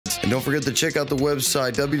And don't forget to check out the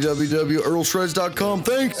website, www.earlshreds.com.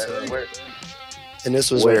 Thanks. And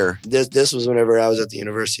this was Where? This was whenever I was at the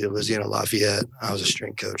University of Louisiana Lafayette. I was a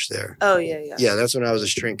string coach there. Oh, yeah. Yeah, that's when I was a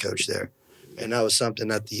string coach there. And that was something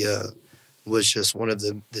that was just one of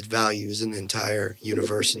the values in the entire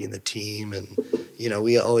university and the team. And,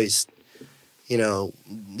 we always,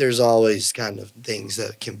 there's always kind of things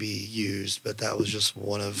that can be used, but that was just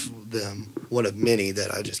one of many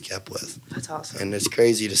that I just kept with. That's awesome. And it's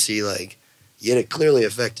crazy to see, yet it clearly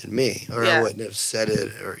affected me, or I wouldn't have said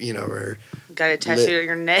it, or, or... Got it tattooed on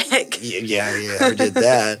your neck. Yeah, I did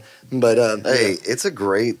that. But, hey, it's a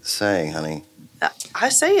great saying, honey. I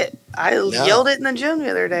say it. I yelled it in the gym the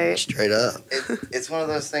other day. Straight up. It's one of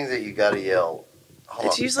those things that you got to yell.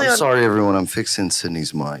 It's usually I'm sorry, everyone. I'm fixing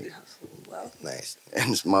Sydney's mic. Well, Nice.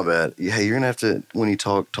 And it's my bad. Hey, you're going to have to, when you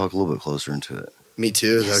talk a little bit closer into it. Me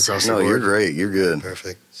too. Is that across the No, board? you're great. You're good.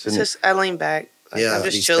 Perfect. it's just I lean back. Yeah, I'm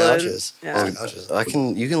just these chilling. couches. Yeah. These couches.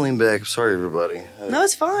 You can lean back. Sorry, everybody. No,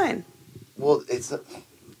 it's fine. Well,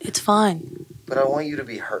 It's fine. but I want you to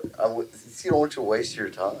be hurt. You don't want you to waste your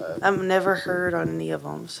time. I've never heard on any of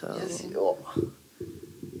them, so.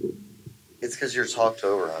 It's because you're talked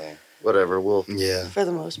over, honey. Whatever. Yeah. For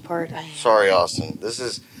the most part, I am. Sorry, Austin. This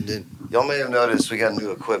is. Did, Y'all may have noticed we got new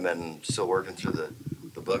equipment and still working through the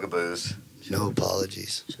bugaboos. no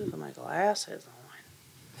apologies. Should have put my glasses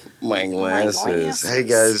on. My glasses. glasses. Hey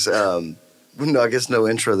guys. No, I guess no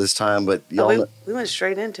intro this time, but y'all. We went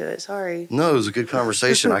straight into it. Sorry. No, it was a good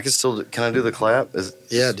conversation. I can still. Can I do the clap?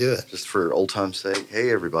 Yeah, do it. Just for old time's sake.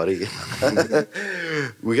 Hey, everybody.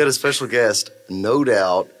 We got a special guest, no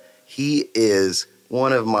doubt. He is truly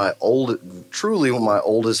one of my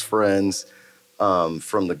oldest friends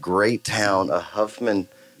from the great town of Huffman,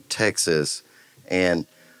 Texas. And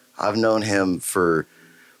I've known him for,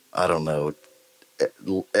 I don't know,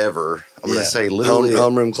 ever. I'm going to say literally.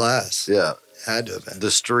 Homeroom class. Yeah. Had to have been. The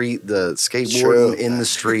skateboarding True. in the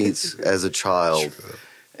streets as a child. True.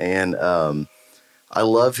 And I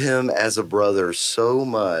love him as a brother so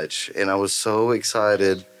much. And I was so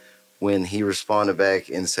excited when he responded back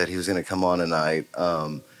and said he was going to come on tonight.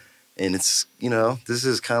 And it's, this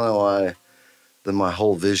is kind of why my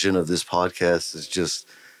whole vision of this podcast is just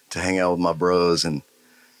to hang out with my bros and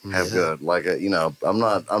have good, I'm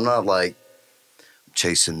not like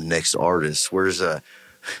chasing the next artist. Where's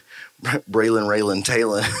Braylon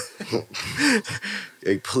Taylor?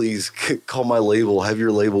 Hey, please call my label. Have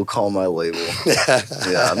your label call my label.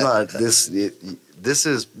 Yeah, I'm not this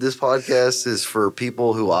podcast is for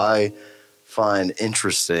people who I find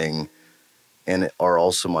interesting and are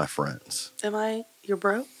also my friends. Am I your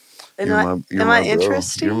bro? Am You're I my bro.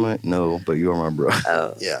 interesting? No, but you are my bro.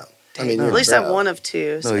 Oh. Yeah. I mean, at least I'm one of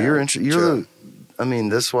two. No, So. you're True. I mean,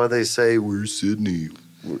 that's why they say we're Sydney.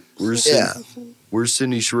 We're Sydney. Where's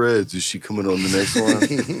Sydney Shreds? Is she coming on the next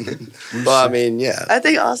one? Well, I mean, yeah. I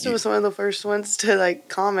think Austin was one of the first ones to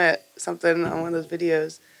comment something on one of those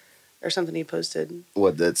videos or something he posted.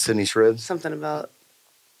 What, that Sydney Shreds? Something about,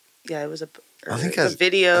 it was a I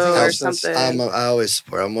video or something. I always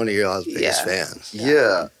support. I'm one of y'all's biggest fans.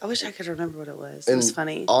 Yeah. I wish I could remember what it was. And it was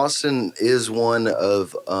funny. Austin is one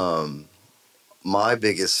of my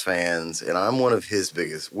biggest fans, and I'm one of his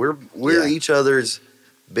biggest. We're each other's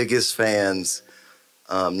biggest fans,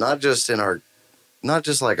 not just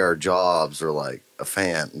like our jobs or like a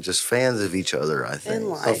fan, just fans of each other, I think. In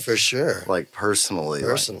life. Oh, for sure. Like personally.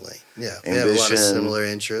 Yeah. Ambition. We have a lot of similar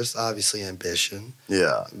interests. Obviously, ambition.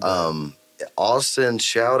 Yeah. Austin,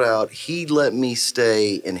 shout out. He let me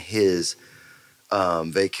stay in his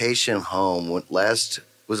vacation home.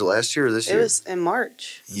 Was it last year or this year? It was in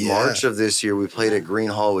March. Yeah. March of this year. We played at Green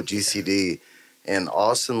Hall with GCD, and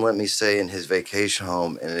Austin let me stay in his vacation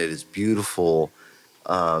home, and it is beautiful.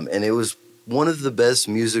 And it was one of the best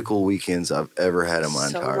musical weekends I've ever had in my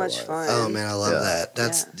entire life. So much fun. Oh man, I love that.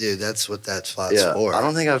 That's what that spot's Yeah, for. I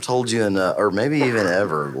don't think I've told you enough, or maybe even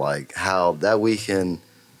ever, like how that weekend,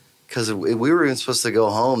 because we were even supposed to go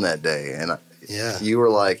home that day, and you were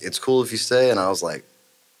like, "It's cool if you stay," and I was like,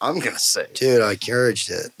 "I'm gonna stay." Dude, I encouraged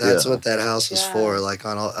it. That's what that house was for. Like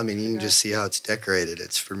you can just see how it's decorated.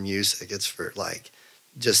 It's for music. It's for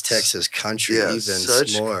just Texas country,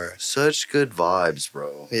 more. Such good vibes,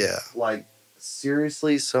 bro. Yeah. Like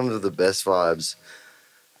seriously, some of the best vibes.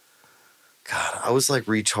 God, I was like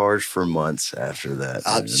recharged for months after that.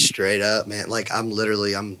 I'm man. straight up, man. Like I'm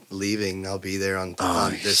leaving. I'll be there on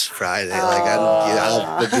Nice. this Friday.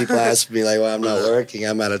 When people ask me like, "Well, I'm not working.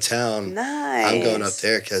 I'm out of town." Nice. I'm going up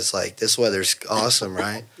there because like this weather's awesome,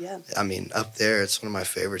 right? Yeah. I mean, up there, it's one of my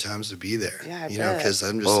favorite times to be there. Yeah, I you know, bet. because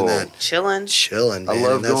I'm just in that Chilling. chilling. I Man,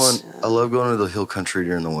 love and that's- going. I love going to the hill country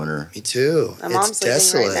during the winter. Me too. My It's mom's leaving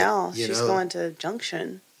desolate right now. you She's know? going to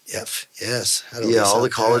Junction. Yep. Yes. At Yeah, least all the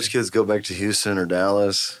up college kids go back to Houston or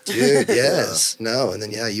Dallas. there. Dude, yes. No, and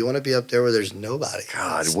then you want to be up there where there's nobody.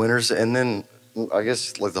 God, winters, and then I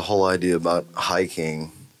guess like the whole idea about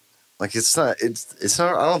hiking, like it's not.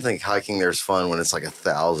 I don't think hiking there's fun when it's like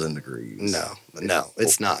 1,000 degrees. No,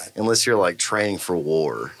 it's not. Unless you're like training for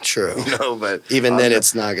war, True. you know. But Even then,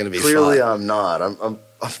 it's not going to be clearly fun. I'm not. I'm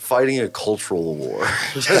fighting a cultural war,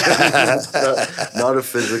 not a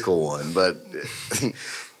physical one. But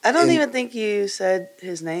I don't even think you said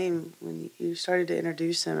his name when you started to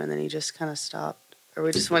introduce him, and then he just kind of stopped. Or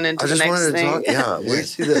we just went into I the just next wanted to thing. talk. Yeah, we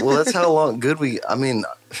see that. Well, that's how long good we. I mean,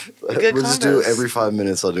 Good we'll just do combos. every 5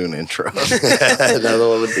 minutes. I'll do an intro. Another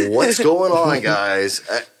one. What's going on, guys?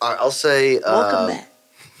 I'll say. Welcome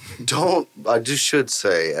back. I just should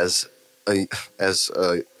say as a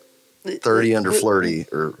 30 under flirty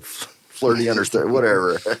or flirty under 30,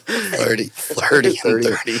 whatever. Flirty, 30 and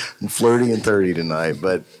 30. Flirty and 30 tonight.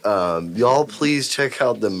 But y'all please check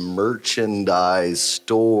out the merchandise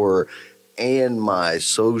store and my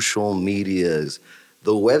social medias.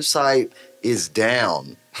 The website is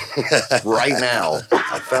down right now.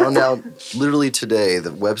 I found out literally today the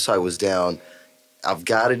website was down. I've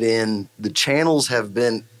got it in. The channels have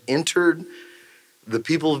been entered. The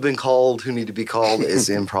people have been called who need to be called. Is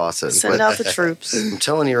in process. Send But out the troops. I'm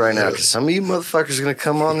telling you right now, because some of you motherfuckers are going to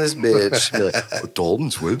come on this bitch and be like, "Well,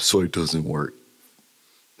 Dalton's website doesn't work."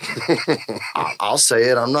 I'll say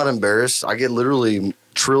it. I'm not embarrassed. I get literally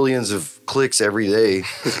trillions of clicks every day.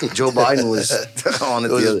 Joe Biden was on it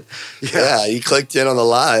the other. Yeah, you clicked in on the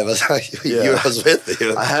live. I was like, I was with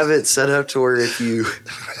you. I have it set up to where if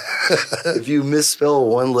you misspell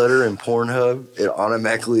one letter in Pornhub, it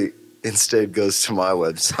automatically instead goes to my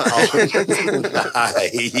website.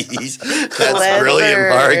 Nice. That's Clever. brilliant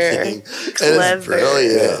marketing. That is Clever.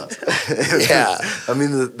 brilliant. Yeah. I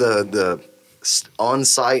mean the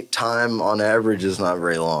on-site time on average is not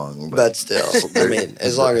very long, But still, I mean,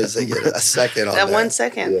 as long as they get a second on That there. 1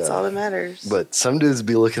 second, that's Yeah. all that matters. but some dudes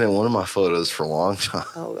be looking at one of my photos for a long time.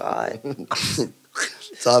 Oh, God.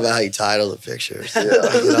 It's all about how you title the pictures. Yeah. Get on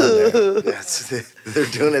there. Yes, they're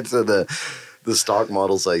doing it to the stock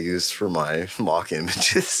models I use for my mock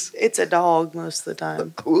images. It's a dog most of the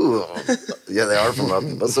time. Ooh, yeah, they are from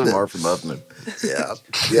Upman. Most of them are from Upman. Yeah.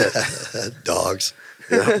 Yeah, Dogs.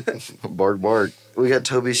 yeah. Bark, bark. We got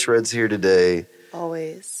Toby Shreds here today.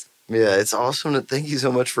 Always. Yeah, it's awesome. Thank you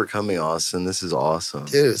so much for coming, Austin. This is awesome.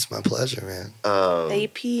 Dude, it's my pleasure, man.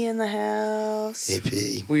 AP in the house. AP.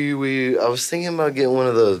 I was thinking about getting one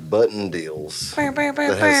of those button deals That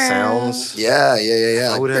that has sounds. Yeah.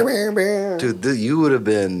 I would have- Dude, you would have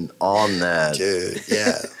been on that. Dude,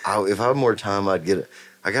 yeah. If I had more time, I'd get it.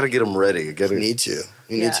 I got to get them ready. You need to.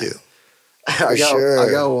 You Yeah. need to. I got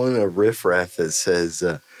sure. one, a riff raff that says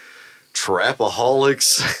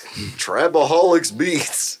Trapaholics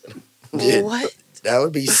beats. Dude, What? that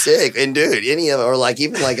would be sick. And dude, any of or like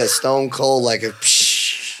even like a Stone Cold, like a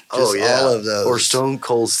psh, just all of those. Or Stone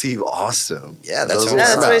Cold Steve Austin. Yeah, that's Those what, are- I'm that's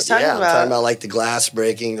talking what he's about. talking Yeah, I'm about. talking about like the glass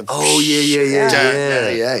breaking. The Oh, yeah.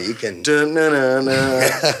 yeah. You can. Dun-na-na-na.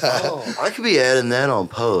 Oh, I could be adding that on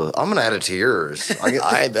post. I'm gonna add it to yours.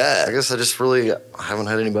 I bet. I guess I just really haven't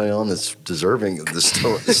had anybody on that's deserving of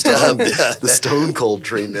the Stone Cold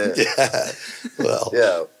treatment. Yeah. Well.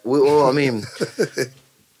 Yeah. Well, I mean,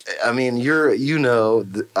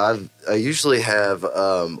 I usually have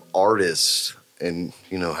artists, and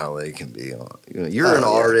you know how they can be. You're an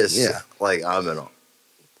artist. yeah. Like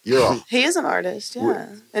He is an artist, yeah.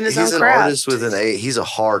 In his he's own an craft. artist with an A. He's a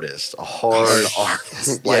hardist, a hard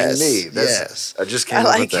artist like Yes, me. yes. I just came I up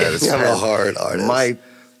like with that. it. It's I'm a bad. hard artist.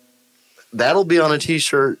 That'll be on a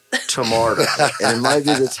T-shirt tomorrow, and it might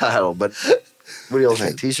be the title. But what do y'all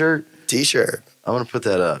think? T-shirt? T-shirt. I'm gonna put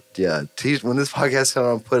that up. Yeah, when this podcast comes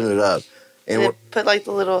out, I'm putting it up. And And it put like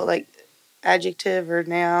the little like adjective or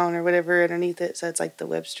noun or whatever underneath it. So it's like the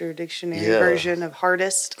Webster Dictionary Yeah. version of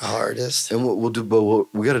hardest. Hardest. and we'll do, but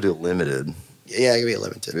we got to do it limited. Yeah, it can be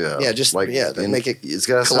limited. Yeah, Yeah, just like then make it It's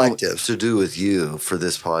got collective. something to do with you for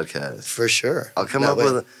this podcast. for sure. I'll come That up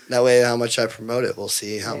way, with. that way. How much I promote it, we'll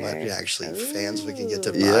see how much Yeah. actually fans we can get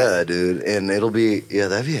to buy. Yeah, dude, and it'll be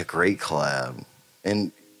that'd be a great collab.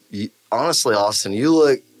 And honestly, Austin, you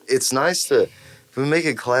look. It's nice to if we make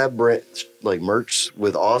a collab like merch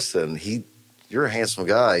with Austin, you're a handsome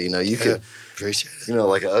guy. You know, you could appreciate it. You know,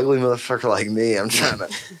 like an ugly motherfucker like me, I'm trying to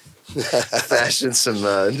fashion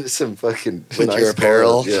some fucking With nice your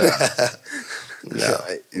apparel. clothes.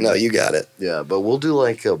 Yeah. No, you got it. Yeah, but we'll do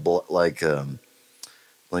like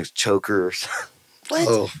chokers. What?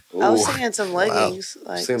 Oh, I was Ooh. thinking some leggings,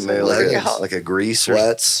 like Some some maybe workout. like a greaser.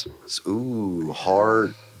 sweats. Ooh,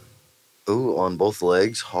 hard. Ooh, on both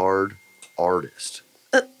legs, hard artist.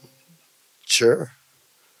 Sure.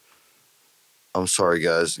 I'm sorry,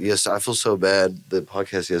 guys. Yes, I feel so bad. The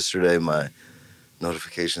podcast yesterday, my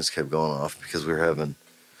notifications kept going off because we were having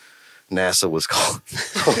NASA was calling.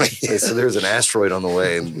 They said there was an asteroid on the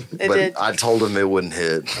way, but did. I told them it wouldn't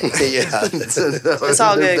hit. Yeah. It's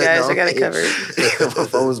all good, guys. I got it covered. My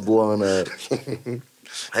phone was blowing up.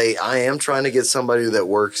 Hey, I am trying to get somebody that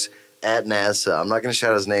works at NASA. I'm not going to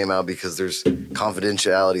shout his name out because there's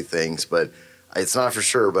confidentiality things, but it's not for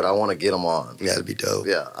sure. But I want to get him on. Yeah, it'd be dope.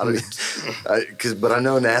 Yeah, but I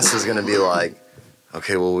know NASA's going to be like,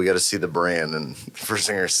 okay, well, we got to see the brand, and the first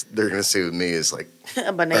thing they're going to see with me is like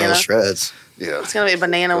A banana. Shreds. yeah. It's gonna be a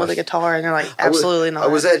banana with a guitar, and they're like, absolutely not. I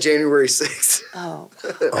was at January 6th. Oh,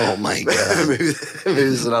 Oh my god. maybe this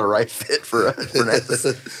is not a right fit for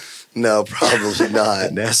NASA. No, probably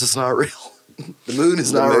not. NASA's not real. The moon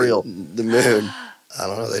is not real. The moon. I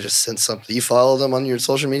don't know. They just sent something. You follow them on your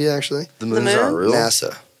social media, actually? The moon's not moon? real.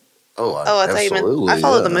 NASA. Oh, I thought you meant. absolutely, I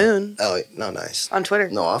follow yeah. the moon Oh, no, nice. on Twitter.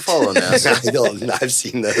 No, I follow NASA. I know, I've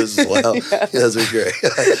seen those as well. Yeah. Those are great.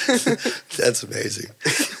 That's amazing.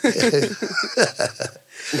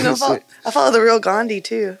 You know, I follow the real Gandhi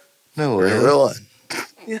too. No The way. real one.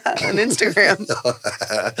 Yeah, on Instagram.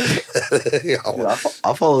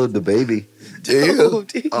 I followed the baby. Do you? Oh,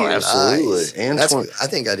 do you? Oh, absolutely. Nice. And That's, 20 I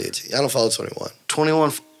think I do too. I don't follow 21.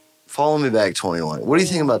 21. Follow me back, 21. What do you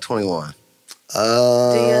think about 21? Do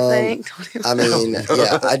you think? I mean, yeah,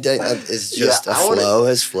 it's just Yeah, a flow.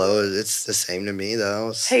 His flow, it's the same to me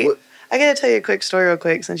though. Hey, I gotta tell you a quick story real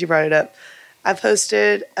quick since you brought it up. I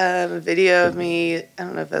posted a video of me, I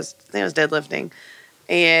don't know if it was, I think it was deadlifting,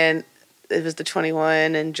 and it was the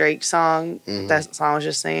 21 and Drake song. That song I was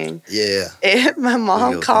just singing. Yeah. And my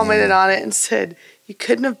mom Real commented thing. on it and said, "You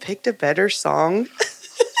couldn't have picked a better song."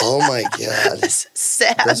 Oh my god. That's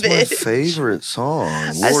savage. That's my favorite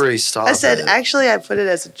song. Lori, stop I said, it. actually, I put it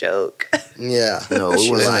as a joke. Yeah. No, it She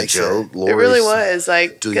wasn't a likes joke. It Lori, really was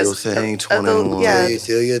like Do your 'cause thing, of the- 21. yeah,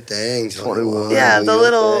 Do your thing. 21. yeah, do the your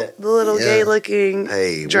little thing. gay Yeah. looking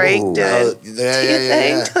Hey, Drake whoa. did. Oh, yeah, Do you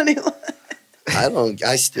yeah. think 21?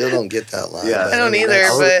 I still don't get that line. Yeah. but I don't mean, either,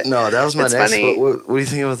 that's- but No, that was my it's next. funny. What do you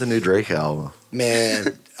think about the new Drake album?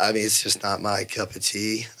 Man, I mean, it's just not my cup of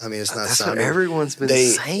tea. I mean, it's not That's what sounding. everyone's been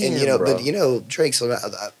saying. And bro. but Drake's.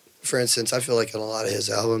 For instance, I feel like in a lot of his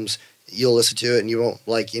albums, you'll listen to it and you won't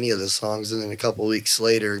like any of the songs, and then a couple weeks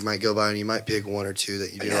later, you might go by and you might pick one or two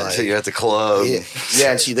that you'd be like, so you're at the club. yeah,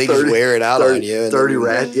 and they just 30 wear it out 30, on you. And 30 then-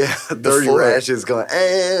 rat, yeah, 30 Before- ratchets going,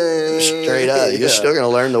 straight up. You're still gonna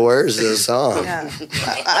learn the words of the song. Yeah,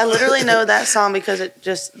 I literally know that song because it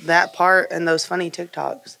just that part and those funny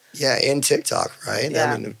TikToks. Yeah, and TikTok, right?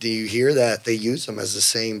 Yeah. I mean, do you hear that they use them as the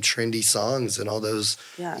same trendy songs and all those?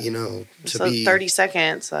 Yeah, To so be 30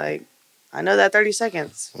 seconds. Like I know that 30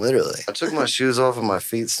 seconds. literally. I took my shoes off and my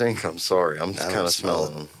feet stink. I'm sorry. I'm I don't kind of smell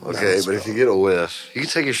smelling them. it. I Okay, don't but smell if you get a whiff, you can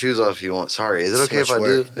take your shoes off if you want. Sorry. Is it okay if I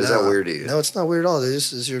do? Is that weird to you? No, it's not weird at all.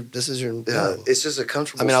 This is your. Yeah, no. it's just a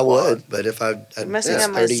comfortable I mean, I spot. would, but if I, You're messing it's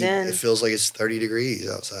up my zen. it feels like it's 30 degrees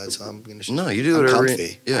outside, so I'm gonna. No, you do I'm whatever.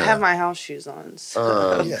 comfy. Yeah. I have my house shoes on.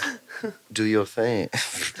 So. Yeah, Do your thing.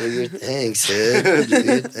 do your thing, Sid. Do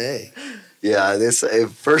your thing. Yeah, this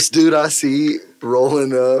first dude I see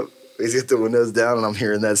rolling up, he's got the windows down, and I'm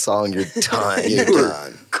hearing that song. You're done. You're You're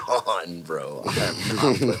done. gone, bro.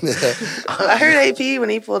 I heard AP when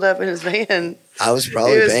he pulled up in his van. I was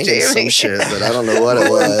probably He was banging some jamming. shit, but I don't know what it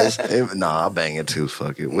was. Nah, I bang it too.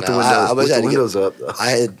 Fuck it. With No, the windows, I was with the at- windows up. Though. I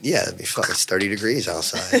had it'd be fucking 30 degrees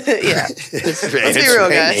outside. Yeah, It's let's be real,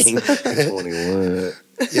 guys. raining. 21.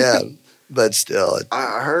 Yeah, but still,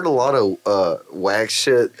 I heard a lot of whack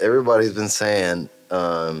shit. Everybody's been saying.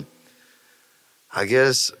 I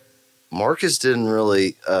guess Marcus didn't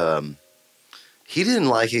really. He didn't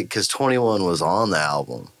like it because 21 was on the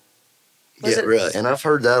album, Was yeah, it- really. and I've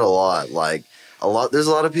heard that a lot. Like there's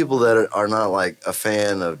a lot of people that are not like a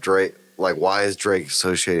fan of Drake. Like, why is Drake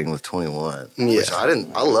associating with 21? Yeah. Which I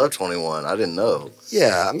didn't. I love 21. I didn't know.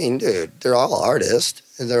 Yeah, I mean, dude, they're all artists,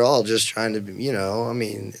 and they're all just trying to, I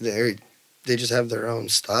mean, they just have their own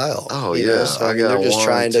style. Oh you yeah, know? So I I mean, got they're just 1,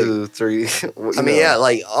 trying to. 2, 3. I mean, yeah,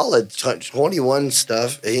 like all the 21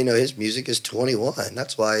 stuff. His music is 21.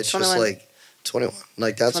 That's why it's just 21. like 21.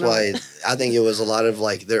 Like, that's 21. why I think it was a lot of,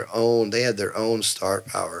 like, they had their own star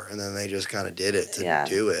power, and then they just kind of did it to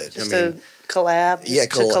do it. Just I mean, to collab. yeah, To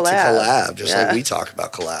collab. to collab, just like Yeah. we talk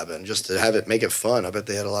about collabing, just to have it, make it fun. I bet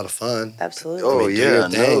they had a lot of fun. Absolutely. Oh, I mean, do yeah, your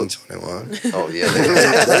thing, no. 21. Oh yeah,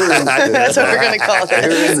 That's what we're going to call they were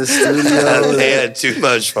it. in the studio. They had too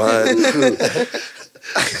much fun.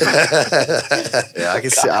 Yeah, I can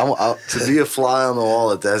see. To be a fly on the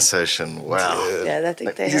wall at that session. Wow. Dude. Yeah, I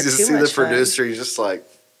think they You had just too see much the producer. He's just like, fun.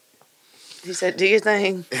 He said, do your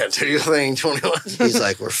thing. yeah, do your thing, 21. He's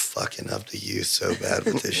like, we're fucking up the youth so bad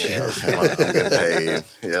with this shit. I'm gonna pay you.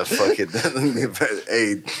 Yeah, fuck it.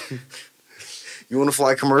 Hey, you want to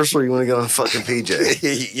fly commercial? Or you want to go on fucking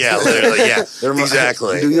PJ? Yeah, literally, yeah. They're my-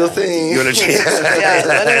 Exactly. Do your thing. You want to Yeah,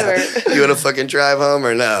 whatever. You want to fucking drive home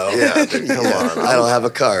or no? Yeah, dude, come on. I don't have a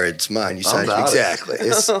car. It's mine. You I'm signed about it. exactly.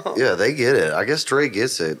 Yeah, they get it. I guess Dre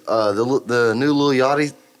gets it. The new Lil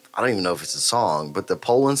Yachty. I don't even know if it's a song, but the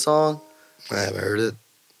Poland song. I haven't heard it.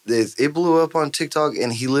 It blew up on TikTok,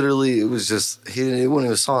 and he literally, it wasn't even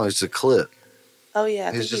a song, it was just a clip. Oh, yeah. I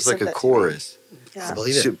It was think he just like sent a that to me. chorus. I Yeah.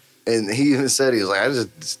 believe it. Shit. And he even said, he was like,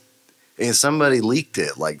 and somebody leaked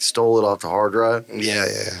it, like stole it off the hard drive. Yeah,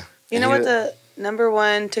 yeah. You know what the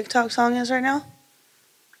 #1 TikTok song is right now?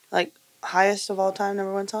 Like, highest of all time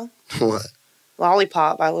 #1 song? What?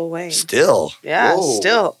 Lollipop by Lil Wayne. Still, Yeah, Whoa.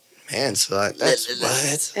 still. man. So that's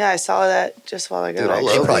what. Yeah, I saw that just while ago. Dude, I They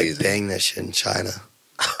love actually. probably Easy. bang that shit in China.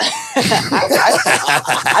 I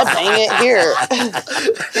bang it with their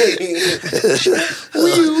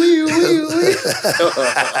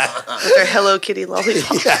Hello Kitty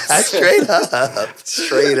lollipop. Yeah, straight up.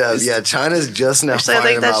 Straight up. Yeah, China's just now Actually, I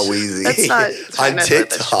finding think about Wheezy. that's not On China, but that should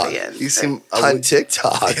TikTok. be in. You seem, On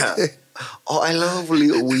TikTok. Yeah. Oh, I love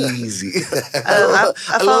Lil Wheezy. I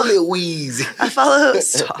I love Lil Wheezy. I follow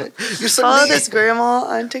stop. You're so follow neat. this grandma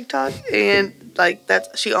on TikTok, and like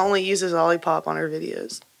she only uses lollipop on her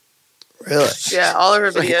videos. Really? Yeah, all of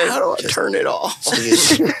her Like, how videos. do I turn it off? So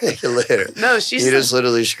you later. No, she's You just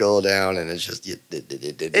literally scroll down and it's just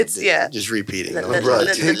yeah. just repeating. That- over. that- Bro,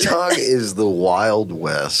 that- TikTok is the Wild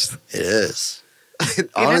West. It is. you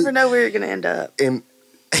never know where you're gonna end up. And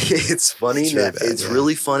it's funny. It's really It's, bad, it's yeah.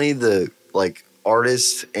 really funny. The like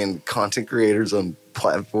artists and content creators on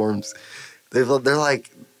platforms, they're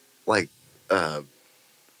like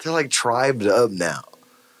they're like tribed up now.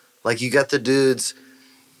 Like you got the dudes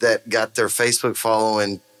that got their Facebook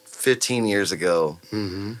following 15 years ago.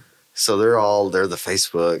 Mm-hmm. So they're the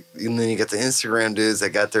Facebook. And then you got the Instagram dudes that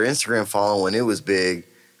got their Instagram following when it was big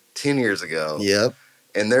 10 years ago. Yep.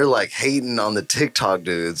 And they're like hating on the TikTok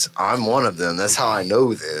dudes. I'm one of them. That's how I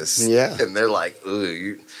know this. Yeah. And they're like,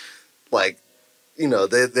 ooh,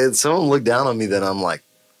 they some of them look down on me that I'm like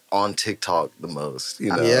on TikTok the most. You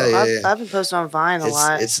know? Yeah. I've been posting on Vine a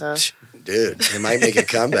lot. So. Dude, it might make a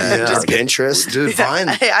comeback. Yeah. Just Pinterest. Dude, Vine.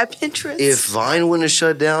 Hey, I Pinterest. If Vine wouldn't have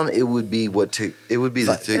shut down, it would be it would be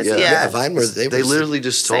the Yeah. Yeah, Vine were They were- literally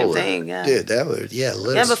just same stole it. thing, yeah. Dude, that would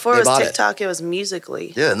literally. Yeah, before they it was bought TikTok, it was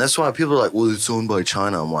Musically. Yeah, and that's why people are like, well, it's owned by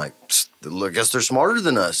China. I'm like, I guess they're smarter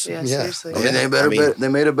than us. Yeah, Yeah. seriously. I mean, Yeah. they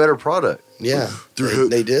made a better product. Yeah, They're-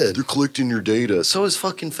 they did. They're collecting your data. So is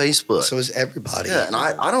fucking Facebook. So is everybody. yeah, and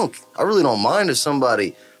I really don't mind if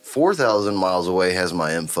somebody 4,000 miles away has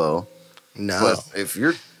my info. No. But if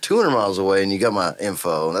you're 200 miles away and you got my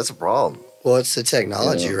info, that's a problem. Well, it's the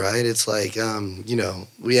technology, Yeah. right? It's like,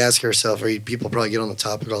 we ask ourselves, or people probably get on the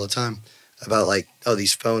topic all the time about like, oh,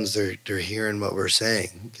 these phones, they're hearing what we're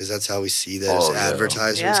saying because that's how we see that as Oh, yeah.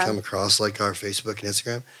 advertisements Yeah. come across like our Facebook and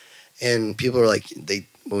Instagram. And people are like,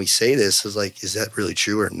 when we say this, is like, is that really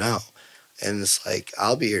true or no? And it's like,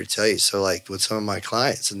 I'll be here to tell you. So like with some of my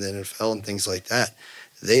clients and the NFL and things like that,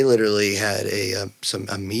 they literally had a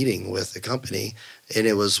meeting with the company, and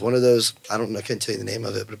it was one of those, I couldn't tell you the name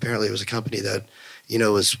of it, but apparently it was a company that,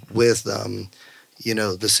 was with,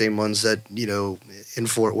 the same ones that, in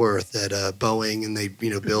Fort Worth at Boeing, and they,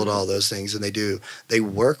 build all those things, and they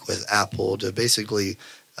work with Apple to basically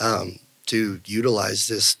to utilize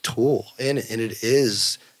this tool, and it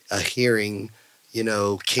is a hearing,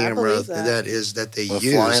 camera believe that. that they When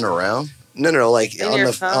use. flying around. No, like In on your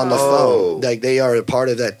the phone. Oh. phone. Like they are a part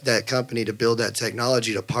of that company to build that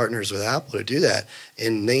technology to partners with Apple to do that.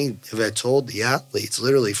 And they have told the athletes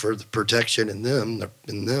literally for the protection in them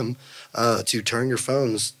to turn your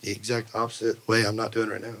phones the exact opposite way I'm not doing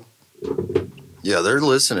right now. Yeah, they're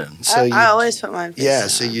listening. So I always put mine. face yeah, down.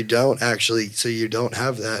 so you don't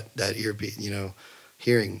have that earpiece,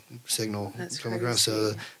 hearing signal That's coming across.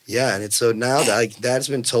 So crazy. yeah, and it's so now that that's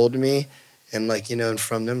been told to me, and and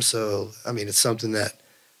from them. So I mean, it's something that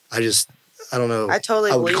I I don't know. I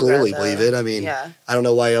totally I would believe clearly that, believe though. it. I mean, Yeah. I don't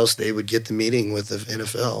know why else they would get the meeting with the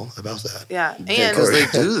NFL about that. Yeah. Yeah, And because they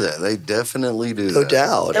do that. They definitely do No that.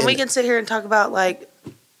 doubt. and we can sit here and talk about like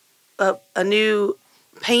a new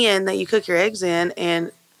pan that you cook your eggs in,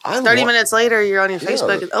 and 30 minutes later you're on your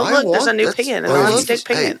Facebook and look, there's a new pan, a non-stick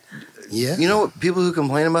pan. Yeah. You know what? People who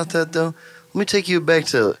complain about that though, let me take you back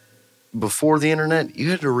to before the internet. You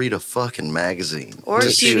had to read a fucking magazine Or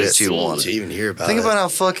to see what QVC. you wanted. To even hear about Think it. about how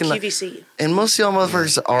fucking QVC. and most of y'all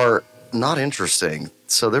motherfuckers are not interesting.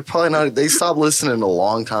 So they're probably not. They stopped listening a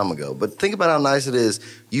long time ago. But think about how nice it is.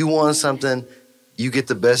 You want something, you get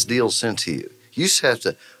the best deal sent to you. You just have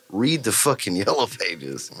to read the fucking yellow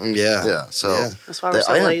pages. Yeah. Yeah. So That's why we're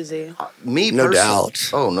so lazy. me No personally- doubt.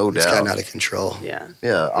 Oh, no It's doubt. gotten out of control. Yeah.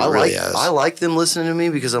 Yeah, really has. I like them listening to me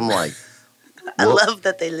because I'm like, I well, love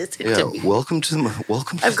that they listen yeah, to me. welcome to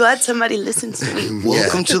I'm glad somebody listens to me.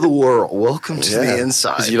 welcome to the world. Welcome to the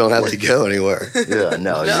inside. 'Cause you don't have to go anywhere. Yeah,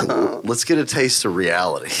 no. No. Let's get a taste of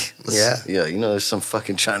reality. Yeah. Yeah, you know, there's some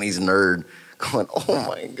fucking Chinese nerd going, oh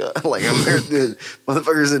my God. Like, I'm here, the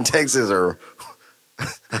motherfuckers in Texas are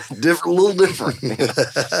different, a little different.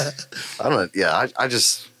 I don't know. Yeah, I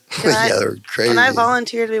just, Can I, They're crazy. can I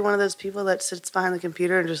volunteer to be one of those people that sits behind the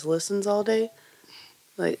computer and just listens all day?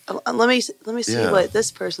 Like, let me see Yeah. what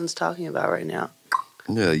this person's talking about right now.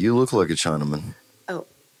 yeah, you look like a Chinaman. Oh.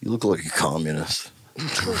 You look like a communist.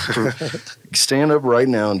 Stand up right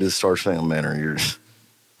now and do Star Spangled Banner.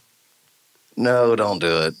 No, don't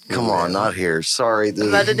do it. Come on, not here. Sorry. I'm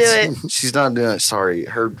about to do it. She's not doing it. Sorry.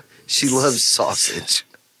 She loves sausage.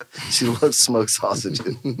 She loves smoked sausage.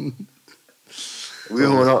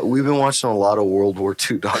 We've been watching a lot of World War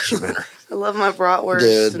II documentaries. I love my bratwurst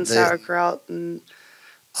Dude, and they- sauerkraut, and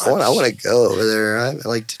I want to go over there. I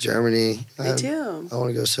like to Germany. me too. I want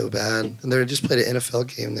to go so bad. And they just played an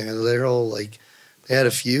NFL game there. They're all like, they had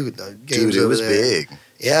a few games Dude, it over was there. big.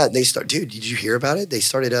 Yeah, Dude, did you hear about it? They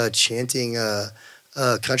started chanting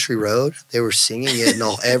 "Country Road." They were singing it,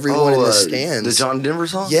 and everyone in the stands. The John Denver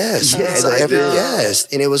song? Yes, Yes, yeah, I did. yes,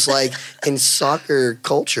 and it was like in soccer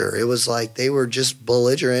culture, it was like they were just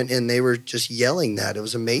belligerent and they were just yelling that. It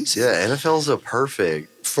was amazing. Yeah, NFL's a perfect.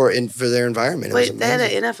 for their environment. It was Wait, they had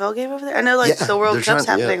amazing. an NFL game over there? I know, like, Yeah, the World they're Cup's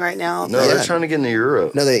trying- happening right now. No, Yeah. they're trying to get into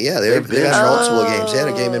Europe. No, they They've been- had multiple games. They had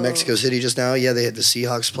a game in Oh. Mexico City just now. Yeah, they had the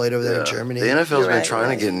Seahawks played over there in Yeah. Germany. The NFL's You're been right, trying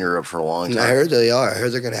right. to get in Europe for a long And time. I heard they are. I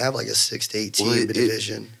heard they're going to have like a 6 to 8 team Well,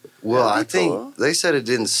 division. Well, I That'd be think cool. they said it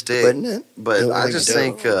didn't stick, Wouldn't it? but It I like just dope.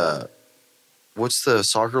 think what's the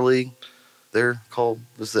soccer league there called?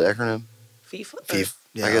 What's the acronym? FIFA? FIFA.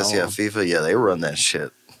 I guess FIFA. Yeah, they run that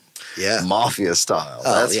shit Yeah. mafia style.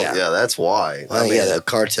 Oh, That's yeah. that's why. Well, yeah, the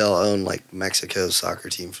cartel owned like Mexico's soccer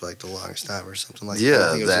team for like the longest time or something like that. Yeah, I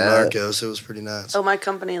think it was that- Narcos. It was pretty nuts. Oh, my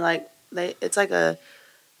company, like, it's like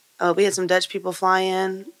we had some Dutch people fly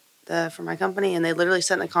in for my company, and they literally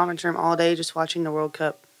sat in a conference room all day just watching the World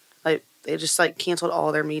Cup. Like, they just, like, canceled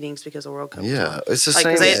all their meetings because the World Cup was Yeah, on. it's the Like,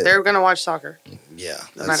 same. because they're going to watch soccer. Yeah,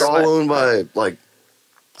 No It's matter all what. owned by like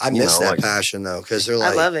I you miss know, that like- passion though, because they're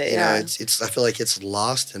like, love it, You yeah. know, it's. I feel like it's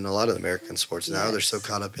lost in a lot of American sports now. They're Yes. so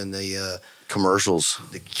caught up in the commercials.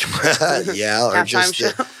 yeah, or Halftime just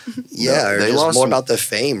show. yeah, or They just lost more some- about the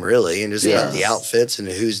fame really, and just Yeah. about the outfits and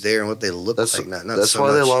who's there and what they look That's like. Not that's so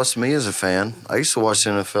why they much- lost me as a fan. I used to watch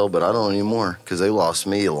the NFL, but I don't anymore because they lost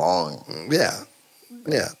me long. Yeah,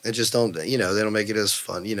 yeah. They just don't. You know, they don't make it as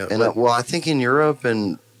fun. You know, And but- well, I think in Europe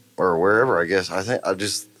and or wherever, I guess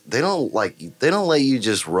they don't let you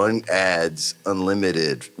just run ads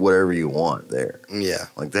unlimited whatever you want there. yeah.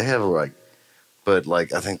 Like they have but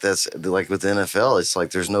like I think that's like with the NFL, it's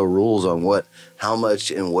like there's no rules on how much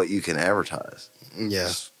and what you can advertise.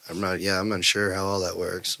 Yeah, I'm unsure how all that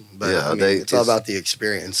works, but Yeah, I mean, it's all about the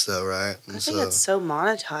experience, though, right? I And think it's so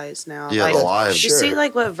monetized now. Yeah, like, the live. you Sure. see,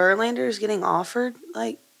 like, what Verlander is getting offered?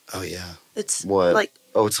 Like, oh yeah, it's What? like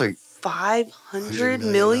Oh, it's like $500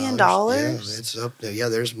 million. Yeah, it's up there. Yeah,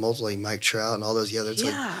 there's multiple like Mike Trout and all those. Yeah, there's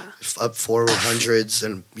Yeah. like up 400s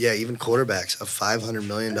and yeah, even quarterbacks up $500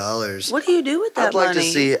 million. What do you do with that I'd like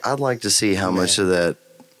money? I'd like to see how much of that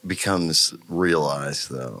becomes realized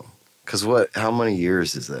though. Cuz how many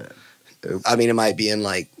years is that? I mean, it might be in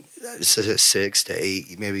like 6 to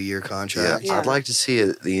 8 maybe year Yeah, contract. Yeah. I'd like to see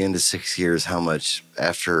at the end of 6 years how much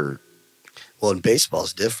after. Well, in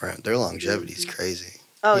baseball's different. Their longevity is crazy.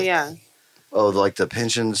 Oh, yeah. Oh, like the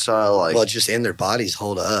pension style, like Well, just and their bodies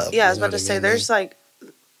hold up. Yeah, I you was know about to what say, mean? there's like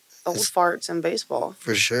old farts in baseball.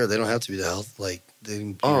 For sure, they don't have to be the health like.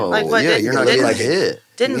 They, oh Like what, yeah, didn't- you're not getting didn't- hit.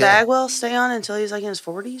 Didn't Yeah. Bagwell stay on until he was like in his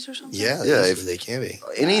 40s or something? yeah, Yeah, they can be.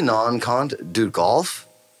 Any non-contact, dude, golf.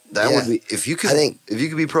 That Yeah. would be if you could. I think- if you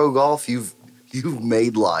could be pro golf, you've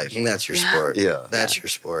made life. And that's your sport. Yeah. That's your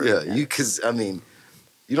sport. Yeah, because I mean,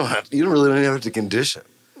 you don't really have to condition.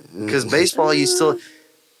 Because baseball, you still.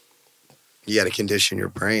 You got to condition your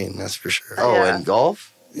brain. That's for sure. Oh, Yeah. and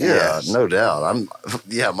golf. Yeah, Yes. no doubt.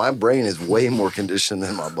 My brain is way more conditioned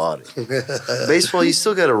than my body. Baseball, you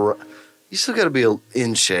still gotta be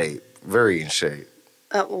in shape, very in shape.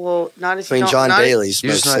 Well, not if I you mean, don't. John not, Daly if,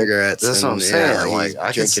 smokes just not- cigarettes. that's what I'm and, saying, Yeah, like, he's I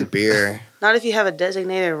can drinking see- beer. not if you have a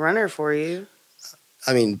designated runner for you.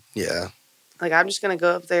 I mean, yeah. Like I'm just gonna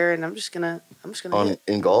go up there and I'm just gonna hit.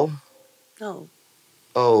 In golf. No.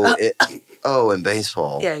 In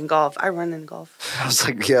baseball. Yeah, in golf. I run in golf. I was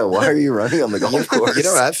like, yeah, why are you running on the golf course? You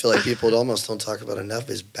know what I feel like people almost don't talk about enough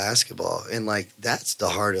is basketball. And, like, that's the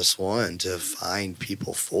hardest one to find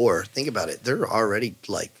people for. Think about it. They're already,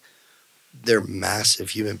 like, they're massive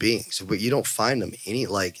human beings. But you don't find them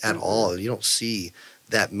at all. You don't see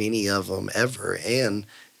that many of them ever. And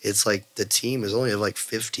it's like the team is only like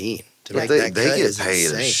 15. To But make they that cut get is paid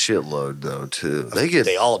a insane. shitload though too.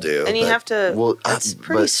 They all do. And you but have to. Well, it's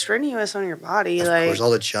pretty strenuous on your body. Of Like course, all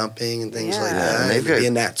the jumping and things like Yeah. that. And they've And got-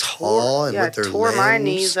 being that tall and with their tore limbs. my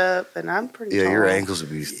knees up, and I'm pretty. Yeah, tall. your ankles would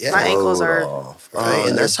be. Yeah. My ankles flowed are- off. Right,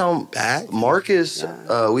 And that's how back. Marcus.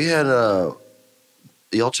 Yeah. We had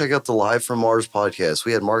y'all check out the Live from Mars podcast.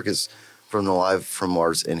 We had Marcus from the Live from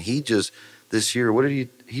Mars, and he just this year. What did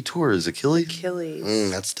he tore his Achilles? Achilles.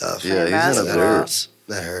 That's tough. Yeah, he's in a basketball. that boot. hurts.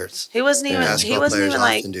 That hurts. He wasn't even. Basketball He wasn't players even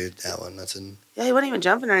like. often do that one. That's an Yeah, he wasn't even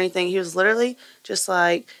jumping or anything. He was literally just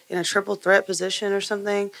like in a triple threat position or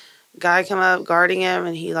something. Guy come up guarding him,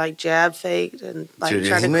 and he like jab faked and like Dude,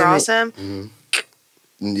 tried he to made cross me- him.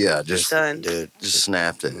 Yeah, He's just done. dude. just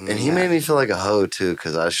snapped it, and he Yeah. made me feel like a hoe too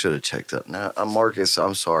because I should have checked up. Now, Marcus,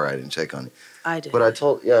 I'm sorry I didn't check on you, I did. but I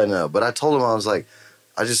told I know, but I told him I was like,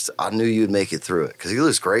 I knew you'd make it through it because he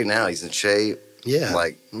looks great now. He's in shape. Yeah.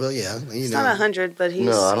 Like Well, yeah. You He's know. not 100, but he's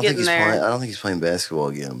no, I don't think getting he's there. playing. I don't think he's playing basketball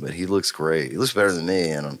again, but he looks great. He looks better than me,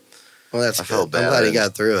 and Well, that's I good. felt I'm bad. glad he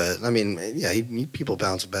got through it. I mean, yeah, people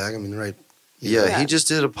bounce back. I mean, right. yeah, he Yeah. just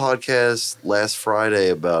did a podcast last Friday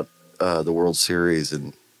about the World Series,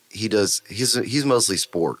 and he's mostly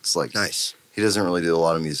sports. Like Nice. he doesn't really do a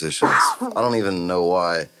lot of musicians. I don't even know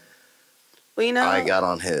why Well, you know, I got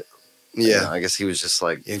on hit. Yeah. I guess he was just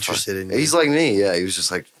like Interested in you. He's like me. Yeah, he was just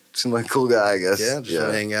like seemed like a cool guy. I guess. Yeah. Just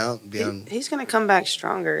want to hang out. Be on. he's going to come back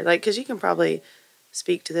stronger. Like, because you can probably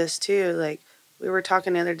speak to this too. Like, we were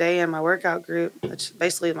talking the other day in my workout group, which is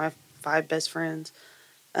basically my 5 best friends.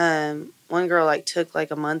 One girl like took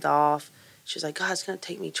like a month off. She was like, God, it's going to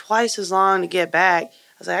take me twice as long to get back. I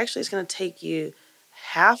was like, actually, it's going to take you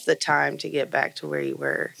half the time to get back to where you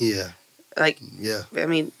were. Yeah. Like, Yeah. I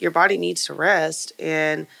mean, your body needs to rest,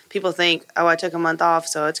 and people think, oh, I took a month off,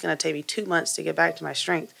 so it's going to take me 2 months to get back to my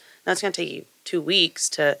strength. No, it's going to take you 2 weeks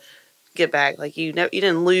to get back. Like, you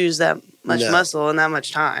didn't lose that much No. muscle in that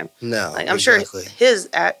much time. No. Like, I'm exactly. sure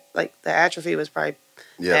the atrophy was probably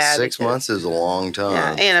Yeah, bad 6 because- months is a long time.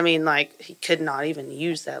 yeah, and I mean, like, he could not even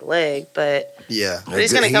use that leg, but Yeah. But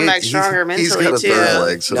he's gonna come back stronger He's mentally, got a too. third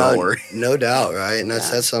leg, so don't worry. No doubt, right? And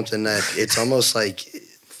that's Yeah. something that it's almost like,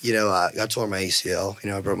 I tore my ACL.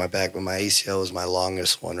 I broke my back, but my ACL was my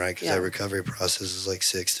longest one, right? Because Yeah. that recovery process is like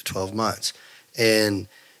 6 to 12 months. And,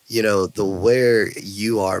 the where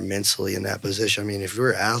you are mentally in that position. I mean, if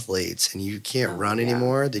you're athletes and you can't run yeah.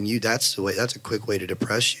 anymore, then that's a quick way to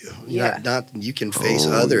depress you. Yeah. Not you can face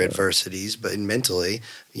Oh, other yeah. adversities, but mentally,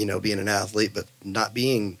 being an athlete, but not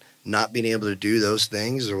being able to do those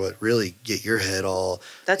things are what really get your head all.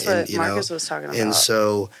 that's And, what Marcus was talking about. And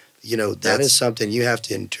so, that That's- is something you have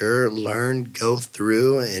to endure, learn, go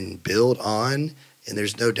through, and build on. And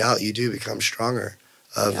there's no doubt you do become stronger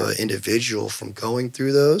of Yeah. an individual from going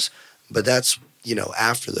through those. But that's,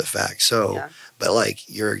 after the fact. So, Yeah. but like,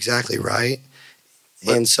 you're exactly right.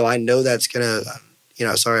 But- And so I know that's going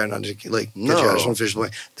to, sorry, I'm not just like, No. I just want to finish the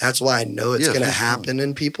point. That's why I know it's Yeah, going to finish the point. happen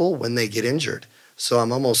in people when they get injured. So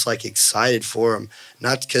I'm almost like excited for them,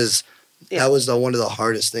 not because Yeah. that was one of the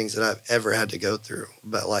hardest things that I've ever had to go through,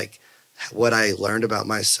 but like what I learned about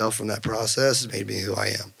myself from that process has made me who I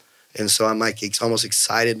am. And so I'm like almost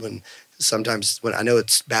excited when I know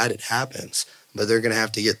it's bad, it happens, but they're going to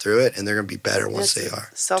have to get through it and they're going to be better once they are.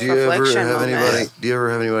 Do you ever Self-reflection have moment. anybody? Do you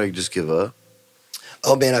ever have anybody just give up?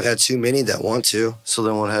 Oh man, I've had too many that want to. So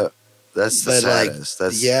then what happened? That's the But, like, saddest.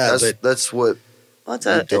 That's yeah, that's what. Well, it's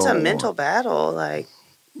You a don't mental want- battle. Like,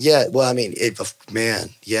 Yeah, well, I mean,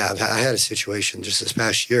 I had a situation just this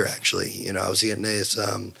past year actually. I was getting this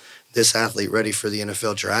athlete ready for the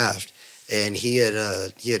NFL draft, and he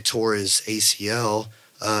had tore his ACL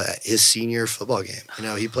his senior football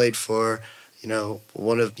game. He played for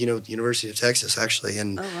one of the University of Texas actually,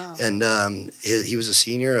 and Oh, wow. he was a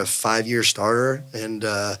senior, a 5-year starter, and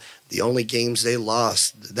the only games they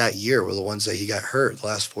lost that year were the ones that he got hurt. The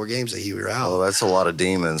last 4 games that he were out. Oh, that's a lot of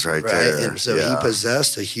demons right there. And so he Yeah.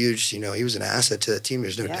 possessed a huge, he was an asset to that team.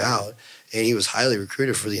 There's no doubt, and he was highly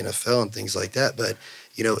recruited for the NFL and things like that. But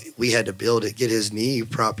we had to build it, get his knee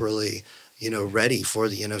properly, ready for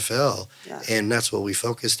the NFL. Yeah. And that's what we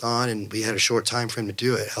focused on, and we had a short time for him to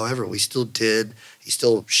do it. However, we still did. He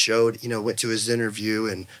still showed, went to his interview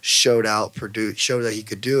and showed that he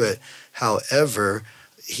could do it. However,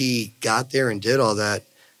 he got there and did all that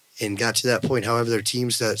and got to that point. However, there are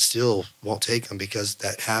teams that still won't take him because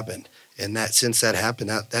that happened. And that since that happened,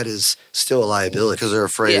 that is still a liability. Because they're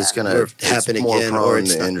afraid it's going to happen more again, prone or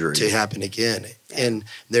it's to injury. to happen again. And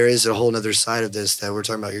there is a whole other side of this that we're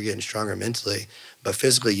talking about. You're getting stronger mentally, but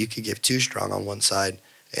physically, you could get too strong on one side,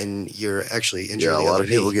 and you're actually injured. Yeah, a lot of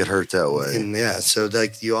people get hurt that way. And so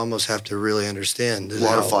you almost have to really understand. A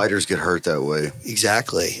lot of fighters get hurt that way.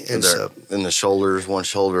 Exactly, and so in the shoulders, one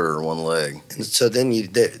shoulder or one leg. And so then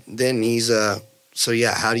he's So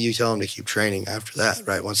yeah, how do you tell them to keep training after that,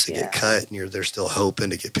 right? Once they get cut, and they're still hoping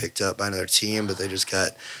to get picked up by another team, but they just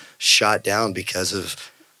got shot down because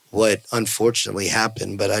of what unfortunately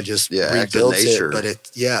happened. But I just rebuilt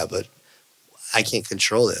it. But I can't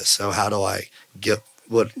control this. So how do I get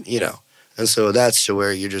what? And so that's to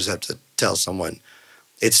where you just have to tell someone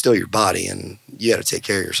it's still your body, and you got to take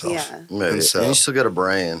care of yourself. Yeah. And you still got a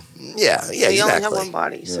brain. Yeah, You only have one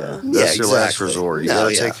body, so. That's your last resort. You got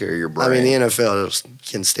to take care of your brain. I mean, the NFL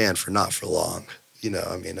can stand for not for long.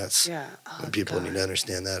 That's people need to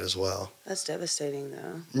understand that as well. That's devastating,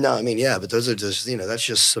 though. No, but those are just, that's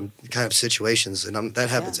just some kind of situations, and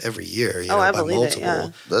that happens every year. I believe it,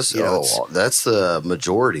 yeah. That's the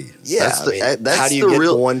majority. Yeah, that's how do you get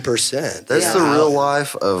the 1%? That's the real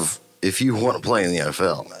life of if you want to play in the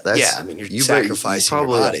NFL. You're sacrificing your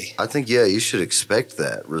body. I think, you should expect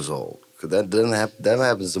that result, because that doesn't happen. That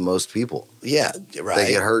happens to most people. Yeah, right.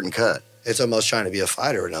 They get hurt and cut. It's almost trying to be a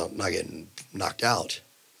fighter and not getting knocked out.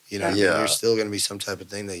 There's still going to be some type of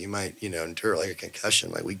thing that you might, endure, like a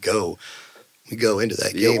concussion. Like we go into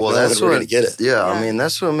that game. Well, that's we're going to get it. Yeah,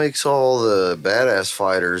 that's what makes all the badass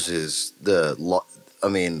fighters is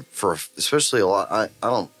for especially a lot.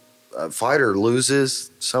 A fighter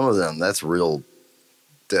loses some of them. That's real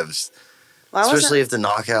devastating. Especially if the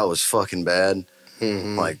knockout was fucking bad.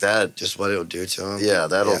 Mm-hmm. Like that, just what it'll do to them. Yeah,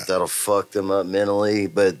 that'll fuck them up mentally.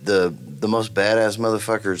 But the most badass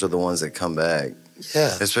motherfuckers are the ones that come back.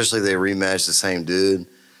 Yeah, especially they rematch the same dude,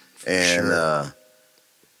 and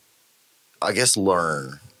I guess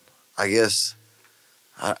learn.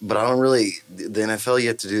 But I don't really. The NFL you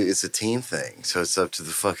have to do. It's a team thing, so it's up to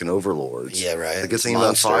the fucking overlords. Yeah, right. The good thing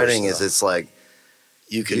about fighting is it's like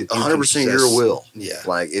you can 100% your will. Yeah,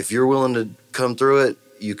 like if you're willing to come through it,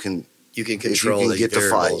 you can. You can control. You can get to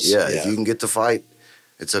fight. Yeah, if you can get to fight,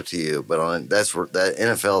 it's up to you. But that's where that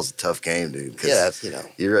NFL is a tough game, dude.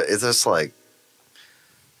 It's just like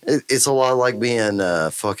it's a lot like being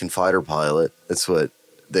a fucking fighter pilot. That's what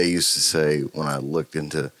they used to say when I looked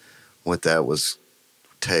into what that was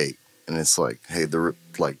take, and it's like, hey, the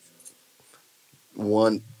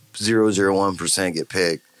 0.001% get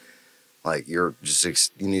picked. Like you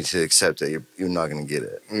need to accept that you're not going to get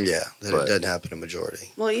it. Yeah, it doesn't happen in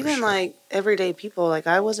majority. Well, even like everyday people, like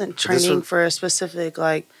I wasn't training for a specific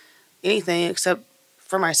anything except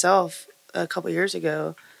for myself a couple years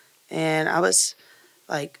ago, and I was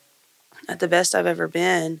like at the best I've ever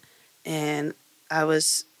been, and I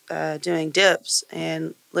was doing dips,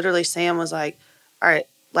 and literally Sam was like, "All right,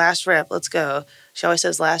 last rep, let's go." She always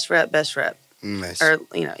says, "Last rep, best rep." Nice. Or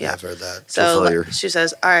yeah, I've heard that. So she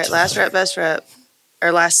says, "All right, last rep, best rep,"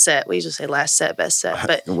 or last set. We usually say last set, best set.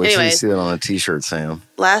 But Wait till you anyways, see that on a T-shirt, Sam.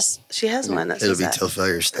 she has one that It'll says be that. till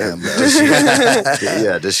failure stamp.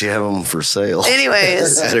 Yeah, does she have them for sale?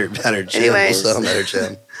 Anyways, at her gym. Anyways. We'll sell them at her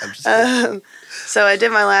gym. So I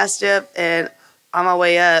did my last dip, and on my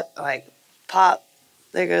way up, pop.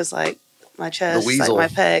 There goes my chest, my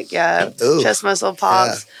pec, Ooh. chest muscle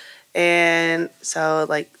pops, and so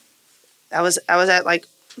I was at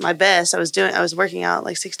my best. I was working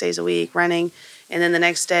out 6 days a week, running, and then the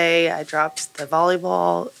next day I dropped the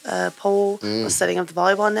volleyball pole. I was setting up the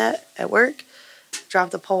volleyball net at work,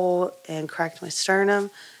 dropped the pole and cracked my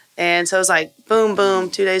sternum, and so it was boom, boom,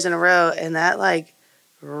 2 days in a row, and that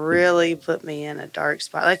really put me in a dark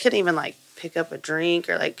spot. I couldn't even pick up a drink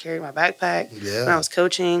or carry my backpack when I was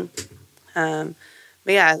coaching.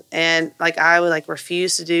 Yeah, and like I would like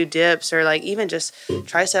refuse to do dips or like even just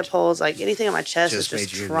tricep holds, like anything on my chest was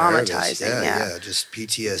just made you nervous. traumatizing. Yeah, Just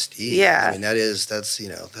PTSD. Yeah. I mean, that's that's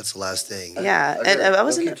the last thing. Yeah, and I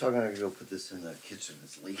wasn't. Keep talking. I gotta go put this in the kitchen.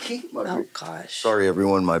 It's leaking. Oh gosh. Sorry,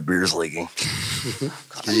 everyone. My beer's leaking.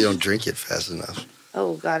 Because you don't drink it fast enough.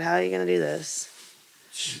 Oh God, how are you gonna do this?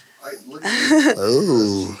 Oh. Look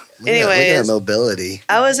at Anyways, that mobility.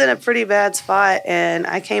 I was in a pretty bad spot, and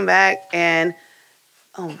I came back, and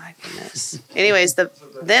oh my goodness. Anyways,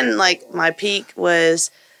 then like my peak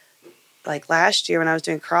was like last year when I was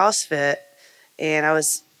doing CrossFit, and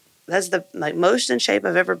that's the like most in shape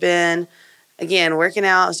I've ever been. Again, working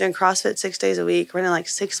out. I was doing CrossFit 6 days a week, running like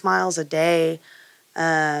 6 miles a day,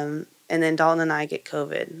 and then Dalton and I get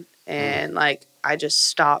COVID, and like I just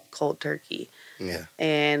stopped cold turkey. Yeah.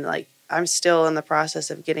 And like I'm still in the process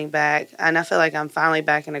of getting back, and I feel like I'm finally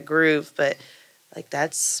back in a groove, but like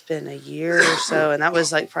that's been a year or so, and that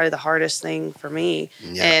was like probably the hardest thing for me.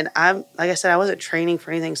 Yeah. And I'm like I said, I wasn't training for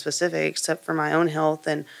anything specific except for my own health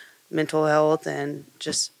and mental health, and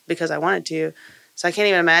just because I wanted to. So I can't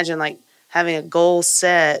even imagine like having a goal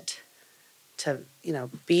set to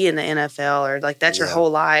be in the NFL, or like that's your whole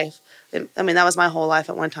life. I mean, that was my whole life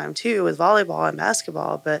at one time too, with volleyball and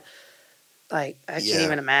basketball, but like I can't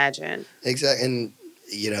even imagine. Exactly, and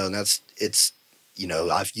it's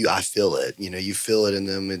I feel it. You feel it in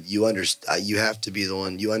them, and you understand. You have to be the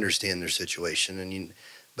one. You understand their situation, and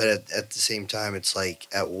but at the same time, it's like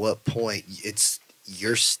at what point it's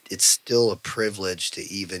still a privilege to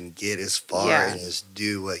even get as far and as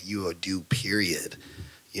do what you would do. Period.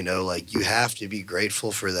 Like you have to be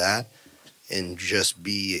grateful for that, and just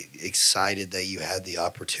be excited that you had the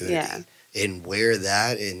opportunity, and wear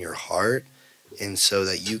that in your heart. And so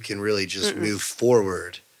that you can really just move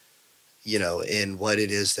forward, in what it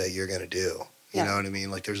is that you're going to do. You know what I mean?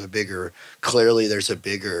 Like clearly there's a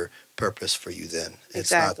bigger purpose for you then.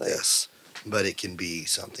 It's not this, but it can be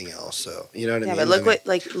something else. So, you know what I mean? Yeah,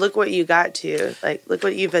 but look what you got to. Like, look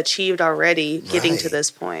what you've achieved already getting to this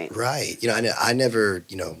point. Right. I never,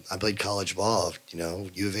 I played college ball,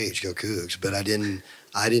 U of H, go Cougs, but I didn't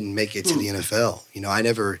make it to the NFL. I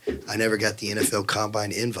never got the NFL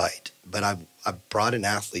Combine invite, but I brought an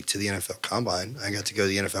athlete to the NFL Combine. I got to go to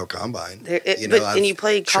the NFL Combine. And you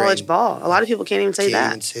played college ball. A lot of people can't even say that.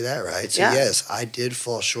 Can't even say that, right? So yes, I did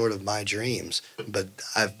fall short of my dreams, but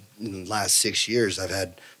in the last 6 years, I've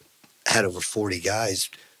had over 40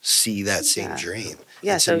 guys see that same dream.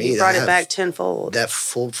 Yeah, so you brought it back tenfold. That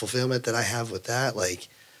full fulfillment that I have with that, like,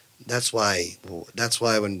 that's why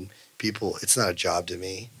when people, it's not a job to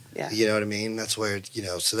me. Yeah. You know what I mean? That's where,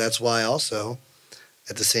 so that's why also,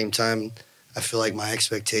 at the same time, I feel like my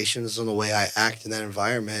expectations on the way I act in that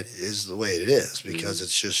environment is the way it is, because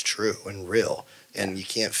it's just true and real. And you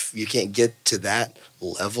can't get to that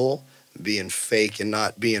level being fake and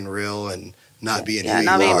not being real and not being who you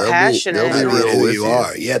not being are. passionate. They'll be real who with you you.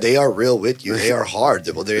 are. Yeah, they are real with you. They are hard.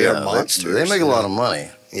 They are monsters. They make a lot of money.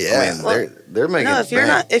 Yeah. I mean, they're making. No,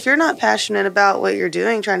 if you're not passionate about what you're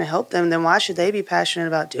doing, trying to help them, then why should they be passionate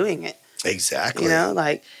about doing it? Exactly.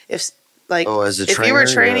 Like if as a if trainer, you were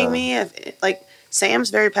training me, if like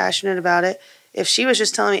Sam's very passionate about it. If she was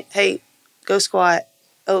just telling me, "Hey, go squat,"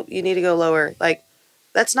 oh, you need to go lower, like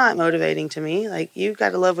that's not motivating to me. Like you've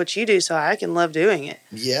got to love what you do, so I can love doing it.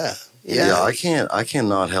 Yeah. Yeah, I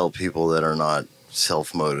cannot help people that are not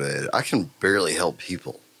self-motivated. I can barely help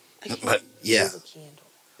people. But yeah.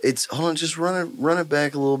 Hold on, just run it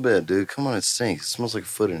back a little bit, dude. Come on, it stinks. It smells like a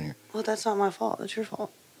foot in here. Well, that's not my fault. That's your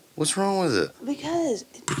fault. What's wrong with it? Because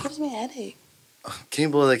it gives me a headache. Can you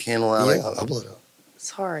blow that candle out? Yeah, I'll blow it out.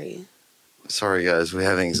 Sorry. Sorry, guys. We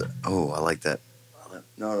have anxiety. Oh, I like that.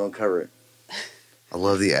 No, don't cover it. I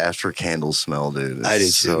love the after candle smell, dude. I do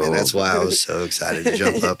too, man. That's why I was so excited to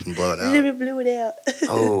jump up and blow it out. Let me blow it out.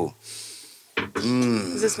 Oh.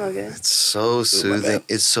 Does it smell good? It's so soothing.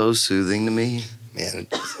 It's so soothing to me. Man, it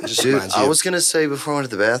just Dude, reminds you. I was going to say before I went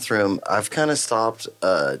to the bathroom, I've kind of stopped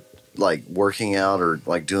like working out or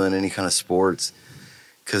like doing any kind of sports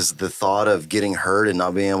because the thought of getting hurt and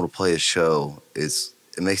not being able to play a show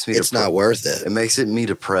it makes me. It's not worth it. It makes me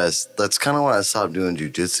depressed. That's kind of why I stopped doing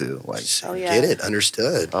jujitsu. Like, Get it?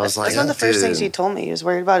 Understood. That's one of the first things he told me. He was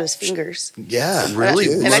worried about his fingers. Yeah,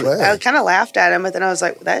 really. And I kind of laughed at him, but then I was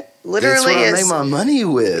like, "That literally that's what is." I make my money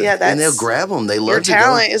with. Yeah, and they'll grab them. They love your to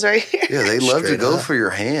talent go, is right here. Yeah, they love to go up. for your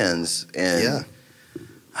hands, and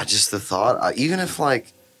I just the thought, even if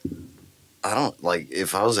like I don't like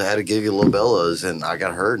if I had a gig at Lobello's and I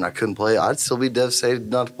got hurt and I couldn't play, I'd still be devastated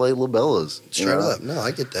not to play Lobello's. Straight up. No, I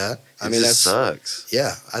get that. I It mean, just that's sucks.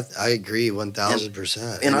 yeah. I agree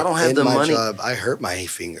 1,000%. And I don't have in the my money. job, I hurt my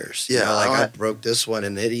fingers. Yeah, You know, I like don't I broke this one,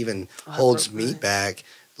 and it even Oh, I holds broke me mine. back.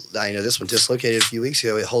 I know this one dislocated a few weeks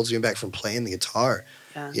ago. It holds me back from playing the guitar.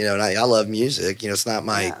 Yeah. You know, and I love music. You know, it's not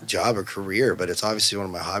my Yeah. job or career, but it's obviously one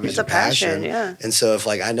of my hobbies It's a or passion. passion, yeah. And so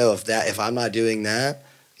I know if I'm not doing that,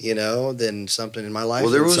 you know, then something in my life,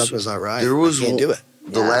 Well, something's not right. there was I can't do it.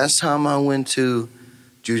 The Yeah. last time I went to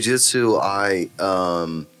jujitsu, I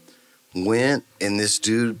went and this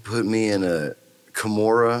dude put me in a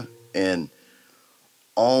Kimura and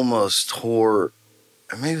almost tore.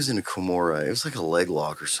 Or maybe it was in a Kimura. It was like a leg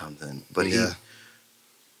lock or something. But Yeah.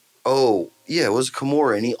 it was a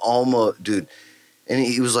Kimura, and he almost, dude, and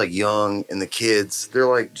he was like young, and the kids, they're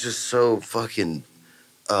like just so fucking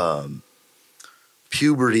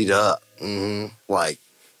pubertied up, Mm-hmm. like,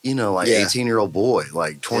 Yeah. 18-year-old boy,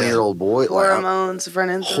 like 20-year-old boy, Hormones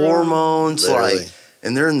running through. hormones, Literally. like,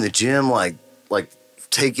 and they're in the gym, like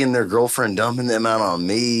taking their girlfriend, dumping them out on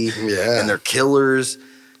me, Yeah. and they're killers.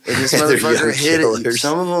 And this They're young motherfucker hit it. killers.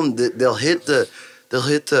 Some of them, they'll hit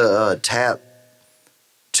the tap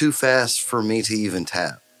too fast for me to even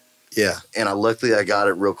tap. Yeah. And luckily I got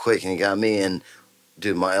it real quick, and he got me. And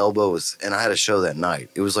dude, my elbow was, and I had a show that night.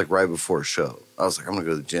 It was like right before a show. I was like, I'm gonna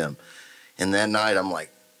go to the gym. And that night, I'm like,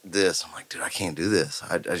 dude, I can't do this.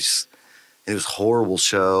 I just, it was a horrible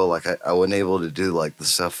show. Like I wasn't able to do like the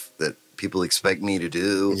stuff that people expect me to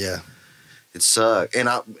do. Yeah. It sucked.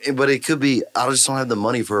 But it could be, I just don't have the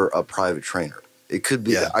money for a private trainer. It could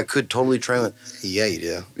be, Yeah. I could totally train with, Yeah, you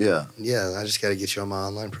do. yeah. Yeah, I just got to get you on my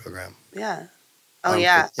online program. Yeah. Oh, Arm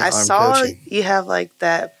yeah. co- yeah, I arm saw coaching. you have like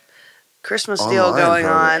that Christmas deal Online going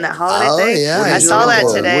program. on, that holiday Oh, thing. yeah. I What saw do that you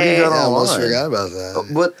got? today. What do you got I almost online? forgot about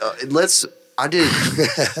that. But I did,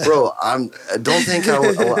 bro. I don't think I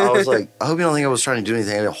was like. I hope you don't think I was trying to do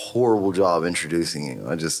anything. I did a horrible job introducing you.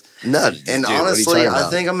 I just No, and dude, what are you honestly, talking I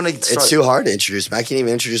about? think I'm gonna. Start, It's too hard to introduce me. I can't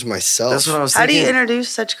even introduce myself. That's what I was How do thinking. you introduce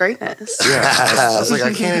such greatness? Yeah, I was like,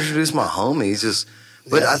 I can't introduce my homies. Just,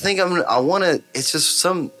 but Yeah. I think I want to. It's just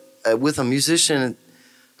some with a musician.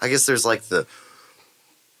 I guess there's like the.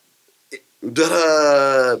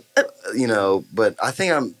 But I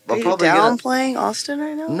think I'm Are you probably gonna. downplaying Austin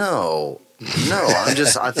right now? No, I'm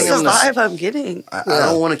just. I That's think the I'm. Gonna, vibe I'm getting. I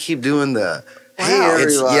don't want to keep doing the. Hey, Wow.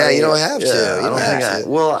 everybody. Yeah, you don't have to. You I don't don't think have I. to.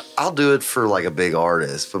 Well, I'll do it for like a big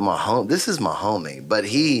artist, but this is my homie, but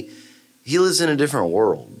he lives in a different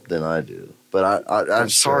world than I do. But I'm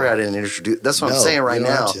sorry sure. I didn't introduce. That's what I'm No, saying right you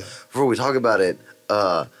don't now. have to. Before we talk about it,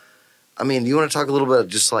 I mean, do you want to talk a little bit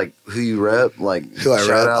just like who you rep, like Who I shout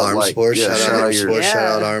rep, out, Arm like, Sports, yeah, shout out Arm your- Sports, Yeah. shout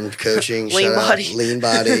out Arm Coaching, Lean shout Body. out Lean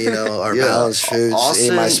Body, our Yeah. Balanced Foods, any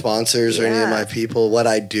of my Austin- sponsors or any of Yeah. my people, what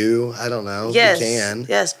I do, I don't know. Yes, You can.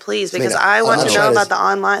 yes, please, I mean, because I I'm want not to know trying to-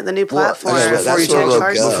 about the new Well, platform. okay, before that's you where talk we'll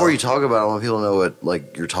about, go. before you talk about it, I want people to know what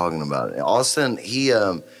like you're talking about. Austin, he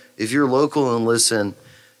if you're local and listen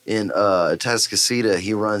in Atascocita,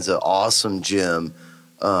 he runs an awesome gym.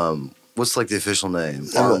 What's like the official name?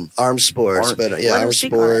 Arm Sports, Arm- but yeah, Let him Arm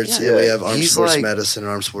speak on it, Sports. yeah. Yeah, we have Arm He's Sports like- Medicine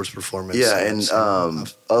and Arm Sports Performance. Yeah, and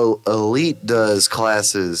Elite does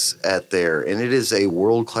classes at there, and it is a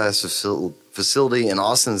world class facility. And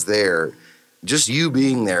Austin's there. Just you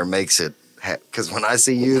being there makes it. Because when I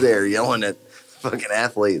see you there yelling at fucking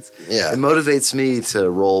athletes, Yeah. it motivates me to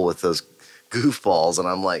roll with those goofballs, and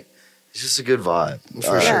I'm like, it's just a good vibe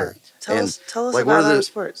For Yeah. sure. Tell And, us like, what about are the- Arm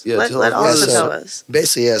Sports. yeah, let tell let us- Austin yeah, so- tell us.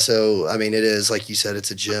 Basically, yeah. So I mean, it is like you said, it's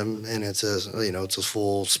a gym and it's a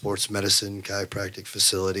full sports medicine chiropractic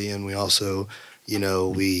facility, and we also,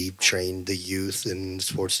 we train the youth in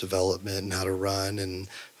sports development and how to run and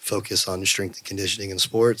focus on strength and conditioning in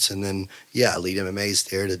sports, and then Elite MMA is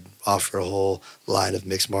there to offer a whole line of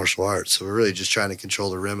mixed martial arts. So we're really just trying to control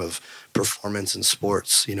the rim of performance in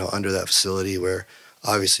sports, under that facility where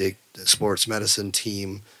obviously the sports medicine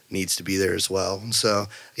team needs to be there as well. And so,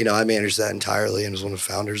 I manage that entirely and was one of the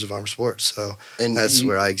founders of Arm Sports. So and that's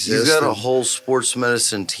where I exist. You've got a and whole sports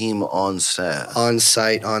medicine team on staff. on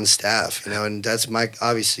site, on staff, and that's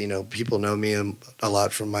obviously, people know me a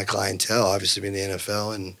lot from my clientele, obviously being the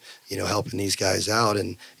NFL and, helping these guys out.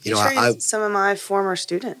 And, You trained some of my former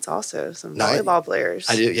students also, some No, volleyball players.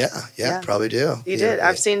 I do. Yeah, Yeah. probably do. You did.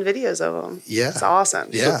 I've seen videos of them. Yeah. It's awesome.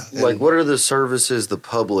 Yeah. Like, and- what are the services the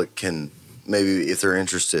public can maybe, if they're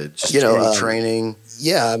interested, just any training?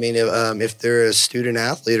 Yeah, I mean, if they're a student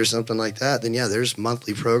athlete or something like that, then there's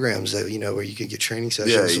monthly programs that where you could get training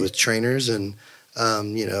sessions with trainers, and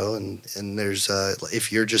and there's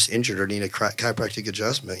if you're just injured or need a chiropractic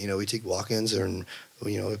adjustment, we take walk-ins and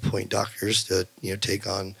appoint doctors to take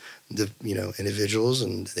on the individuals,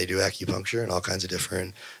 and they do acupuncture and all kinds of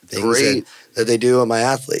different things Great, that they do with my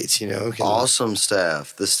athletes. awesome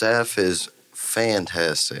staff. The staff is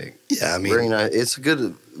fantastic. Yeah, I Very mean, nice. It's a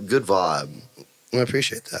good vibe. I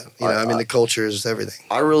appreciate that. I The culture is everything.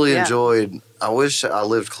 I really Yeah. enjoyed. I wish I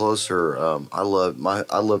lived closer. I love.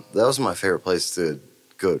 That was my favorite place to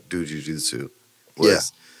go do jujitsu.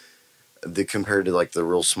 Was compared to like the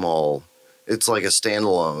real small. It's like a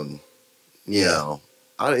standalone. You know,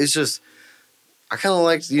 it's just. I kind of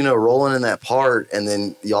liked, rolling in that part, and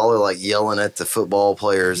then y'all are like yelling at the football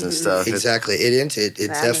players and stuff. Exactly. It's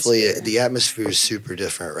definitely atmosphere. the atmosphere is super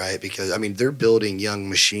different, right? Because they're building young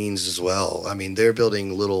machines as well. They're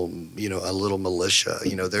building a little militia.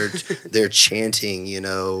 They're chanting,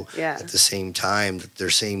 Yeah. at the same time, their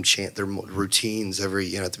same chant, their routines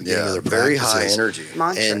every at the beginning of their very practices. high energy.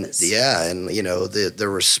 Mantras. And the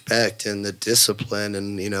respect and the discipline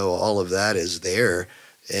and all of that is there.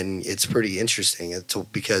 And it's pretty interesting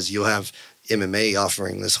because you'll have MMA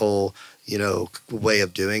offering this whole, way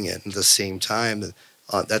of doing it. At the same time,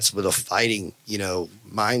 that's with a fighting,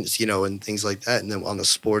 minds, and things like that. And then on the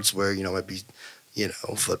sports where, might be,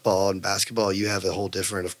 football and basketball, you have a whole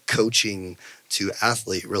different of coaching to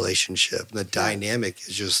athlete relationship. And the dynamic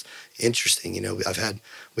is just interesting. We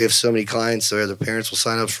have so many clients where the parents will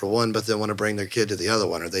sign up for one, but they want to bring their kid to the other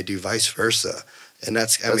one, or they do vice versa. And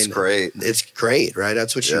that's Great. It's great, right?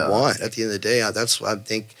 That's what you want. At the end of the day, that's what I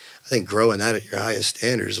think growing that at your highest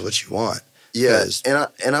standards is what you want. Yes, and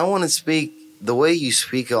I want to speak the way you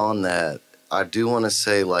speak on that. I do want to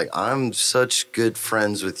say, like, I'm such good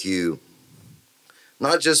friends with you,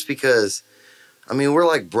 not just because, we're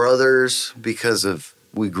like brothers because of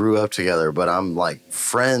we grew up together, but I'm like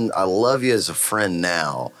friend. I love you as a friend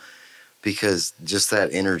now because just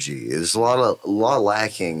that energy. There's a lot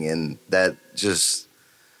lacking in that. Just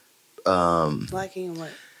Lacking in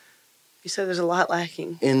what? You said there's a lot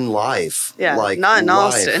lacking. in life. Yeah, like not in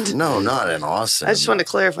life. Austin. No, not in Austin. I just want to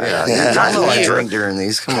clarify Yeah, that. I Not know I you. drink during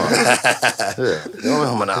these. Come on.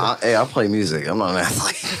 I play music. I'm not an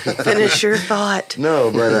athlete. Finish your thought.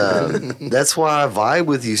 No, but that's why I vibe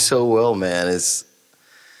with you so well, man. It's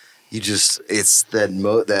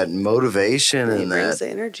that motivation He and brings that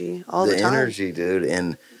the energy all the time. energy, dude.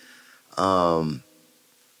 And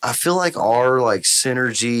I feel like our like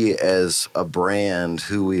synergy as a brand,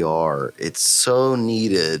 who we are, it's so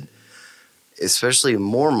needed, especially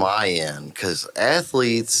more my end, because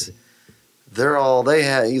athletes, they're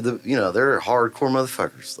hardcore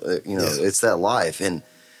motherfuckers. It's that life, and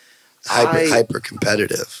Hyper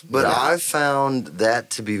competitive. But I've found that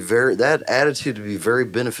that attitude to be very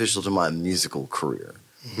beneficial to my musical career.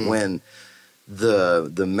 Mm-hmm. When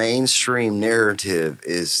the mainstream narrative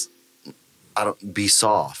is, be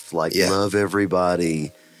soft, like love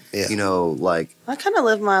everybody. Yeah. Like I kind of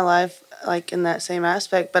live my life like in that same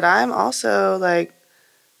aspect, but I'm also like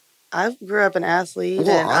I grew up an athlete,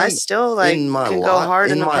 and I still like can go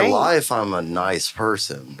hard in the paint. In my life, I'm a nice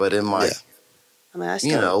person, but in my I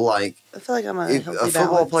still, like I feel like I'm a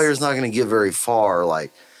football player is not going to get very far.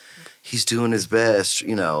 Like he's doing his best,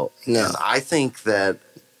 No, and I think that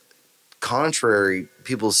contrary,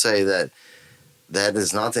 people say that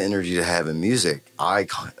is not the energy to have in music. I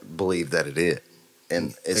believe that it is,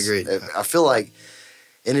 and agreed. I feel like,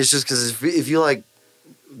 and it's just because if you like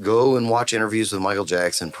go and watch interviews with Michael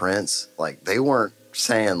Jackson, Prince, like they weren't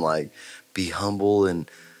saying like be humble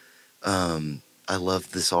and I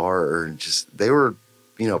love this art, or just they were,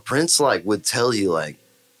 Prince like would tell you like,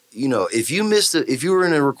 if you missed it, if you were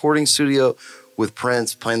in a recording studio with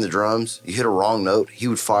Prince playing the drums, you hit a wrong note, he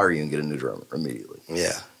would fire you and get a new drummer immediately.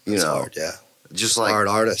 Yeah, that's hard. Yeah, just like hard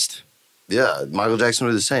artist. Yeah, Michael Jackson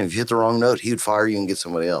would do the same. If you hit the wrong note, he would fire you and get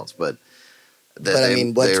somebody else. But they're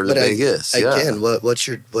the biggest. Again,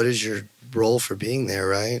 what is your role for being there,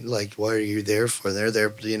 right? Like, what are you there for? They're there,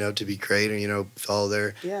 to be great and, follow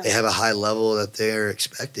their, they have a high level that they're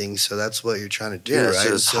expecting. So that's what you're trying to do, right?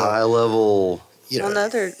 Yeah, it's high level. On the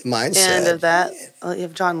other mindset. end of that, you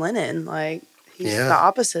have John Lennon. Like, he's the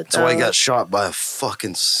opposite. That's why he got shot by a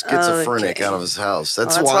fucking schizophrenic out of his house.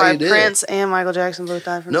 That's why he did. Prince and Michael Jackson both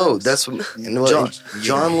died from drugs. That's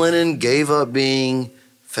John Lennon gave up being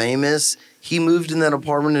famous. He moved in that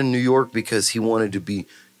apartment in New York because he wanted to be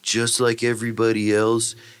just like everybody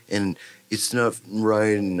else, and it's not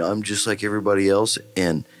right, and I'm just like everybody else.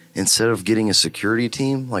 And instead of getting a security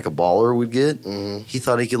team like a baller would get, he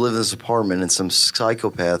thought he could live in this apartment, and some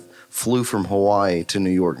psychopath flew from Hawaii to New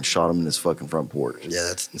York and shot him in his fucking front porch. Yeah,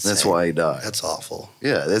 that's insane. That's why he died. That's awful.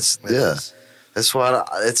 Yeah, that's why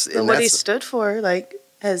But what he stood for, like,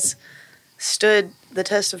 has stood the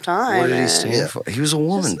test of time. What did he and- stand for? He was a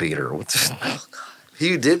woman beater. What the, oh God.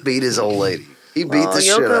 He did beat his old lady. He beat Well, the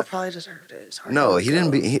shit Yoko out. probably deserved it. Sorry, No, he Yoko.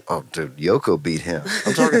 didn't beat. Oh, dude, Yoko beat him.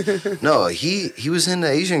 I'm talking. No, he was into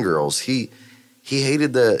Asian girls. He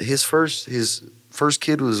hated his first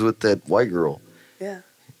kid was with that white girl. Yeah.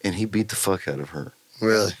 And he beat the fuck out of her.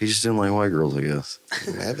 Really? He just didn't like white girls, I guess.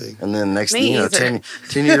 Maybe. And then next Me thing you know, either.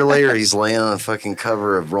 10 years later, he's laying on a fucking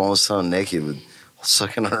cover of Rolling Stone naked with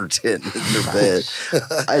sucking on her tit in her bed.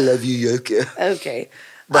 I love you, Yoko. Okay.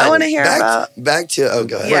 I want to hear about. Back to. Oh,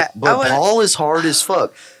 go ahead. Yeah. But Paul is hard as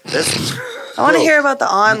fuck. That's. I want to Bro, hear about the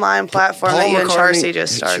online platform that Paul you and McCartney- Charcy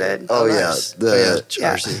just started. Oh, yeah. nice. The,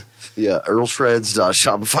 Charcy. yeah,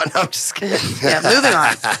 EarlShreds.shopify. No, I'm just kidding. Yeah, moving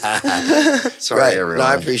on. Sorry, Right. everyone. No,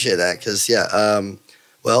 I appreciate that because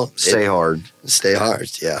well, Stay hard. stay hard.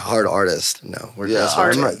 Yeah, hard artist. No, we're Yeah, that's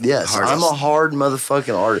hard. yes, I'm a hard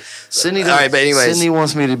motherfucking artist. Sydney, All right, but anyways. Sydney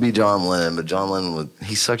wants me to be John Lennon, but John Lennon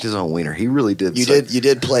he sucked his own wiener. He really did. You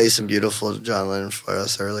did play some beautiful John Lennon for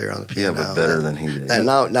us earlier on the Yeah, piano. but better than he did. And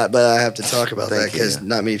not, but I have to talk about that Thank because you.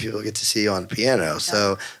 not many people get to see you on piano.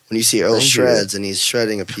 So when you see Earl Thank you. Shreds and he's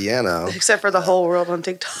shredding a piano, Except for the whole world on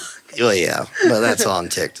TikTok. well, yeah, but that's on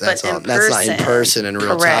TikTok. That's But on. in That's not in person. person in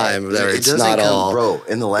real Correct. time. There, It it's doesn't not come- all bro.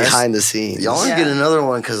 In the last behind the scenes. y'all Yeah. get another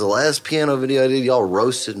one because the last piano video I did, y'all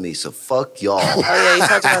roasted me. So fuck y'all. Oh yeah, you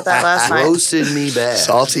talked about that last night. Roasted me bad.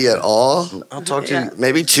 Salty at all? I'll talk to Yeah. you.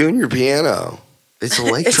 Maybe tune your piano. It's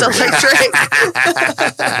electric. It's electric.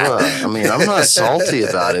 Bruh, I mean, I'm not salty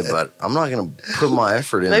about it, but I'm not gonna put my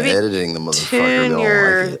effort into Maybe editing the motherfucker. Tune Don't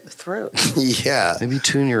your like it. throat. Yeah. Maybe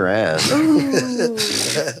tune your ass. Ooh.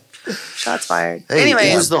 Shots fired. Hey,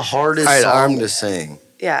 Anyway, it was the hardest All right, song to sing.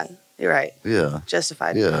 yeah, you're right. Yeah,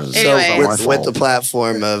 Justified. yeah. So Anyway. my with fault. the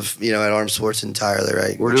platform of at Armed Sports entirely,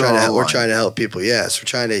 right? We're doing we're online. trying to help people. Yes, we're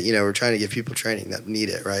trying to give people training that need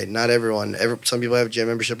it, right? Not everyone. Some people have a gym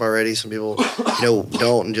membership already. Some people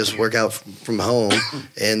don't and just work out from home,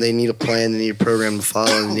 and they need a plan. They need a program to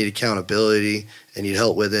follow. They need accountability. They need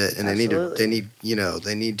help with it, and they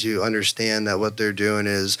need to understand that what they're doing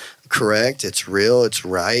is correct. It's real. It's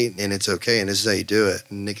right, and it's okay. And this is how you do it.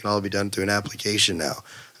 And it can all be done through an application now.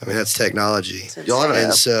 I mean, that's technology. Y'all have an And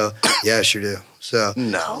app? so, yeah, I sure do. So,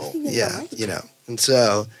 No. yeah, and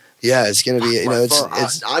so, yeah, it's gonna be, My it's, phone-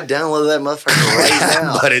 it's, I downloaded that motherfucker right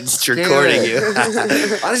now. but it's Damn recording it. you.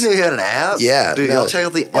 I didn't know you had an app. Yeah, dude, no. y'all check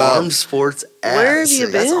out the Well, Armed Sports app. Where have you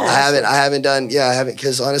That's been? awesome. I haven't done,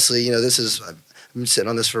 because honestly, this is, I've been sitting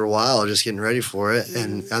on this for a while, just getting ready for it,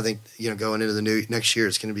 and I think, going into the next year,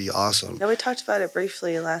 it's gonna be awesome. No, we talked about it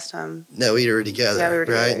briefly last time. No, we were together, Yeah, we were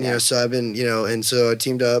together, right? yeah. So I've been, and so I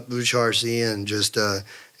teamed up with Charcy and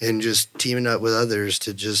just teaming up with others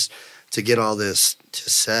to get all this to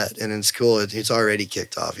set, and it's cool. It's already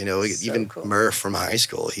kicked off. Even cool. Murph from high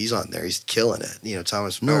school, he's on there. He's killing it.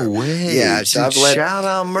 Thomas. No Murph. way. Yeah, dude, so I've let- shout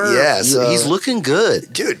out Murph. Yeah, so- he's looking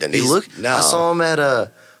good. Dude, and He he's looked. no. I saw him at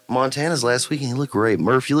Montana's last week, and he looked great.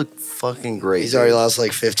 Murph, you look fucking great. He's already dude. lost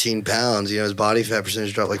like 15 pounds. His body fat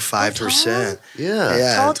percentage dropped like 5%. Yeah.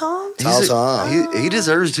 Yeah. Tall Tom? Tall He's a- Tom. He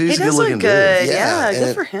deserves to. He's He a does good looking look good. dude. Yeah, and good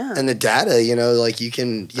it- for him. And the data, like you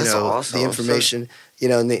can, That's awesome. the information,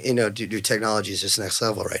 and your technology is just next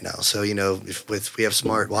level right now. So, if we have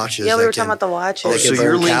smart watches. Yeah, we that were talking can- about the Oh, watches. So can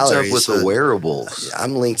you're burn linked calories, up with the so- wearables.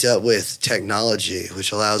 I'm linked up with technology,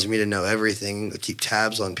 which allows me to know everything, to keep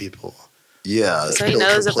tabs on people. Yeah. So he built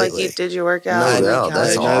knows if completely. you did your workout. No and doubt, like,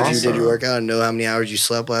 that's I know if you did awesome. your workout, and know how many hours you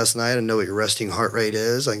slept last night, and know what your resting heart rate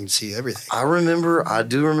is. I can see everything. I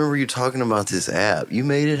do remember you talking about this app. You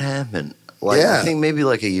made it happen. Yeah. I think maybe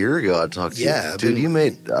like a year ago I talked to Yeah, you. I've Dude,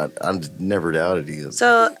 been- I never doubted you.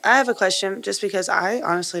 So I have a question, just because I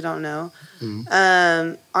honestly don't know.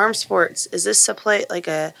 Armed Sports, is this like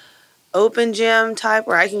a open gym type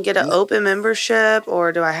where I can get an open membership,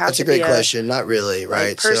 or do I have That's to a great be question. Not really, like,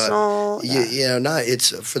 right? personal? Not. It's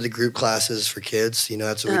for the group classes for kids.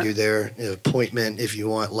 That's what we do there. Appointment if you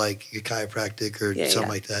want like a chiropractic or Yeah, something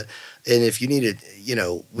yeah. like that. And if you need it,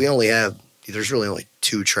 we only have. There's really only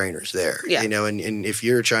 2 trainers there. Yeah. And if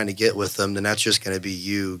you're trying to get with them, then that's just going to be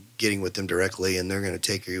you getting with them directly, and they're going to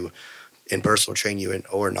take you in personal train you in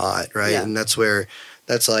or not, right? Yeah. And that's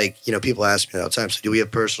like, people ask me all the time, so do we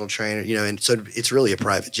have personal trainer? And so it's really a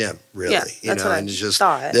private gym, really. Yeah, that's what I and it's just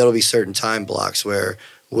thought. there'll be certain time blocks where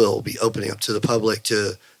we'll be opening up to the public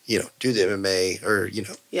to, do the MMA or,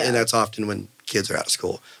 Yeah. and that's often when kids are out of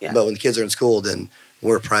school. Yeah. But when the kids are in school, then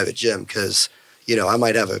we're a private gym because, I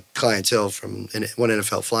might have a clientele from one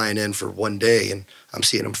NFL flying in for one day, and I'm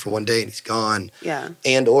seeing him for one day and he's gone. Yeah.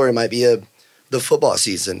 And or it might be a the football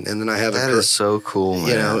season, and then I have That a girl, is so cool, man.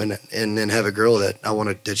 you know, and then have a girl that I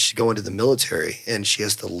want that she's going to the military, and she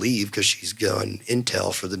has to leave because she's going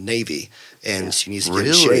intel for the Navy, and she needs to get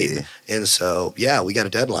in Really? shape. And so, yeah, we got a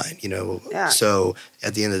deadline, you know. Yeah. So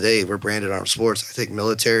at the end of the day, we're branded armed sports. I think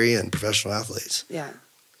military and professional athletes. Yeah.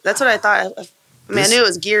 That's what I thought. I mean, I knew it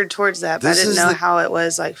was geared towards that, but I this didn't is know the- how it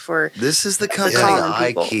was like for. This is the company common I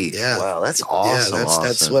people. keep. Yeah. Wow, that's awesome. Yeah, that's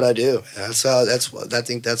Austin. what I do. I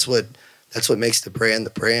think that's what makes the brand the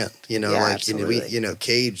brand. You know, Yeah, like absolutely.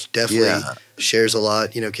 Cage definitely Yeah. shares a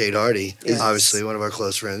lot. You know, Cade Hardy is Yes. obviously one of our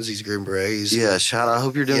close friends. He's a Green Beret. He's, Yeah, shout out. I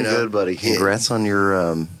hope you're doing You know, good, buddy. yeah. Congrats on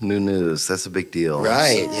your new news. That's a big deal.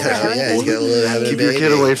 Right. Yeah, Yeah. having a Yeah. He's got a little having a Keep your kid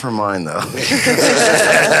baby. away from mine, though.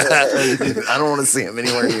 I don't want to see him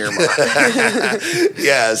anywhere near mine.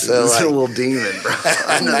 Yeah. So He's a like, little demon, bro.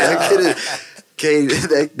 I know that kid is.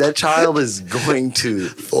 Okay, that child is going to.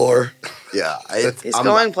 4. Yeah, He's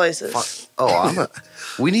going places.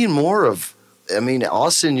 We need more of. I mean,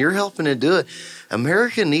 Austin, you're helping to do it.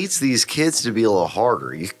 America needs these kids to be a little harder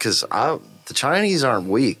because the Chinese aren't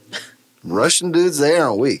weak. Russian dudes, they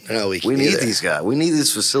aren't weak. They're not weak We need either. these guys. We need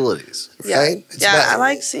these facilities. Yeah. Right? It's Yeah, about I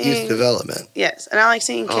like youth seeing. development. Yes, and I like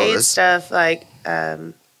seeing Oh, Cade's that's- stuff like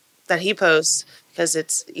that he posts because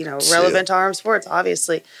it's relevant to armed sports,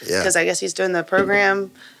 obviously. Yeah. Because I guess he's doing the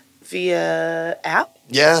program via app.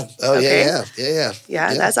 Yeah. Oh Okay. yeah.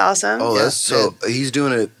 Yeah, that's awesome. Oh, Yeah. that's so. He's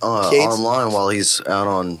doing it Cade's- online while he's out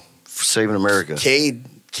on Saving America.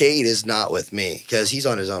 Cade is not with me because he's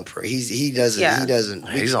on his own. He doesn't. Yeah. He doesn't.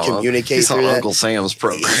 We He's can on communicate He's on through that. Uncle Sam's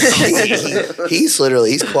program.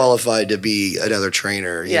 He's qualified to be another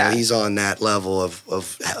trainer. You Yeah. know, he's on that level of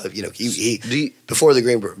he Do you- before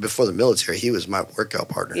the military, he was my workout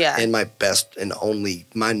partner. Yeah. And my best and only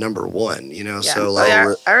my number one. You know, Yeah. so Oh, like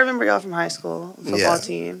yeah, I remember y'all from high school football Yeah.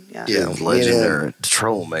 team. Yeah. Yeah. legendary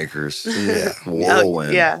troublemakers. Yeah.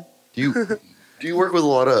 Whirlwind. Oh, yeah. Do you work with a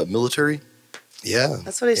lot of military? Yeah.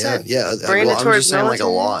 That's what he Yeah. said. Yeah. Branded Well, I'm towards just saying, like a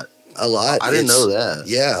military? lot. A lot. I didn't It's- know that.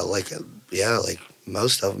 Yeah, like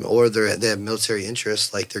most of them, or they have military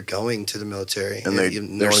interests, like they're going to the military, And they even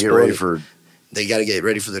want their to get ready sport, for. They got to get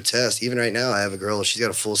ready for their test. Even right now, I have a girl. She's got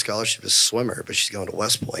a full scholarship as a swimmer, but she's going to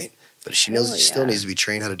West Point. But she knows Hell she still yeah. needs to be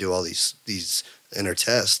trained how to do all these in her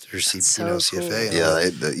test, her That's so CFA. cool. and all Yeah,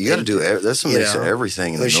 that. you got to do. That's a You mix of know,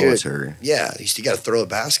 everything in the well, sure. military. Yeah, you got to throw a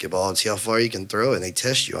basketball and see how far you can throw it, and they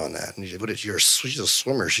test you on that. And she's a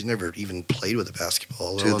swimmer. She's never even played with a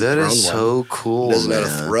basketball. let Dude, alone that thrown is one. so cool, Doesn't know man.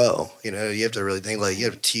 how to throw. You know, you have to really think like you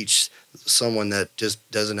have to teach someone that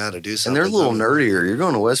just doesn't know how to do And something. they're a little nerdier. You're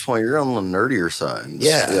going to West Point. You're on the nerdier side.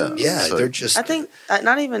 Yeah. So, They're just. I think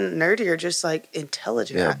not even nerdier, just like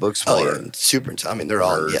intelligent. yeah, book Oh smart. yeah, super. I mean, they're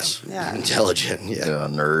all Nerds. Yeah. intelligent. Yeah. Yeah,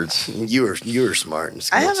 nerds. You were smart. And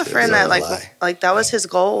I have a skilled, too, friend that don't lie. like that was his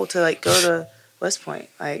goal to like go to West Point.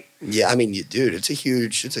 Like Yeah, I mean, dude, it's a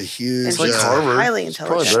huge. It's like Harvard. highly It's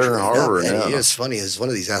probably intelligent. better than Harvard And now. you know, it's funny is one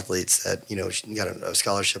of these athletes that she got a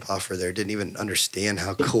scholarship offer there didn't even understand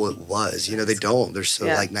how cool it was. You know, they don't. They're so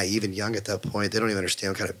Yeah. like naive and young at that point. They don't even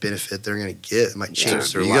understand what kind of benefit they're going to get. It might change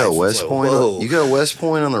Dude, their you life. got West It's like, Point. whoa. You got West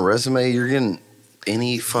Point on the resume. You're getting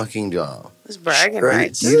any fucking job. It's bragging Right.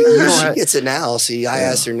 rights. You don't She have- gets it now. See, I Yeah.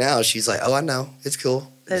 asked her now. She's like, "Oh, I know. It's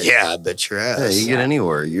cool." That- Yeah, I bet your ass. Yeah, you get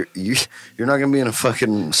anywhere. You're not gonna be in a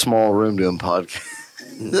fucking small room doing podcast.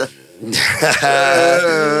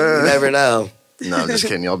 You never know. No, I'm just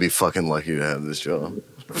kidding. Y'all be fucking lucky to have this job.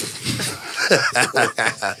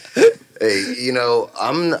 Hey,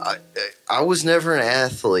 I was never an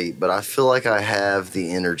athlete, but I feel like I have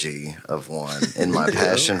the energy of one and my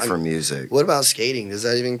passion for music. What about skating? Does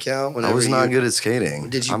that even count? I Whenever was not you- good at skating.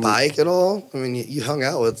 Did you I'm- bike at all? I mean, you hung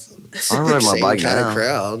out with I ride my same bike kind now. of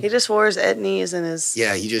crowd. He just wore his etnies and his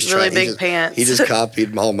Yeah, he just really tried, big he just, pants. He just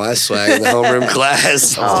copied all my swag in the homeroom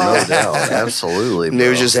class. Oh, no doubt. Absolutely. And he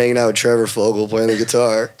was bro. just hanging out with Trevor Fogel playing the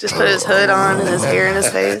guitar. just put his hood on and his hair in his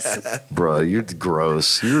face. Bro, you're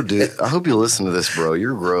gross. You're dude. I hope you listen to this, bro.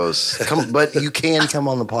 You're gross. But you can come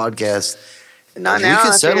on the podcast. Not We now.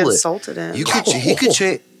 could I settle feel it. insulted him. He could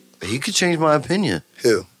change. He could change my opinion.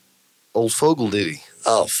 Who? Old Fogel did he?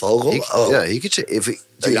 Oh, Fogel? Yeah, he could. If he,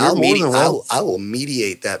 Dude, you're I'll more than welcome. I will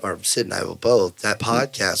mediate that, or Sid and I will both, that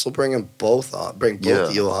podcast. We'll bring them both on, bring both Yeah.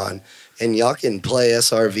 of you on, and y'all can play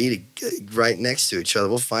SRV right next to each other.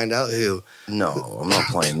 We'll find out who. No, I'm not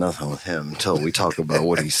playing nothing with him until we talk about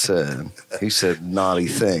what he said. He said naughty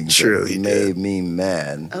things. True, that he made did. me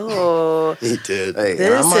mad. Oh, He did. Hey, and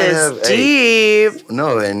this I might is have, hey, deep.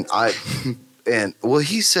 no, and well,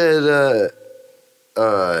 he said,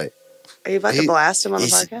 Are you about to blast him on the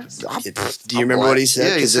he's- podcast? Do you remember what he said?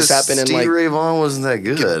 Yeah, Because this happened in Stevie like Ray Vaughan wasn't that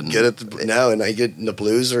good. get at the no, and I get the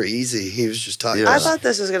blues are easy. He was just talking. Yeah. I thought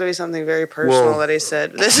this was going to be something very personal Well- that he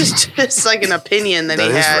said. This is just like an opinion that,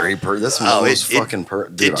 That he is had. very that's Oh, most it- fucking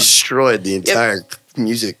It destroyed the entire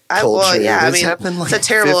music culture. Well, yeah, I This mean, happened like it's a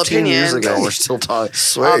terrible 15 years opinion. ago. We're still talking. I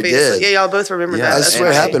swear it Obviously. did. Yeah, y'all both remember Yeah, that. I swear it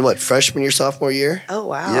Okay. happened. What, freshman year, sophomore year? Oh,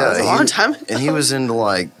 wow. Yeah, That's a long time ago. And he was into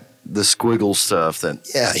like the squiggle stuff that.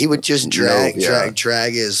 Yeah, he would just drag yeah.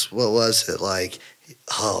 his, what was it, like,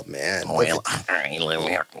 oh, man.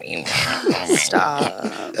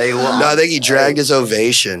 Stop. Hey, well, No, I think he dragged his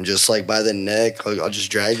ovation just like by the neck. I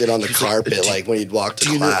just dragged it on the carpet like when he'd walk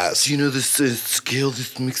to class. Do you know this skill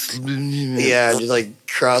that makes? Yeah, and just like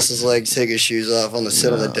cross his legs, take his shoes off on the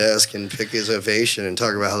sit on the desk and pick his ovation and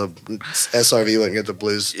talk about how the SRV wouldn't get the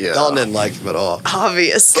blues. Yeah. Dalton didn't like him at all.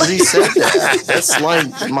 Obviously. He said that. That's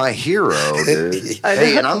like my hero, dude. I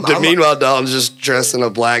Hey, know. and I'm, But I'm meanwhile, Dalton's just dressed in a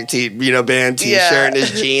black band T-shirt Yeah. and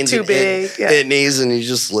his jeans Too and big, yeah. hit knees, and he's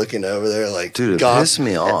just looking over there like, dude, it God. pissed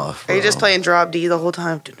me off. Are you just bro. playing drop D the whole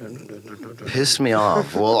time? Pissed me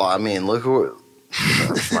off. Well, I mean, look what. I'm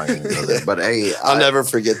not gonna go there. But hey, I'll never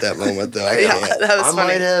forget that moment though. Yeah, that was I funny.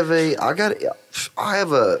 might have I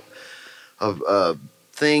have a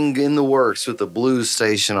thing in the works with the blues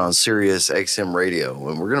station on Sirius XM radio,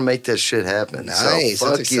 and we're gonna make that shit happen. Nice, so,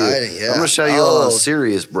 that's fuck you. exciting, yeah. I'm gonna show you all Oh. on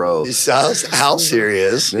Sirius, bro. How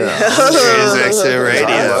serious? Yeah. Sirius XM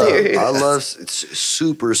radio. Serious. I love it's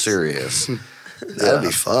super serious, That'd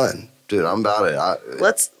be fun. dude. I'm about it.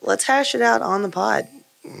 Let's hash it out on the pod.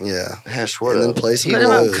 Yeah. Hash what And then up? play some He Put him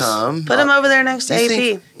won't blues. come. Put him over there next to You AP.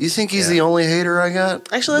 think, you think he's Yeah. the only hater I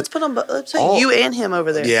got? Actually, let's put him. Let's put Oh. you and him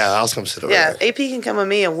over there. Yeah, I'll come sit over Yeah, there. AP can come with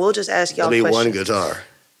me, and we'll just ask y'all There'll be questions. one guitar.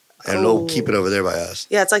 And Oh. we'll keep it over there by us.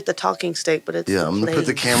 Yeah, it's like the talking steak, but it's Yeah, I'm gonna put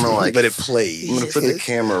the camera like. But it plays. I'm gonna put the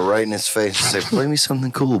camera right in his face and say, "Play me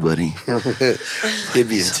something cool, buddy." He'd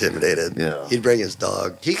be intimidated. Yeah. He'd bring his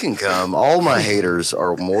dog. He can come. All my haters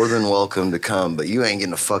are more than welcome to come, but you ain't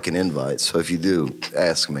getting a fucking invite. So if you do,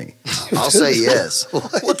 ask me. I'll say yes.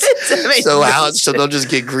 That makes So no how? sense. So they'll just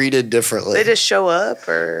get greeted differently. They just show up,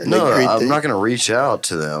 or No, They greet I'm the- not gonna reach out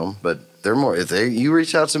to them, but they're more. If you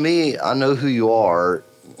reach out to me, I know who you are.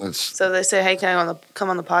 It's so they say, "Hey, can I come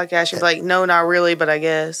on the podcast?" You're like, "No, not really, but I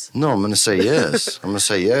guess." no. I'm gonna say yes. I'm gonna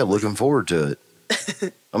say yeah. Looking forward to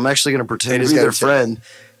it. I'm actually gonna pretend to just be their gotta tell- friend.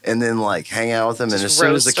 And then, like, hang out with them. And Just as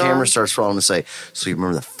soon as the roast camera them. starts rolling, I'm going to say, so you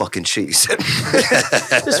remember the fucking shit you said?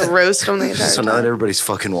 Just roast them the entire So now that time. everybody's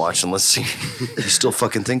fucking watching, let's see. You still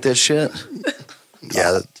fucking think that shit?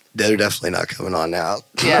 Yeah, they're definitely not coming on now.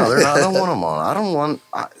 Yeah. No, they're not. I don't want them on. I don't want.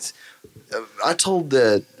 I told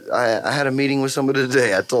that I had a meeting with somebody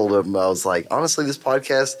today. I told them, I was like, honestly, this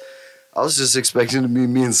podcast, I was just expecting to be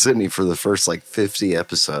me and Sydney for the first like 50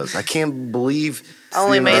 episodes. I can't believe. I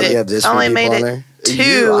only made You it. have this I only many made people on it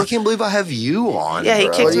You, I two. can't believe I have you on. Yeah, he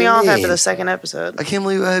bro. kicked What do me you off after mean? the second episode. I can't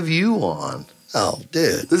believe I have you on. Oh,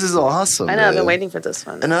 dude. This is awesome. I know. I've been dude. waiting for this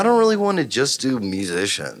one. And I don't really want to just do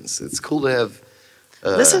musicians. It's cool to have.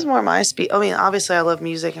 This is more my speed. I mean, obviously, I love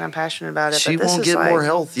music and I'm passionate about it. She but this won't is get like, more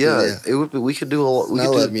health. Yeah, Yeah. it would. Be, we could do a lot. We I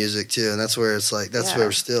could love do, music too, and that's where it's like that's Yeah.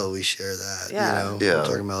 where still we share that. Yeah. You know, Yeah. we're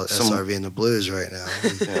talking about Some- SRV and the blues right now.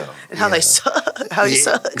 yeah. and how Yeah. they suck. How he Yeah.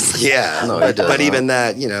 sucks. Yeah, No, he does but not. even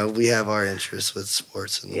that, you know, we have our interests with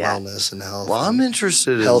sports and Yeah. wellness and health. Well, I'm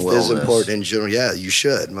interested in health wellness. is important in general. Yeah, you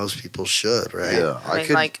should. Most people should, right? Yeah, I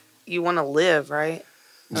mean, like you want to live, right?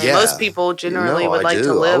 I mean, Yeah. most people generally would like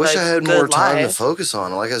to live I wish a I had good more time life. to focus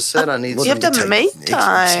on. Like I said, I need. You have some- to make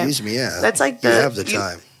time. Excuse me. Yeah, That's like you the- have the you-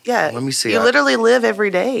 time. Yeah, Let me see. You literally live every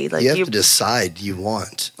day. Like you have to decide you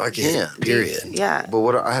want. I can't. Period. Yeah. But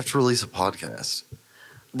what I have to release a podcast.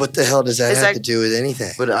 What the hell does that Is have that- to do with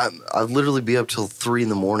anything? But I'd literally be up till 3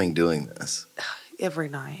 a.m. doing this. Every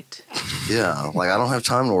night. Yeah, like I don't have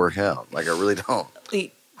time to work out. Like I really don't.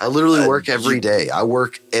 Wait, I literally work every day. I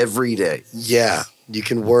work every day. Yeah, you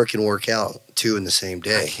can work and work out two in the same I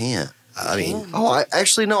day. can't. I mean, Oh, I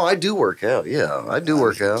actually no. I do work out. Yeah, I do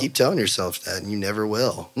work out. keep telling yourself that, and you never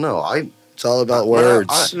will. No, I It's all about Well, words.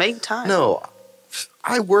 Just make time. no.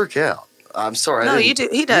 I work out. I'm sorry. No, I you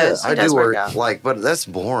didn't- do. He does. Yeah, He I does do work out. Like, but that's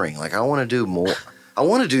boring. Like, I want to do more. I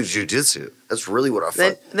want to do jujitsu. That's really what I.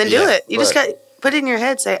 Then do Yeah, it. You just but- got put it in your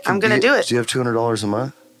head. Say, I'm gonna do it. Do you have $200 a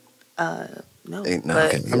month? No, Ain't- no,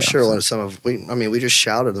 but okay. I'm Yeah. sure one of some of we just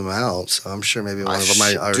shouted them out, so I'm sure maybe one of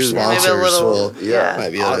my our dude. Yeah, maybe a sponsors little- will yeah.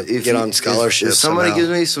 might be able to get on scholarship. If somebody somehow.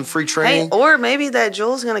 gives me some free hey, training, or maybe that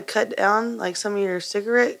Joel's gonna cut down like some of your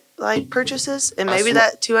cigarette like purchases, and I maybe sm-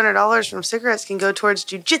 that $200 from cigarettes can go towards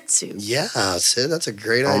jujitsu, Yeah, Sid, that's a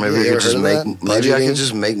great Or idea. maybe You I ever could just heard make. of that? Maybe I Budgeting? could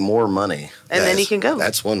just make more money. and then you can go.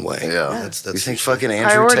 That's one way. Yeah. That's You think usually- fucking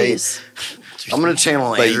Andrew Tate? Priorities. I'm gonna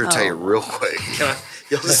channel But- Andrew Tate Oh. real quick.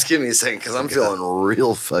 Y'all just give me a second because I'm feeling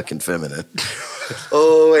real fucking feminine.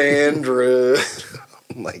 Oh, Andrew.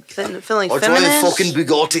 like Feeling I'll try feminist? fucking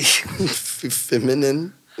Bugatti.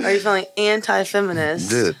 feminine. Are you feeling anti-feminist?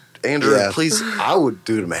 Dude, Andrew, Yeah. please.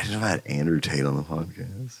 Dude, imagine if I had Andrew Tate on the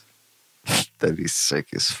podcast. That'd be sick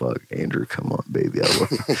as fuck. Andrew, come on, baby.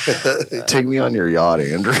 Take me on your yacht,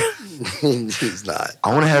 Andrew. He's not. I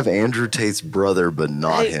want to have Andrew Tate's brother, but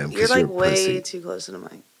not Hey, him. You're 'Cause like you're a way pussy. too close to the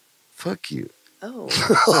mic. Fuck you. Oh,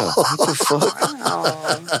 What the fuck?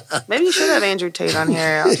 wow. Maybe you should have Andrew Tate on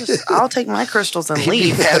here. I'll take my crystals and He'd be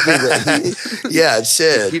leave. happy that Yeah, it's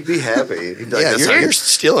Sid. he'd be happy. He'd be like, Yeah, "That's you're, how you're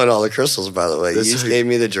stealing all the crystals, by the way. You That's just how- gave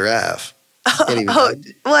me the giraffe. Can't even- Oh,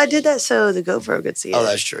 well, I did that so the GoPro could see it. Oh,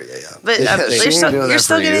 that's true. Yeah. But Yeah, you're she ain't still, doing you're that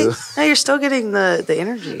still for getting you. no, you're still getting the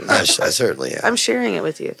energy. I certainly am. I'm sharing it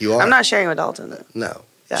with you. You are? I'm not sharing with Dalton though. No.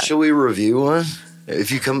 Yeah. Should we review one? If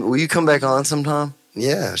you come, will you come back on sometime?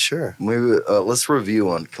 Yeah, sure. Maybe let's review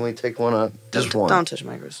one. Can we take one up? Just one. Don't touch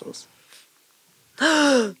my crystals.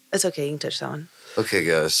 It's okay. You can touch that one. Okay,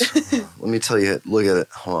 guys. Let me tell you. Look at it.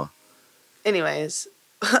 Hold on. Anyways,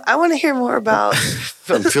 I want to hear more about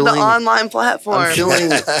I'm the feeling. online platform. I'm feeling.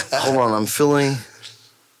 Hold on. I'm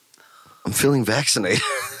feeling vaccinated.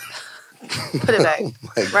 Put it back.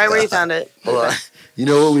 Right where you found it. Put it Hold on. back. You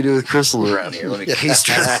know what we do with crystals around here? Let me case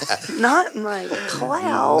Not my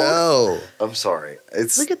cloud. No. I'm sorry.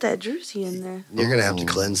 It's Look at that druzy in there. You're going to have to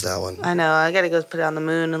cleanse that one. I know. I gotta go put it on the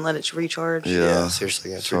moon and let it recharge. Yeah.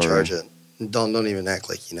 Seriously, you have to Sorry. recharge it. Don't even act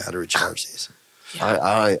like you know how to recharge these.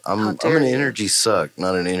 I'm How dare an you. energy suck,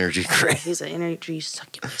 not an energy craze. He's an energy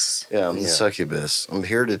succubus. Yeah, I'm the Yeah. succubus. I'm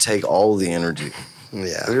here to take all the energy.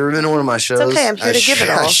 Yeah. Have you ever been to one of my shows? It's okay. I'm here to give it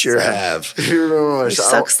all. I sure so. have. Have you ever been to one of my He shows?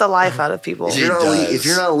 sucks the life out of people. If He you're, not does. if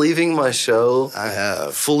you're not leaving my show I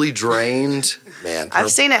have. fully drained, Man, I've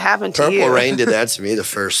seen it happen to Purple you. Rain did that to me the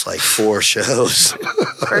first like 4 shows.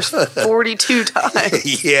 First 42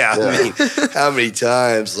 times. yeah, I mean, how many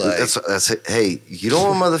times? Like, that's it. Hey, you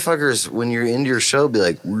don't want motherfuckers when you're into your show be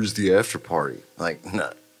like, "Where's the after party?" Like, no,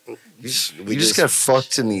 you just got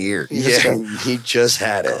fucked in the ear. You just yeah, got- he just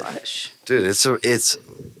had it. Gosh. dude. It's a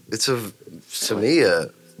to me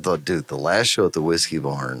the last show at the Whiskey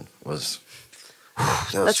Barn was.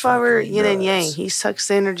 That's why we're yin and yang. nuts. He sucks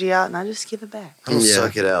the energy out, and I just give it back. I'm gonna Yeah.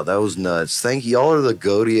 suck it out. That was nuts. Thank you. Y'all are the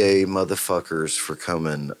Godier motherfuckers for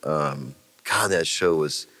coming. God, that show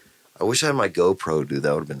was. I wish I had my GoPro, dude.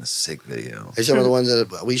 That would have been a sick video. Are you some of the ones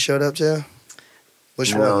that we showed up to?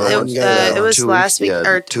 Which No, one? that That one one it was 2 last week yeah,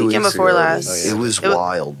 or 2 weekend weeks before ago. last. Oh, yeah. It was It wa-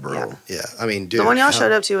 wild, bro. yeah. Yeah, I mean, dude. The one y'all how-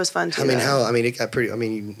 showed up to was fun too. I mean, though. it got pretty. I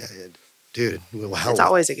mean, dude, how? It's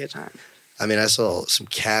always a good time. I mean, I saw some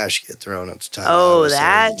cash get thrown at the time. Oh, I was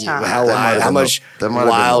that saying, time. How, That might have how been much that might have been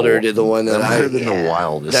wilder the- did the one That that might have been Yeah. the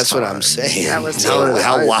wildest. That's what I'm time. saying. That was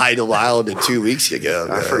how wild. wild did 2 weeks ago?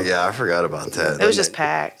 I go? forgot about that. It was just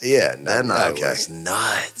packed. Yeah, that night okay. was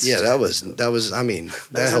nuts. Yeah, that was. I mean,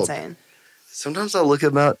 That that was helped. insane. Sometimes I look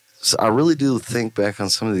about. I really do think back on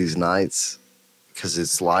some of these nights because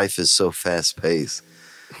its life is so fast paced.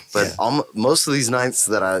 But most of these nights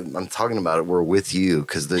that I'm talking about were with you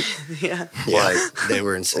because the Yeah. Yeah, like they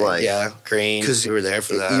were insane. like- Yeah, Green, 'cause we were there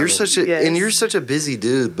for that. you're such a Yes. and you're such a busy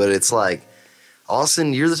dude. But it's like all of a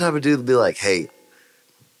sudden you're the type of dude to be like, hey.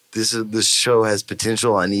 This show has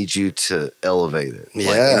potential. I need you to elevate it. Like,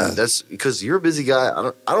 Yeah. and that's because you're a busy guy.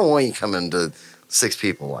 I don't want you coming to 6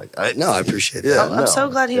 people. Like No, I appreciate Yeah. that. I'm so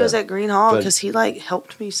glad he was yeah. at Green Hall But- because he like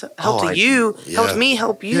helped me, helped I- you, yeah. helped me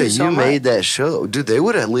help you. Yeah, so you much. made that show, dude. They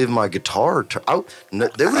would have left my guitar. They would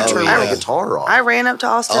have Oh, turned yeah. my guitar off. I ran up to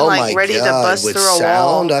Austin Oh like my ready God, to bust with through a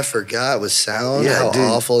sound, wall. I forgot with sound. Yeah, how dude.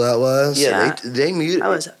 awful that was. yeah, Yeah. they muted. I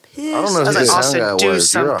was pissed. I don't know I who was the like, sound Austin, guy do was.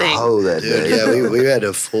 something. You're a hoe that Dude, day. yeah, we had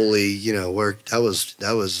to fully, work. That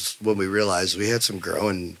was when we realized we had some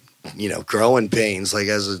growing pains. Like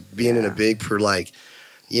as being in a big place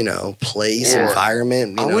Yeah.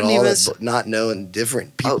 environment. I You know, wouldn't all even that, s- but not knowing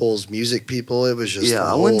different people's music people. It was just Yeah, the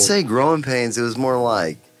I wouldn't whole- say growing pains. It was more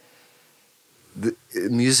like the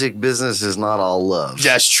music business is not all love.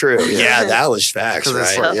 That's true. Yeah, that was facts, 'Cause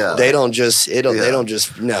it's right? like, yeah. They don't just Yeah. they don't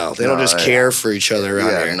just No, care for each other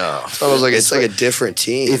around Yeah, here. no. It's almost like it's like a different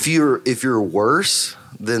team. If you're worse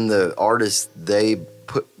than the artist, they'll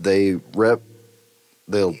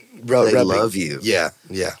Repping. love you. Yeah.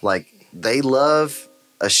 Like they love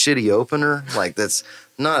a shitty opener. Like that's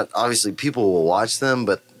not obviously people will watch them,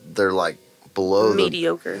 but they're like below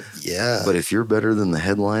mediocre. Yeah. But if you're better than the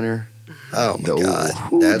headliner, Oh my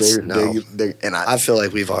God, ooh, that's and I feel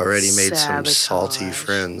like we've already made some Sabotage. salty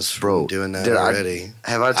friends from Bro, doing that did already.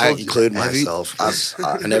 have I I told include have you- myself. 'Cause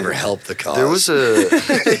I never helped the cause. There was a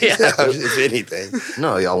if anything.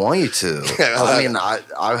 no. I want you to. I mean,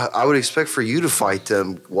 I would expect for you to fight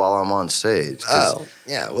them while I'm on stage. Oh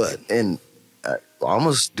yeah, what? And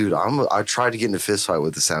almost, dude, I tried to get in a fist fight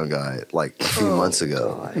with the sound guy like a few months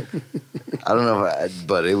ago. God. I don't know,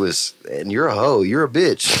 but it was. And you're a hoe. You're a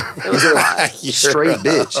bitch. It was a lot. Straight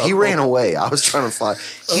bitch. He ran away. I was trying to fight.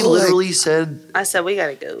 He literally said. I said, we got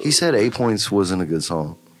to go. He said 8 Points wasn't a good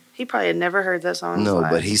song. He probably had never heard that song. in his No,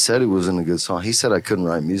 life. but he said it wasn't a good song. He said I couldn't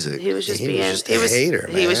write music. He was just He was being. just he a was hater,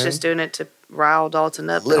 He was man. just doing it to rile Dalton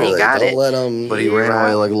up. Literally, and he got don't it. let him. But he He ran away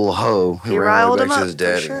riled- like a little hoe. He ran riled away him back to up his for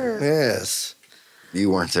daddy. sure. Yes. You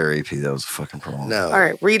weren't there, AP. That was a fucking problem. No. All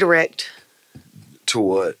right, redirect. To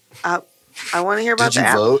what? I want to hear about Did you the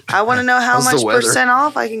app. vote? I want to know how How's the much weather? percent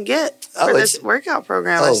off I can get Oh, for it's- this workout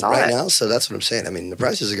program. I Oh, saw right it. now. So that's what I'm saying. I mean, the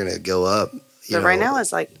prices are going to go up. You But know, right now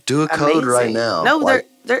it's like Do a code right amazing. now. No, Like-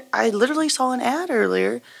 they're. I literally saw an ad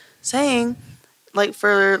earlier saying, like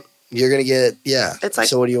for you're going to get It's like-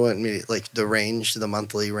 So what do you want me like the range, the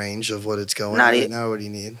monthly range of what it's going Not right e- now? What do you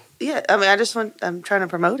need? yeah. I mean, I'm trying to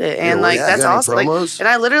promote it, Yeah, and well, like yeah, that's got any awesome. Like, promos? and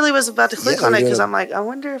I literally was about to click Yeah, on we're it doing because a- I'm like, I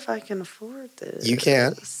wonder if I can afford this. You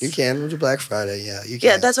can. You can. It's a Black Friday. Yeah, you can.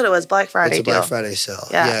 Yeah, that's what it was. Black Friday It's a Black deal. Friday sale.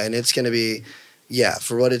 Yeah. Yeah, and it's going to be,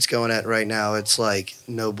 for what it's going at right now, it's like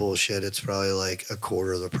no bullshit. It's probably like a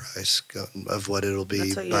quarter of the price of what it'll be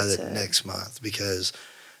That's what you by had the said. next month. Because,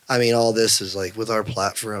 I mean, all this is like with our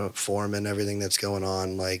platform and everything that's going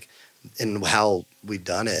on, like, and how we've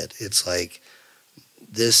done it. It's like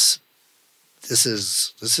this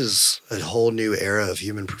is a whole new era of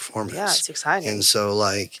human performance. Yeah, it's exciting. And so,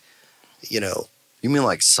 like, you know, You mean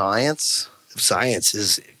like science? science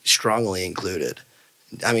is strongly included.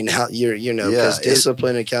 I mean, how because Yeah,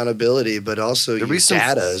 discipline, accountability, but also There'll your be some-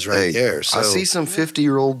 data is right Hey, there. So I see some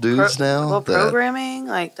 50-year-old dudes now. Well, that, programming,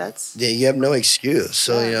 like that's. yeah, you have no excuse.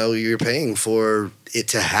 So Yeah. you're paying for it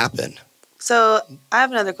to happen. So I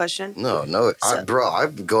have another question. no, So- bro, I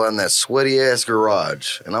go in that sweaty ass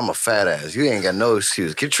garage, and I'm a fat ass. You ain't got no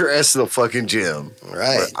excuse. Get your ass to the fucking gym.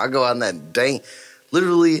 Right. But I go out in that dang.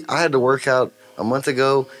 Literally, I had to work out a month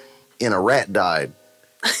ago, and a rat died.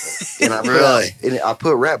 And I Really? and I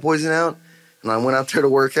put rat poison out, and I went out there to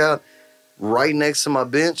work out. Right next to my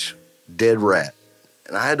bench, dead rat.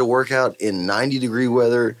 And I had to work out in 90-degree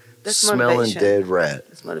weather, That's smelling motivation. dead rat.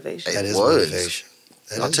 It's motivation. That is was. motivation.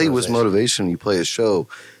 That I'll is tell you what's motivation. You play a show,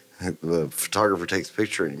 the photographer takes a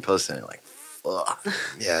picture and you post it, and you're like, fuck.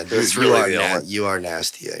 Yeah, It's you really are the only- you are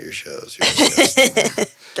nasty at your shows. You're disgusting.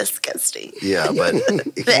 Disgusting. Yeah, but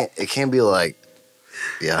it can't be like,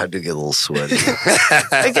 yeah, I do get a little sweaty.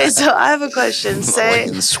 Okay, so I have a question. Say,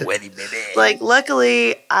 Like, sweaty, baby. like,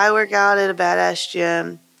 luckily, I work out at a badass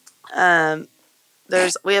gym.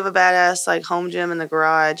 We have a badass like home gym in the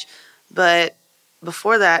garage, but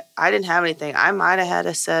before that, I didn't have anything. I might have had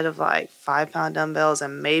a set of like 5-pound dumbbells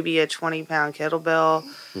and maybe a 20-pound kettlebell,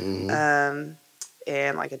 Mhm.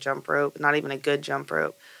 and like a jump rope. Not even a good jump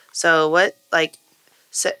rope. So what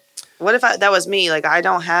if that was me? Like I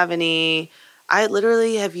don't have any. I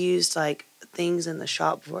literally have used like things in the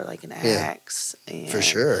shop before, like an axe and For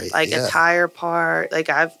sure. like yeah. a tire part. Like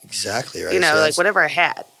I've Exactly right. you know So like that's- whatever I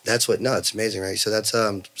had. That's what it's amazing, right? So that's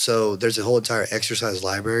so there's a whole entire exercise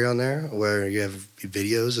library on there where you have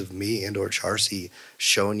videos of me and or Charcy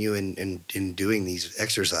showing you in doing these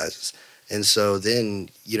exercises. And so then,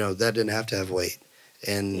 that didn't have to have weight.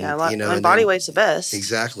 And Yeah, a lot. and and body then- weight's the best.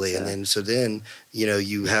 Exactly. And So- then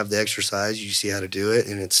you have the exercise, you see how to do it,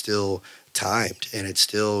 and it's still timed, and it's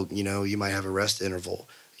still, you might have a rest interval,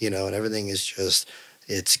 and everything is just,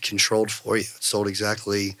 it's controlled for you. It's sold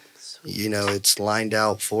exactly, it's lined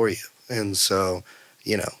out for you. And so,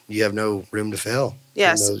 you have no room to fail.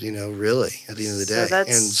 Yes. Really, at the end of the So day.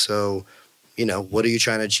 that's- And so, what are you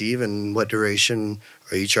trying to achieve, and what duration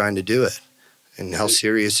are you trying to do it? And how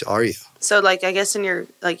serious are you? So like I guess in your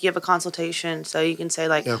like you have a consultation, so you can say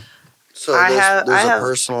like Yeah. So I there's, have- there's I a have-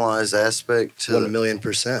 personalized aspect to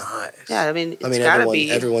 1,000,000%. Nice. yeah. I mean it's I mean, gotta be.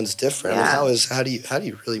 everyone's different. Yeah. I mean, how do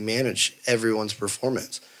you really manage everyone's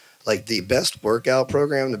performance? Like the best workout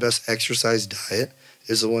program, the best exercise diet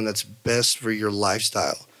is the one that's best for your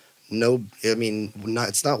lifestyle. No, I mean,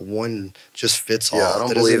 it's not one just fits all. Yeah, I don't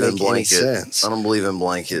That believe doesn't in make any blanket. sense. I don't believe in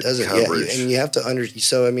blanket It doesn't. coverage. Yeah, and you have to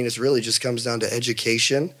So I mean, it's really just comes down to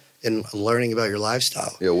education and learning about your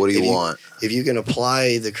lifestyle. Yeah, what do you If want? If you can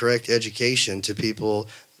apply the correct education to people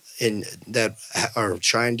and that are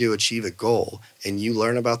trying to achieve a goal, and you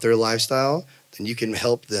learn about their lifestyle, then you can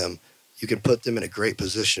help them. You can put them in a great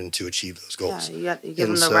position to achieve those Yeah, goals. you give them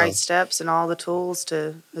And the so right steps and all the tools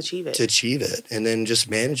to achieve to it. achieve it, and then just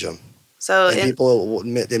manage them. So, And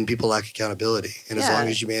people lack accountability. And as long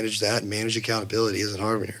yeah, as you manage that and manage accountability, isn't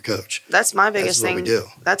hard when you're a coach. that's my That's biggest what we thing. do.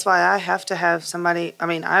 That's why I have to have somebody. I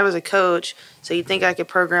mean, I was a coach, so you'd think I could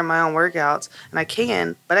program my own workouts, and I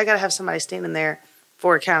can, but I got to have somebody standing there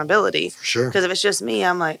for accountability. For sure. Because if it's just me,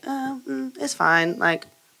 I'm like, it's fine. Like,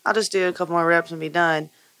 I'll just do a couple more reps and be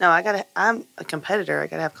done. No, I'm a competitor. I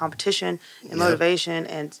gotta have competition and Yep. motivation,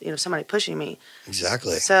 and somebody pushing me.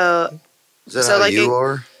 Exactly. So, Is that how like you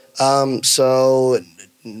are? So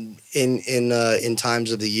in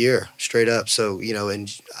times of the year, straight up. So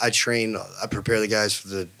and I prepare the guys for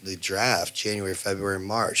the draft, January, February,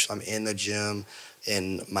 March. So I'm in the gym,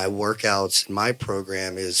 and my workouts, my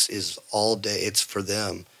program is all day. It's for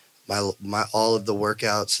them. My all of the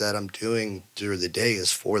workouts that I'm doing through the day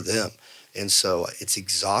is for them, and so it's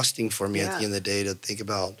exhausting for me at the end of the day to think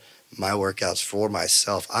about my workouts for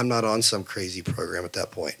myself. I'm not on some crazy program at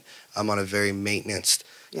that point. I'm on a very maintenance,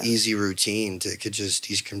 easy routine to could just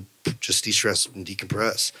de-stress and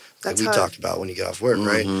decompress, like we talked about when you get off work,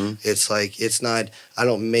 right? It's like I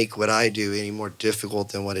don't make what I do any more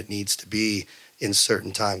difficult than what it needs to be in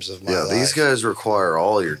certain times of my life. These guys require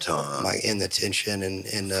all your time. And the tension and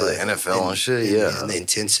for the NFL and shit, and the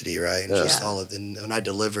intensity, right? And just all of the when I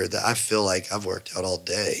deliver that, I feel like I've worked out all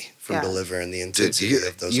day from delivering the intensity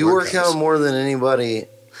of those. You work out more than anybody.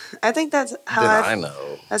 I think that's how I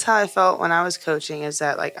know. That's how I felt when I was coaching. Is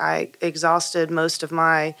that like I exhausted most of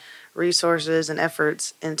my resources and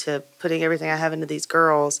efforts into putting everything I have into these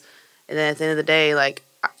girls, and then at the end of the day, like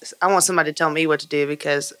I want somebody to tell me what to do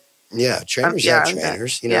because. Trainers have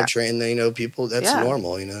trainers. Train. People. That's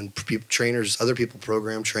normal. And other people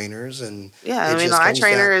program trainers, and my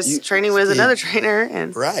trainer is training with another trainer,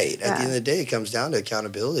 and right. At the end of the day, it comes down to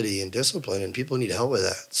accountability and discipline, and people need help with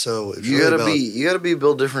that. So you gotta be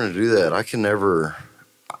built different to do that. I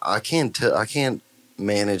can't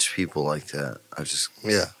manage people like that.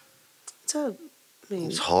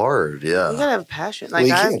 It's hard. Yeah, you gotta have a passion. Like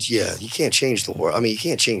you can't change the world. I mean, you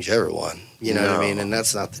can't change everyone. You know what I mean? And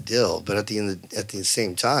that's not the deal. But at the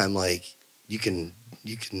same time, like you can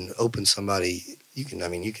open somebody. You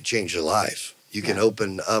can change their life. You can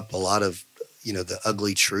open up a lot of the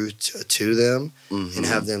ugly truth to them and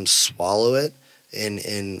have them swallow it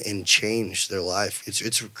and change their life.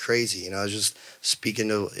 It's crazy. I was just speaking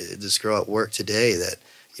to this girl at work today that.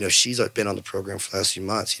 She's been on the program for the last few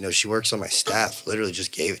months. She works on my staff. Literally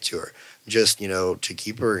just gave it to her, just to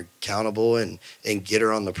keep her accountable and get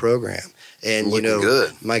her on the program. And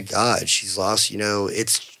good. My God, she's lost.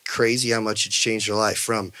 It's crazy how much it's changed her life,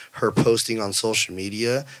 from her posting on social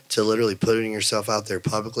media to literally putting herself out there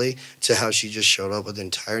publicly, to how she just showed up with an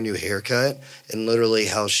entire new haircut, and literally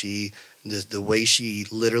how the way she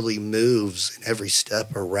literally moves and every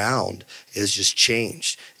step around is just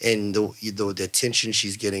changed, and the attention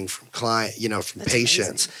she's getting from from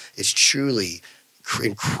patients. Amazing. It's truly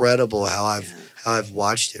incredible how I've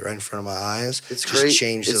watched it right in front of my eyes. It's just great.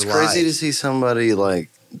 Changed it's their crazy lives. To see somebody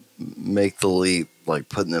like make the leap, like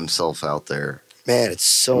putting themselves out there. Man, it's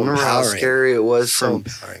so remember empowering. How scary it was.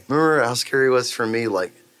 Empowering. Remember how scary it was for me.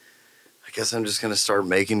 Like, I guess I'm just gonna start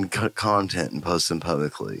making content and posting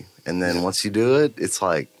publicly. And then once you do it, it's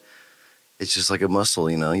just like a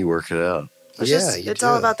muscle, you work it out. It's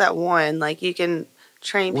all about that one. Like you can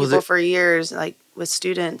train people for years, like with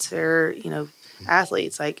students or,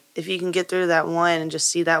 athletes. Like if you can get through that one and just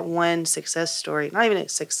see that one success story, not even a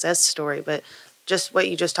success story, but just what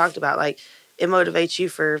you just talked about, like it motivates you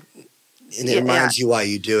for. And it reminds you why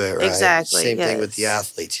you do it, right? Exactly. Same thing with the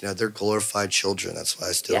athletes. They're glorified children. That's why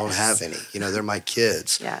I still don't have any. They're my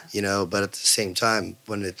kids. Yeah. But at the same time,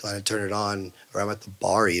 when I turn it on, or I'm at the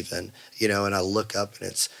bar even, and I look up and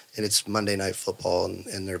it's Monday Night Football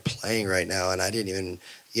and they're playing right now, and I didn't even.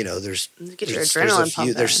 There's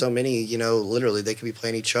there's so many. Literally they could be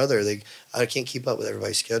playing each other. I can't keep up with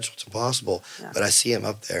everybody's schedule. It's impossible. Yeah. But I see them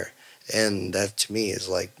up there, and that to me is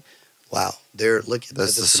like. Wow,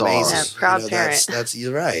 that's amazing. Yeah, proud parent.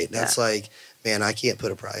 You're right. That's like, man, I can't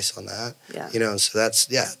put a price on that. Yeah. So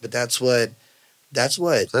but that's what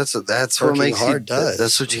what makes hard does.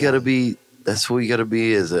 That's what you got to be. That's what you got to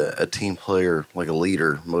be as a team player, like a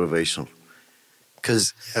leader, motivational.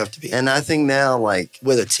 Because you have to be. And I think now, like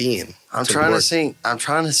with a team, I'm trying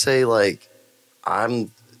to say like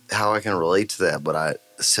I'm how I can relate to that, but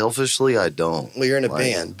selfishly I don't. Well, you're in a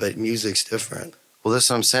band, but music's different. Well, that's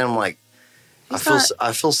what I'm saying. I'm like, I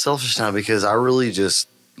feel selfish now because I really just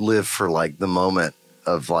live for like the moment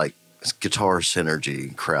of like guitar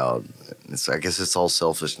synergy crowd. I guess it's all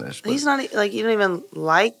selfishness. But He's not like, you don't even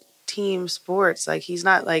like team sports. Like, he's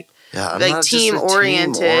not like yeah, I'm like not just a team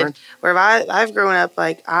oriented. team Where I've grown up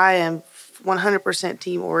like I am 100%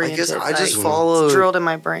 team oriented. I guess I like, just it's followed. drilled in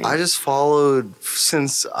my brain. I just followed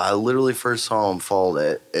since I literally first saw him.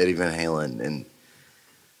 Followed Eddie Van Halen, and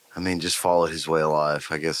I mean, just followed his way of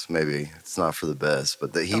life. I guess maybe it's not for the best,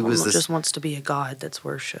 but that he was this. Just wants to be a god that's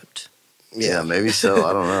worshipped. Yeah, maybe so.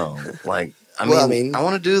 I don't know. Like, I Well, mean, I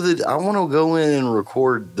want to I want to go in and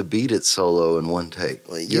record the Beat It solo in one take.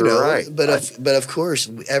 Well, You're right. But of course,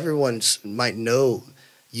 everyone might know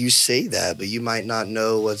you say that, but you might not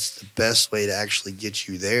know what's the best way to actually get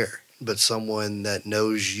you there. But someone that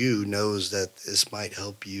knows you knows that this might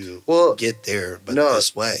help you get there, but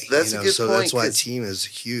this way. That's a good so point, that's why team is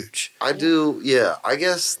huge. I do, yeah. I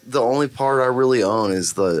guess the only part I really own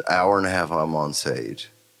is the hour and a half I'm on stage.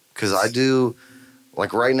 Because I do,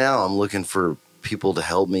 like right now, I'm looking for people to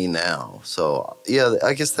help me now. So, yeah,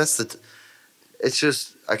 I guess that's it's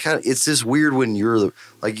just, it's just weird when your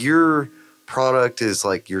product is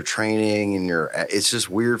like your training and it's just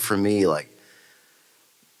weird for me, like,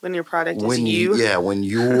 when your product is you. Yeah, when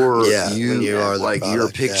you're, when you are the like product, your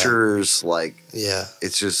pictures, like, yeah,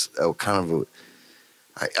 it's just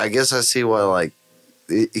I guess I see why, like,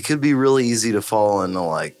 it could be really easy to fall into,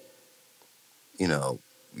 like, you know,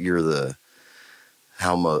 you're a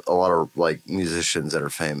lot of like musicians that are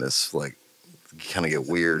famous, like, kind of get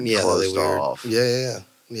weird, closed off. Yeah.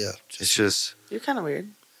 It's just You're kind of weird.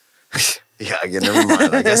 yeah. Again, never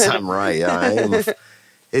mind. I guess I'm right. Yeah, I am.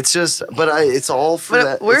 It's just, but it's all for but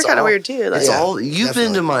that. We're kind of weird too. Like, you've definitely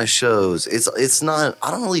been to my shows. It's not. I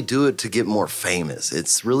don't really do it to get more famous.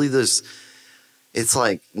 It's really this. It's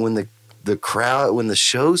like when the crowd, when the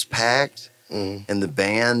show's packed and the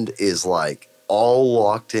band is like all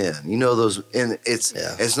locked in. You know those, and it's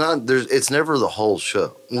not. It's never the whole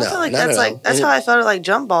show. I feel like that's how I felt at like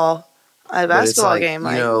jump ball at a basketball game.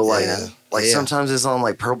 You know, like sometimes it's on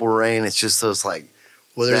like Purple Rain. It's just those like.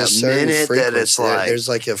 Well, there's a certain frequency. That it's like, there's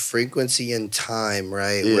like a frequency in time,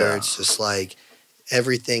 right? Yeah. Where it's just like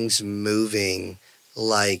everything's moving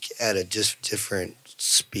like at a just different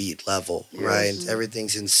speed level, right? And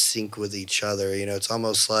everything's in sync with each other. You know, it's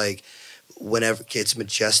almost like whenever it's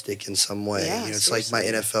majestic in some way. Yeah, you know, it's like my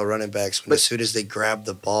NFL running backs when as soon as they grab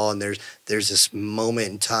the ball and there's this moment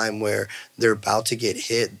in time where they're about to get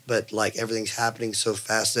hit, but like everything's happening so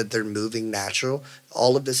fast that they're moving natural.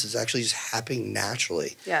 All of this is actually just happening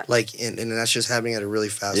naturally. Yeah. Like and that's just happening at a really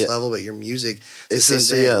fast level. But your music, it's the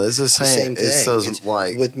same. Yeah, it's the same thing. It's those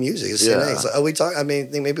like with music. It's the same thing. It's like, we talk. I mean, I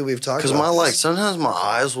think maybe we've talked about because sometimes my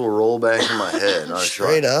eyes will roll back in my head and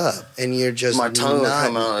straight up, and you're just my tongue will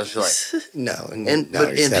come out. And I feel like no, and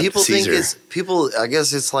people think it's people. I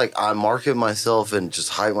guess it's like I market myself and just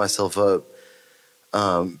hype myself up.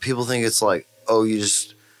 People think it's like, oh, you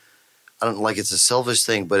just. I don't like it's a selfish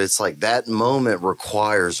thing, but it's like that moment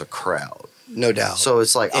requires a crowd. No doubt. So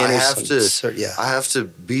it's like I have to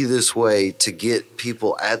be this way to get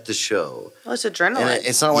people at the show. Well, it's adrenaline. And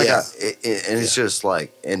it's not like it's just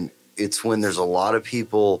like, and it's when there's a lot of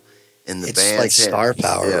people in the band. It's like star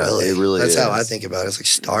power, really. It really That's is. how I think about it. It's like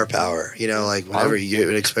star power. You know, like whenever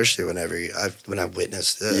especially whenever I've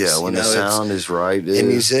witnessed this. Yeah, when the sound is right. And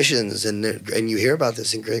musicians, and you hear about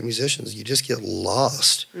this in great musicians, you just get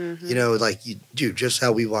lost. Mm-hmm. You know, like just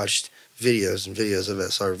how we watched videos and videos of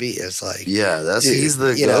SRV. It's like, he's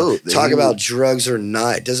the GOAT. Talk about drugs or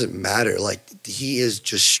not, it doesn't matter. Like he is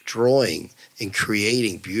destroying and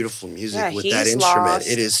creating beautiful music with that instrument. Lost.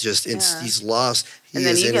 It is just he's lost. And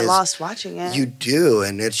then you get lost watching it. You do,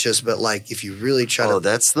 and it's just, but like if you really try to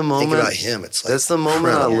that's the moment, think about him, it's like that's the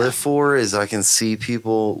moment I live for. Is I can see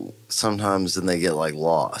people sometimes and they get like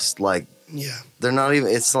lost, like they're not even.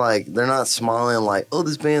 It's like they're not smiling like, oh,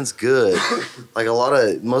 this band's good. Like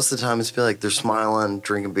most of the time it's be like they're smiling,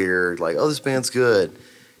 drinking beer, like, oh, this band's good.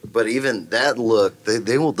 But even that look,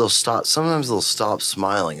 they'll stop. Sometimes they'll stop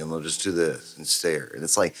smiling and they'll just do this and stare, and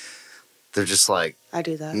it's like. They're just like I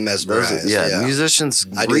do that. Mesmerized. Musicians.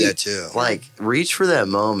 I do that too. Like reach for that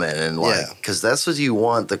moment and because that's what you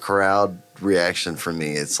want. The crowd reaction from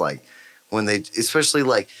me. It's like when they, especially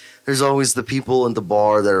like, there's always the people in the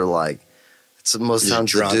bar that are like, it's most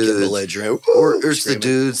times drunk the dudes, and belligerent, or it's the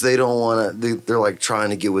dudes. They don't want to. They're like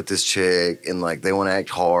trying to get with this chick and like they want to act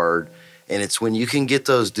hard. And it's when you can get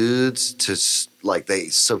those dudes to like they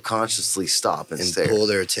subconsciously stop and stare, pull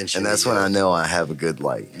their attention, and that's when I know I have a good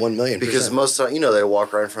like 1,000,000%. Because most time, they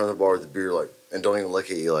walk right in front of the bar with the beer like and don't even look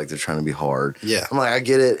at you like they're trying to be hard. Yeah, I'm like I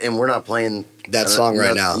get it, and we're not playing that song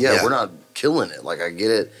right now. Yeah, we're not killing it. Like I get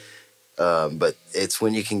it, but it's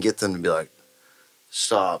when you can get them to be like,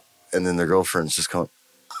 stop, and then their girlfriend's just going.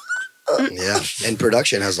 Yeah, and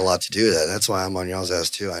production has a lot to do with that. That's why I'm on y'all's ass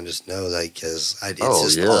too. I just know, like, because it's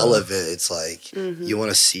just all of it. It's like you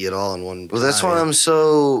want to see it all in one. Well, that's why I'm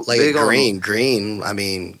so like big green. I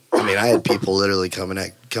mean, I had people literally coming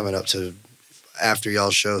up to after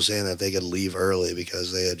y'all's show saying that they could leave early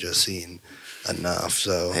because they had just seen enough.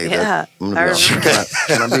 So Hey, Yeah, I'm I gonna be remember. honest.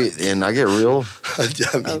 Can I be? And I get real. I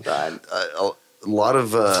mean, Oh God. A lot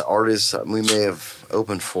of artists we may have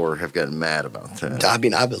opened for have gotten mad about that.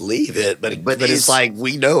 I believe it, but But it's it's- like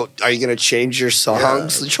we know. Are you going to change your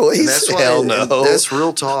songs choice? And that's why, Hell no. That's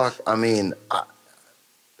real talk. I mean,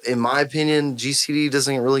 in my opinion, GCD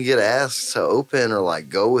doesn't really get asked to open or like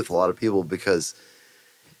go with a lot of people because,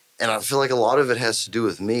 and I feel like a lot of it has to do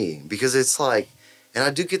with me because it's like, and I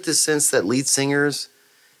do get this sense that lead singers,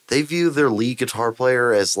 they view their lead guitar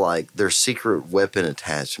player as like their secret weapon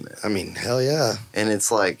attachment. I mean, hell yeah. And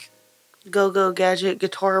it's like, Go gadget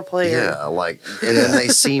guitar player. yeah, like, and then they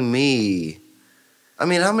see me. I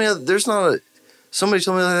mean, how many? There's not a. Somebody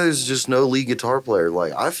told me that there's just no lead guitar player.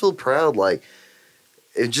 Like, I feel proud. Like,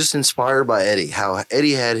 it just inspired by Eddie. How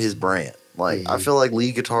Eddie had his brand. Like, I feel like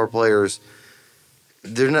lead guitar players.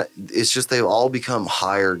 They're not. It's just they've all become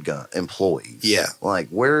hired employees. Yeah. Like,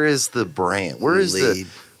 where is the brand? Where is Lead.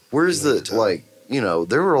 Where's lead the guitar. like? You know,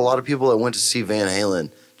 there were a lot of people that went to see Van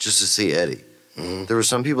Halen just to see Eddie. Mhm. There were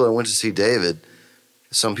some people that went to see David.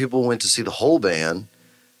 Some people went to see the whole band,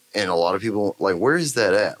 and a lot of people like, where is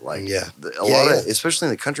that at? Like, Yeah. a lot of, especially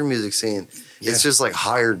in the country music scene, Yeah. it's just like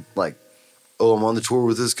hired. Like, oh, I'm on the tour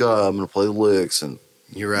with this guy. I'm gonna play the licks, and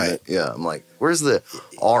You're right. yeah, I'm like, where's the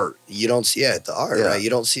art? You don't see the art, Yeah. right? You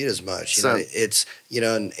don't see it as much. You So- know, it's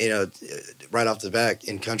and right off the back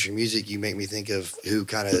in country music, you make me think of who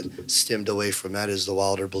kind of stemmed away from that is the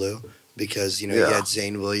Wilder Blue. Because you Yeah. had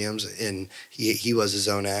Zane Williams and he was his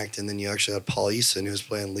own act, and then you actually had Paul Easton who was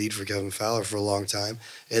playing lead for Kevin Fowler for a long time,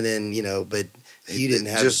 and then but he didn't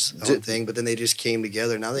have just his own thing. But then they just came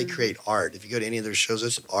together. Now they create art. If you go to any of their shows,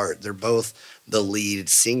 it's art. They're both the lead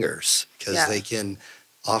singers because Yeah. they can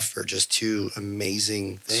offer just two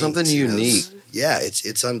amazing things. Something you know. unique. Yeah,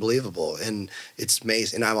 it's unbelievable, and it's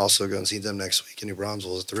amazing. And I'm also going to see them next week in New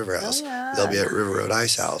Braunfels at the River House. yeah. They'll be at River Road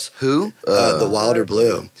Ice House. Who? The Wilder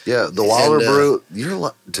Blue. Yeah, the Wilder And, Brew. You're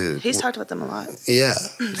like, dude. He's talked about them a lot. Yeah.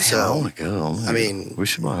 I So, want to go. I mean- we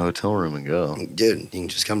should buy a hotel room and go. dude, you can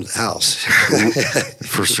just come to the house.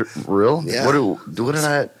 For real? Yeah. What did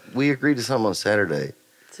I? We agreed to something on Saturday.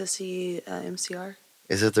 To see MCR,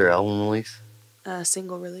 Is it their album release?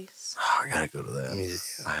 single release. Oh, I gotta go to that.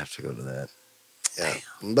 Yeah. I have to go to that. Yeah.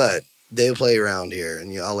 But they'll play around here,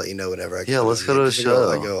 and I'll let you know whenever I can. Yeah, let's go to a Because show.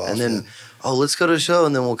 I go And often. then, let's go to a show,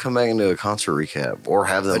 and then we'll come back and do a concert recap or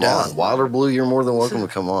have them down. on. Wilder Blue, you're more than welcome to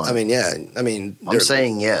come on. I mean, I'm they're-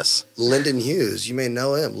 saying yes. Lyndon Hughes. You may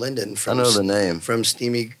know him. Lyndon I from know the name. from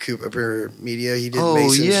Steamy Cooper Media. He did Oh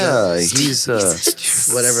Mason's yeah, show. he's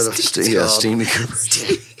whatever the fuck it's yeah, called. Steamy Cooper.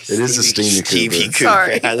 It is a Steamy Stevie Cooper.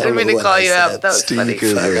 Sorry, I I don't didn't mean know to what call I you out. said. That was Stevie funny.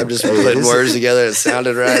 Cooper. Fuck, I'm just Hey, putting this words is- together. It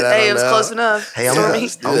sounded right. I Hey, don't it was know. close enough. Hey, I'm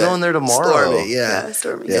Stormy. going there tomorrow. Stormy, yeah.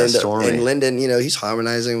 Stormy. Yeah, and, Stormy. and Lyndon, he's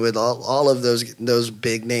harmonizing with all of those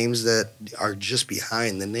big names that are just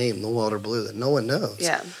behind the name, the Wilder Blue, that no one knows.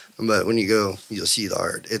 Yeah. But when you go, you'll see the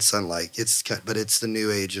art. It's unlike but it's the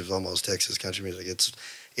new age of almost Texas country music.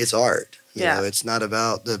 It's art. You Yeah. know, it's not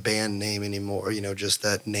about the band name anymore. Just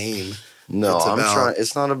that name. No, It's I'm about trying.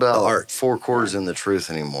 It's not about the art. four chords in the truth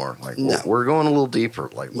anymore. Like No. we're going a little deeper.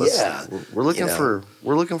 Like Yeah. we're looking You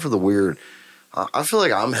know. for the weird. I feel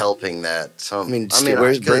like I'm helping that. I mean,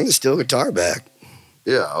 bring the steel guitar back.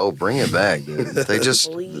 Yeah. Oh, bring it back, dude. They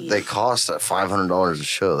Please. they cost $500 a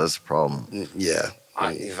show. That's the problem. Yeah.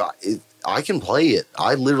 I can play it.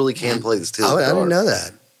 I literally can play the steel I guitar. didn't know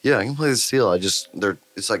that. Yeah, I can play the steel. It's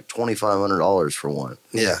like $2,500 for one.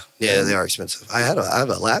 Yeah, they are expensive. I have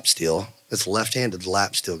a lap steel. It's left-handed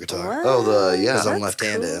lap steel guitar. What? Oh, yeah. Because I'm That's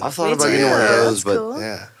left-handed. cool. I thought Me about too. getting one of those, That's but cool.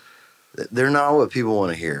 Yeah. they're not what people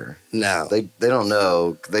want to hear. No, They don't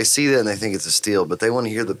know. They see that and they think it's a steel, but they want to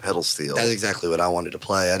hear the pedal steel. that's exactly what I wanted to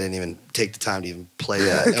play. I didn't even take the time to even play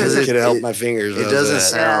that Because because it could help it- my fingers. It with doesn't that.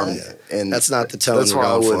 sound, Yeah. and That's not the tone that's we're why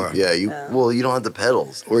I going would. for. Yeah, No. well, you don't have the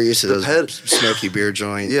pedals. We're used to The those smoky beer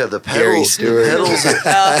joint. Yeah, the Gary pedals. The Stewart. pedals.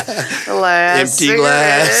 Last Empty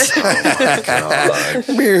glass. cigarette.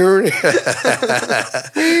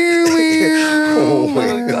 Oh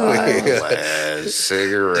my god. Last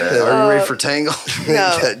cigarette. Are you ready for Tangle?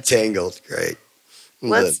 No. Tangled, great.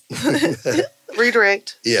 Let's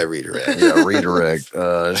redirect. Yeah, redirect. Yeah, redirect.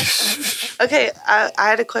 Okay, I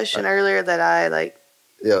had a question earlier that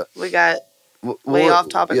yeah. we got We'll- Way off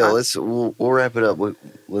topic, Yeah, huh? we'll wrap it up.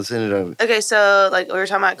 let's end it up. Okay, so like we were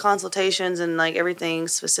talking about consultations and like everything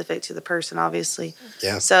specific to the person, obviously.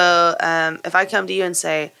 Yeah. So if I come to you and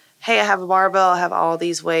say, "Hey, I have a barbell. I have all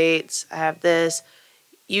these weights. I have this,"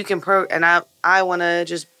 you can and I want to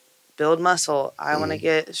just build muscle. I want to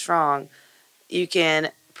get strong. You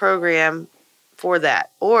can program for that.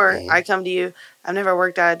 Or I come to you, I've never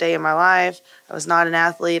worked out a day in my life. I was not an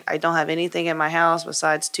athlete. I don't have anything in my house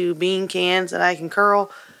besides 2 bean cans that I can curl.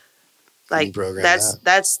 Like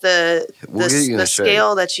that's the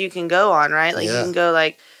scale that you can go on, right? Like you can go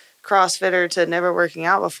like CrossFitter to never working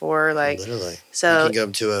out before, like literally. So you can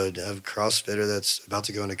go to a CrossFitter that's about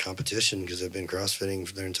to go into competition because they've been CrossFitting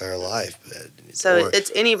for their entire life. So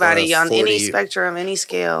it's anybody on any spectrum, any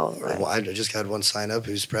scale. Well, I just had one sign up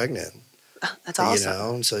who's pregnant. That's awesome. You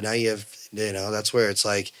know, so now you have, you know, that's where it's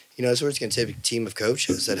like, you know, that's where it's going to take a team of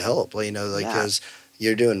coaches that help, you know, like, because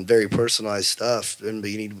you're doing very personalized stuff, but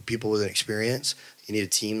you need people with an experience. You need a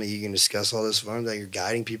team that you can discuss all this from, that you're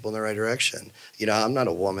guiding people in the right direction. You know, I'm not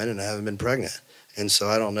a woman and I haven't been pregnant. And so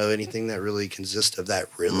I don't know anything that really consists of that,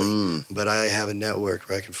 really. But I have a network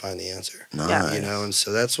where I can find the answer. Nice. You know, and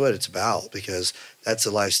so that's what it's about, because that's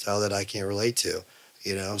a lifestyle that I can't relate to,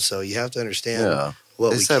 you know. So you have to understand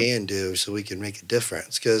what we can do so we can make a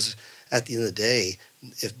difference. Because at the end of the day,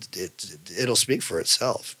 if it'll speak for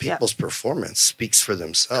itself. People's performance speaks for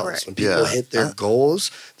themselves. Correct. When people hit their goals,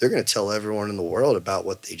 they're going to tell everyone in the world about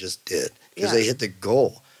what they just did because they hit the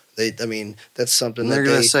goal. I mean, that's something they're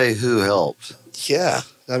going to say who helped. Yeah,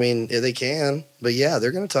 I mean, they can, but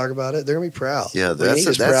they're going to talk about it. They're going to be proud. Yeah,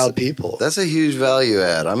 that's proud people. That's a huge value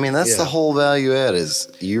add. I mean, that's the whole value add is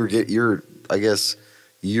I guess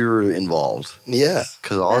you're involved. Yeah,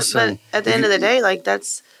 because also, but at the end of the day, like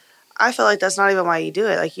I feel like that's not even why you do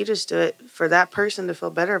it. Like you just do it for that person to feel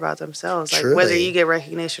better about themselves. Like whether you get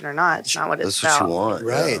recognition or not, it's not what it's about. That's what you want,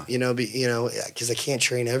 right? Yeah. You know, because I can't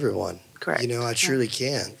train everyone. Correct. You know, I truly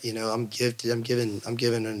can't. You know, I'm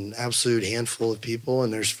given an absolute handful of people,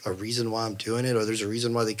 and there's a reason why I'm doing it, or there's a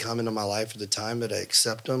reason why they come into my life at the time that I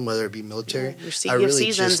accept them, whether it be military. You have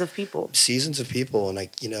seasons of people. Seasons of people, and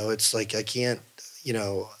you know, it's like I can't. You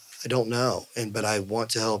know, I don't know, but I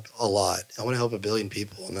want to help a lot. I want to help 1 billion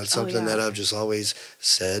people, and that's something that I've just always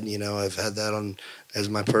said. You know, I've had that on as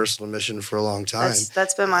my personal mission for a long time.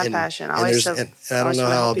 That's been my passion. And I don't know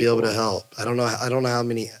how I'll be able to help. I don't know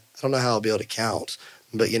how I'll be able to count,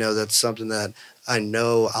 but you know, that's something that I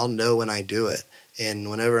know I'll know when I do it.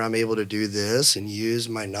 And whenever I'm able to do this and use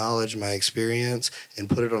my knowledge, my experience, and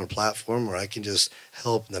put it on a platform where I can just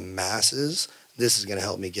help the masses, this is going to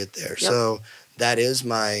help me get there. Yep. So that is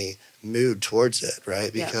my mood towards it,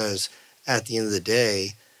 right? Because at the end of the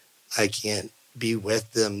day, I can't be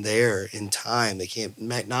with them there in time. They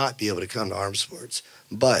might not be able to come to arm sports,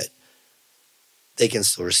 but they can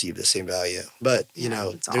still receive the same value. But, you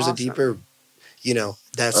know, there's a deeper, you know,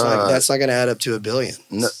 that's not going to add up to 1 billion.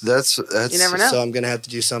 No, that's you never know. So I'm going to have to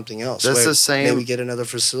do something else. That's the same. Maybe get another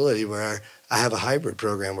facility where I have a hybrid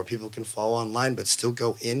program where people can follow online but still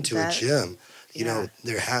go into a gym. You know,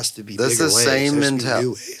 there has to be bigger ways. Same mentality.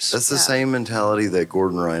 That's the same mentality that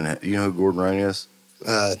Gordon Ryan had. You know who Gordon Ryan is?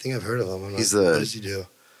 I think I've heard of him. What does he do?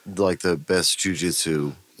 Like the best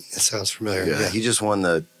jiu-jitsu. It sounds familiar. Yeah, he just won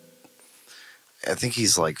I think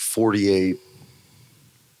he's like 48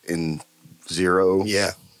 and 0.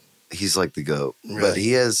 Yeah. He's like the GOAT. Right. But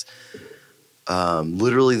he has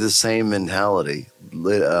literally the same mentality.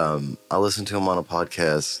 I listened to him on a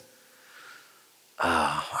podcast.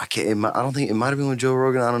 I don't think it might have been with Joe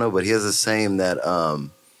Rogan. I don't know, but he has the same that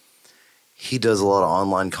he does a lot of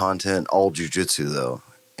online content, all jiu-jitsu though,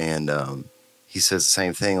 and he says the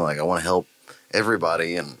same thing. Like, I want to help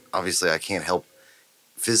everybody, and obviously I can't help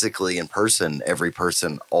physically in person every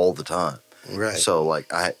person all the time. Right. So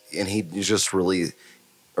he just released,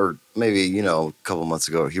 or maybe a couple months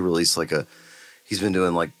ago, he released he's been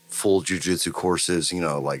doing like full jiu-jitsu courses.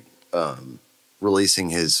 Releasing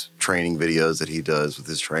his training videos that he does with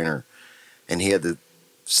his trainer, and he had the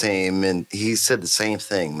same, and he said the same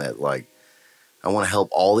thing that I want to help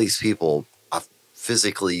all these people.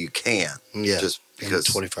 Physically, you can't, just because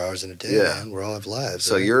 24 hours in a day, man. We all have lives.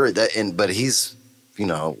 So you're that, but he's, he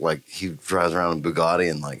drives around in Bugatti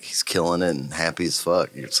and he's killing it and happy as fuck.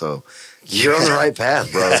 So you're on the right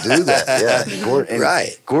path, bro. Do that, yeah.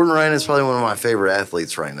 Gordon Ryan is probably one of my favorite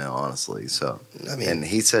athletes right now, honestly. So and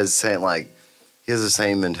he says he has the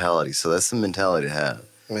same mentality, so that's the mentality to have.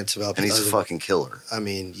 I mean, it's about, and he's a fucking killer. I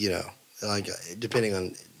mean, depending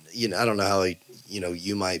on, I don't know how,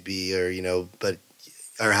 you might be, or,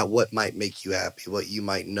 what might make you happy, what you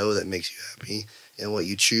might know that makes you happy, and what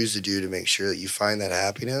you choose to do to make sure that you find that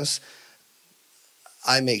happiness.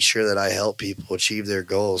 I make sure that I help people achieve their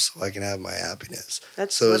goals so I can have my happiness.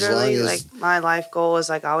 That's So as literally long as like my life goal is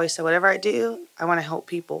like I always say, whatever I do, I want to help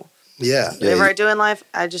people. yeah, Whatever Yeah, I do in life,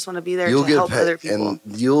 I just want to be there you'll to get help paid, other people. and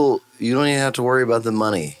you don't even have to worry about the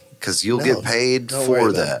money because you'll No, get paid don't worry for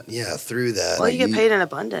about that. it. Yeah, through that. Well, like you get you- paid in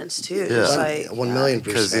abundance too. Just Yeah. like 1,000,000%.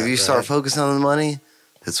 Because if you start focusing on the money,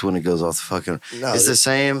 that's when it goes off the fucking. No, It's the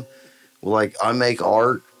same. Like I make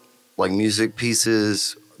art, like music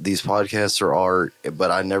pieces. These podcasts are art, but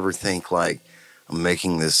I never think like I'm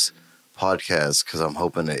making this podcast because I'm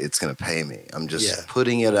hoping that it's going to pay me. I'm just Yeah.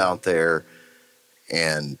 putting it out there,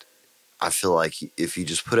 and I feel like if you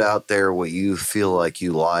just put out there what you feel like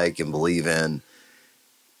you like and believe in,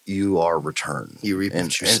 you are returned. you reap and,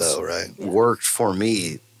 what you and sow, it's right? worked for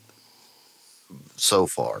me so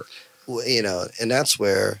far. Well, and that's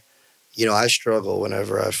where, I struggle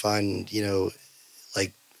whenever I find,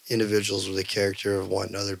 like individuals with a character of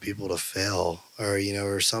wanting other people to fail or,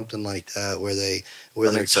 or something like that where they're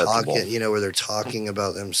Unacceptable. talking, where they're talking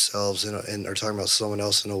about themselves and are talking about someone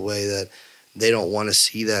else in a way that they don't want to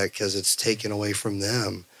see that because it's taken away from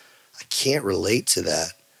them. I can't relate to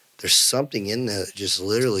that. There's something in that just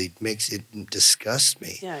literally makes it disgust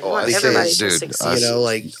me. yeah, you Oh, want I see everybody it, to dude.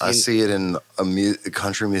 succeed. I see it in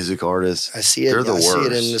country music artists. I see it. They're the I see it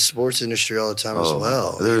in worst. the sports industry all the time as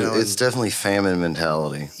well. It's definitely famine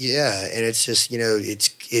mentality. Yeah, and it's just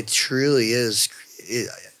it truly is.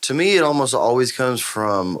 To me, it almost always comes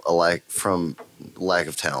from lack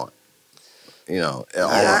of talent. I'm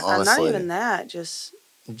not honestly. even that. Just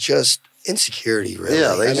insecurity, really.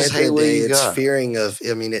 Yeah, they I mean, just at the hate end of what the day, you it's got. fearing of.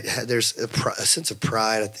 I mean, there's a sense of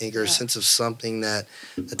pride, I think, or a sense of something that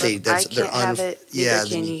they Like, that's I can't have it, neither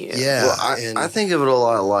can you. Yeah, Well, and I think of it a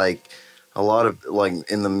lot of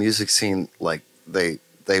like in the music scene, like they're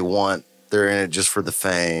in it just for the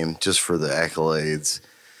fame, just for the accolades.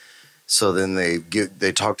 So then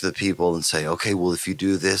they talk to the people and say, okay, well, if you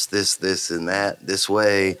do this, and that this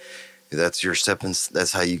way, that's your stepping.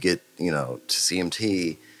 That's how you get to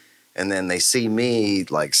CMT. And then they see me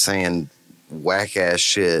like saying whack ass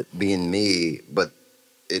shit, being me, but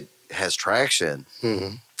it has traction.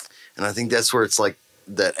 Mhm. And I think that's where it's like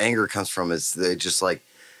that anger comes from. Is they just like,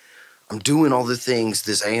 I'm doing all the things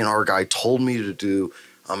this A&R guy told me to do.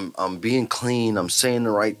 I'm being clean. I'm saying the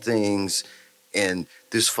right things. And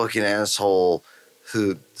this fucking asshole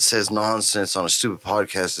who says nonsense on a stupid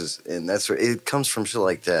podcast and that's where it comes from, shit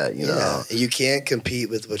like that, you know? You can't compete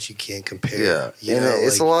with what you can't compare. Yeah.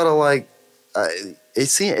 It's a lot of like,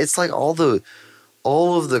 it's like all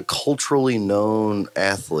of the culturally known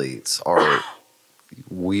athletes are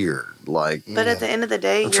weird. Like, But at the end of the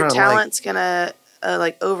day, I'm your trying to, talent's gonna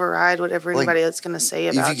override whatever anybody else gonna say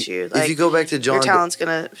about you. Like, if you go back to John, your talent's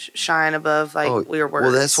gonna shine above your words.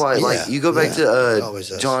 well, that's why. Like, you go back to always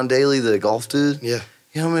does. John Daly, the golf dude. Yeah.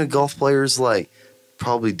 You know how many golf players like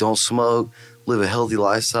probably don't smoke, live a healthy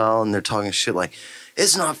lifestyle, and they're talking shit like,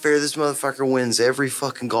 it's not fair. This motherfucker wins every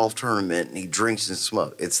fucking golf tournament and he drinks and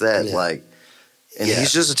smokes. It's that like, and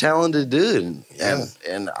he's just a talented dude.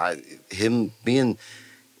 And him being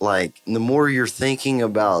like, the more you're thinking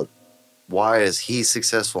about why is he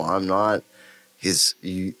successful, I'm not,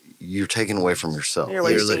 you're taking away from yourself. You're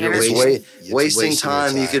wasting You're energy. Wasting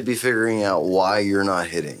time. You could be figuring out why you're not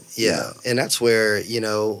hitting. Yeah, and that's where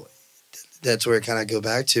it kind of go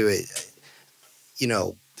back to it.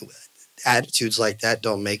 Attitudes like that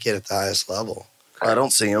don't make it at the highest level. I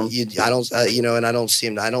don't see them. I don't, and I don't see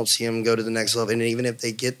them. I don't see them go to the next level. And even if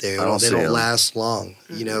they get there, they don't last long.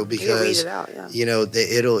 Because weed it out,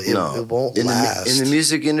 it won't last. In the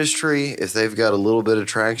music industry, if they've got a little bit of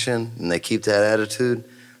traction and they keep that attitude,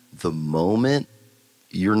 the moment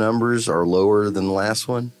your numbers are lower than the last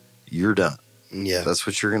one, you're done. Yeah, that's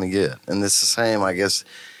what you're gonna get. And it's the same, I guess,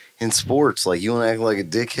 in sports. Like, you want to act like a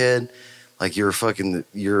dickhead, like you're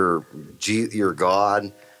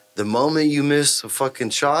God. The moment you miss a fucking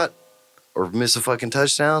shot or miss a fucking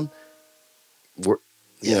touchdown, but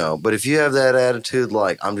if you have that attitude,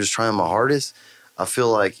 like, I'm just trying my hardest, I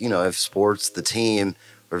feel like, if sports, the team,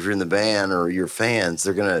 or if you're in the band or your fans,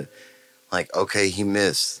 they're going to, like, okay, he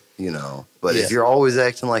missed, But if you're always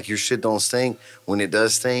acting like your shit don't stink, when it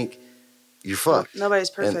does stink, you're fucked. Nobody's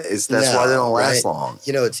perfect. And that's why they don't last long.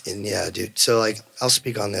 Dude. So, like, I'll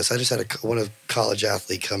speak on this. I just had one of college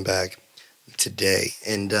athlete come back today,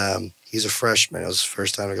 and he's a freshman. It was his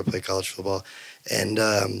first time to go play college football, and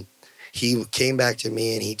he came back to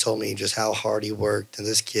me and he told me just how hard he worked. And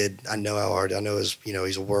this kid, I know how hard. I know he's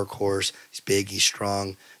a workhorse. He's big. He's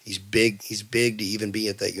strong. He's big. He's big to even be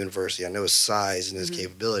at that university. I know his size and his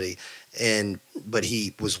capability, but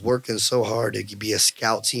he was working so hard to be a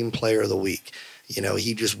scout team player of the week. You know,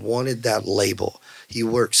 he just wanted that label. He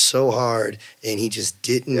worked so hard, and he just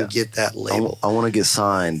didn't get that label. I want to get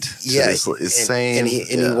signed. Yeah, to this same.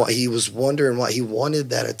 He was wondering why he wanted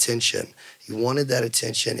that attention. He wanted that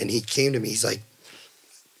attention, and he came to me. He's like,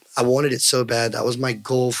 I wanted it so bad. That was my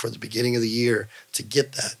goal for the beginning of the year, to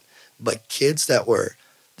get that. But kids that were,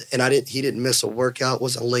 and he didn't miss a workout,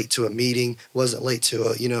 wasn't late to a meeting, wasn't late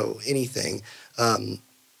to anything.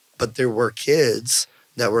 But there were kids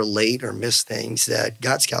that were late or missed things that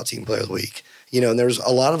got Scout Team Player of the Week. And there's a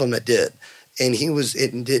lot of them that did. And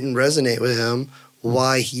it didn't resonate with him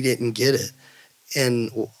why he didn't get it.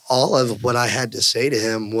 And all of what I had to say to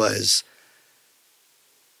him was,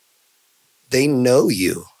 they know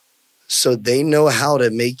you. So they know how to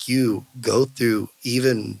make you go through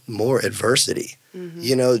even more adversity.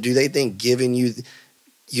 Mm-hmm. Do they think giving you,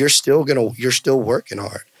 you're still working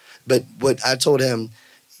hard. But what I told him,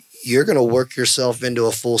 you're going to work yourself into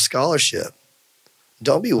a full scholarship.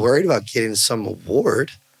 Don't be worried about getting some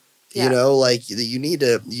award. Yeah. It's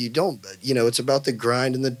about the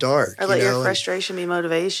grind in the dark. Or let your frustration be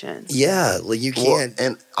motivation. Yeah, you can't.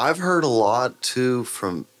 And I've heard a lot too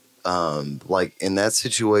from, in that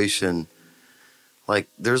situation,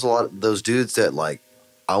 there's a lot of those dudes that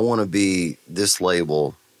I want to be this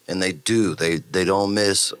label, and they do. They don't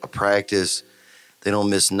miss a practice. They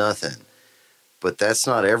don't miss nothing. But that's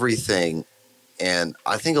not everything. And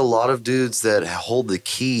I think a lot of dudes that hold the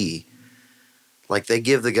key, they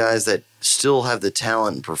give the guys that still have the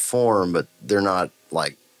talent and perform, but they're not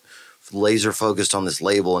laser focused on this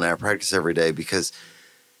label and at practice every day, because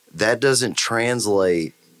that doesn't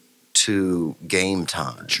translate to game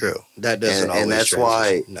time. True. That doesn't always. And that's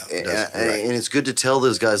translate. why. No, it doesn't. And it's good to tell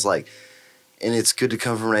those guys and it's good to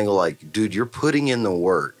come from an angle dude, you're putting in the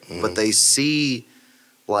work, but they see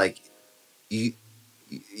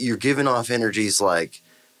you're giving off energies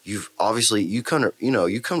you've obviously you come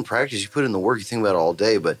to practice, you put in the work, you think about it all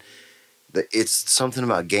day, but it's something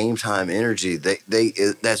about game time energy.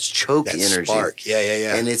 That's choke energy. Spark.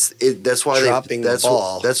 Yeah. And that's why dropping the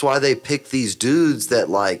ball. That's why they pick these dudes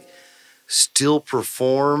that still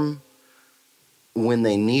perform when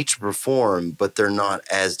they need to perform, but they're not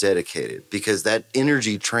as dedicated, because that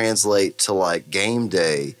energy translates to game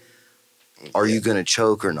day. Are you going to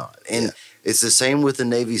choke or not? And it's the same with the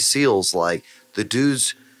Navy SEALs. The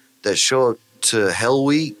dudes that show up to Hell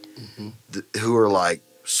Week, who are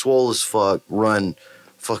swole as fuck, run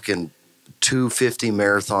fucking 2:50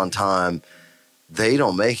 marathon time, they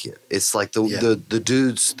don't make it. It's the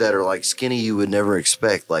dudes that are skinny you would never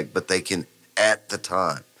expect, but they can at the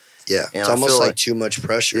time. Yeah, and it's almost too much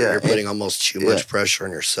pressure. Yeah, you're putting almost too much pressure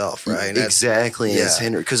on yourself, right? Exactly. And it's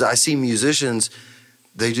hindering, because I see musicians,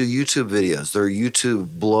 they do YouTube videos. Their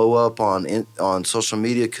YouTube blow up on social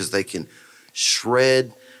media because they can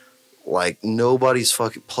shred nobody's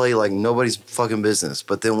fucking play, nobody's fucking business.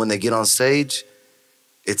 But then when they get on stage,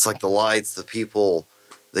 it's the lights, the people,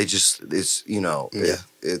 they just, it's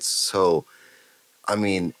it's so. I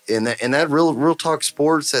mean, in that real talk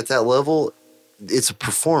sports at that level, it's a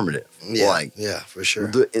performative. Yeah, for sure.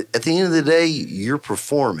 At the end of the day, you're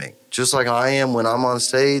performing. Just like I am when I'm on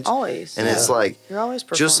stage. Always. And it's you're always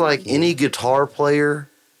performing. Just like any guitar player,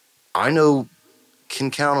 I know can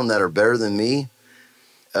count on that are better than me.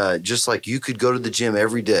 Just like you could go to the gym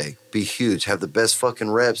every day, be huge, have the best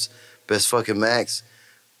fucking reps, best fucking max,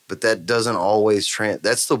 but that doesn't always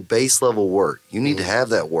that's the base level work. You need to have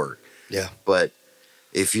that work. Yeah. But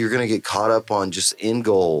if you're going to get caught up on just end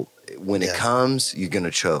goal, when it comes, you're going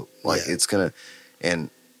to choke. It's going to, and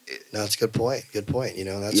no, that's a good point. Good point.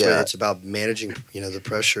 That's what it's about, managing, the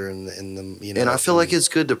pressure and the, And I feel it's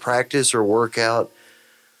good to practice or work out.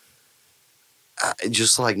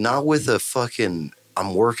 Just not with a fucking,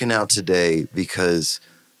 I'm working out today because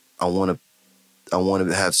I want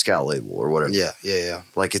to have Scout label or whatever. Yeah.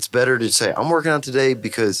 It's better to say, I'm working out today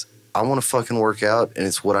because I want to fucking work out, and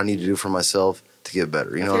it's what I need to do for myself to get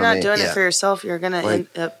better. You know what I mean? If you're not doing it for yourself, you're going to end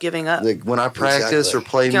up giving up. When I practice or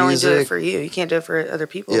play music. You can only do it for you. You can't do it for other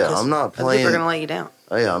people. Yeah, I'm not playing. People are going to let you down.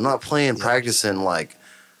 Oh, yeah, I'm not playing, practicing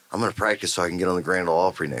I'm going to practice so I can get on the Grand Ole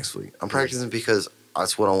Opry next week. I'm practicing because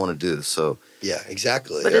that's what I want to do. So yeah,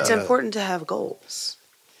 exactly. But it's important to have goals.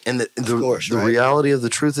 And the reality of the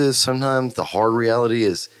truth is, sometimes the hard reality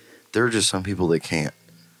is there are just some people that can't.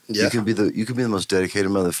 Yeah. You could be the most dedicated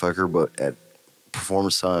motherfucker, but at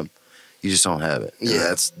performance time, you just don't have it.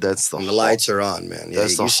 Yeah, that's the lights are on, man. Yeah,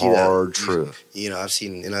 that's the hard truth. I've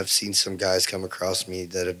seen some guys come across me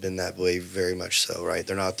that have been that way, very much so. Right,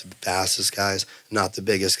 they're not the fastest guys, not the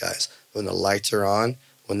biggest guys. When the lights are on,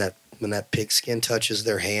 when that pigskin touches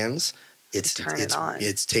their hands, turn it on.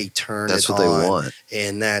 It's take turn That's it what on, they want.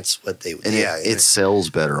 and that's what they. And yeah, it sells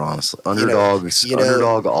better, honestly. You know,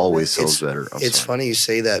 Underdog always sells better. It's funny you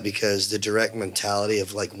say that because the direct mentality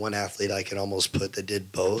of like one athlete I can almost put that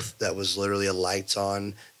did both. That was literally a lights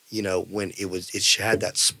on. You know, when it had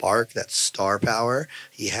that spark, that star power.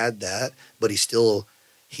 He had that, but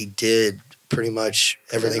he did pretty much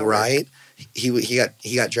everything right. He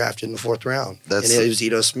got drafted in the 4th round, and it was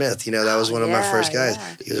Ito Smith. You know, that was one of my first guys.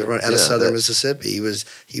 Yeah. He was out of Southern Mississippi. He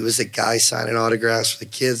was the guy signing autographs for the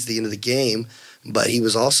kids at the end of the game, but he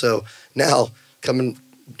was also now coming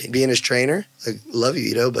being his trainer. I love you,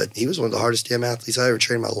 Ito, but he was one of the hardest damn athletes I ever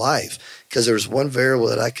trained in my life because there was one variable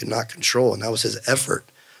that I could not control, and that was his effort.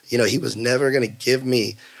 You know, he was never going to give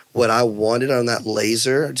me what I wanted on that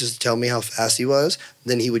laser, just tell me how fast he was,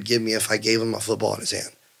 than he would give me if I gave him a football in his hand.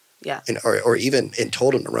 Yeah. Or even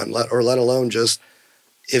told him to run, let alone just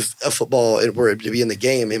if a football were to be in the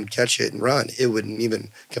game, him catch it and run, it wouldn't even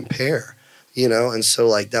compare, you know? And so,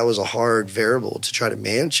 like, that was a hard variable to try to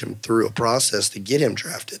manage him through a process to get him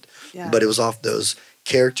drafted. Yeah. But it was off those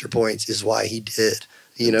character points is why he did.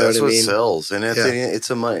 You know That's what I mean? That's what sells. And it's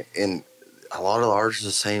a money. And a lot of the artists are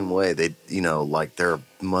the same way. They, you know, like they're a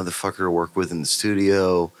motherfucker to work with in the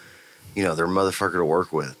studio. You know, they're a motherfucker to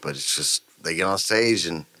work with. But it's just, they get on stage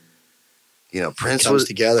and, you know, Prince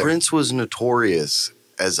was notorious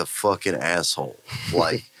as a fucking asshole.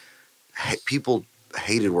 Like, people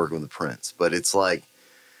hated working with Prince, but it's like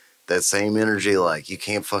that same energy. Like, you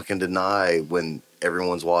can't fucking deny when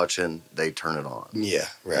everyone's watching, they turn it on. Yeah,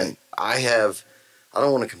 right. And I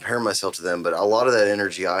don't want to compare myself to them, but a lot of that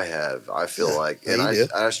energy I have, I feel like, and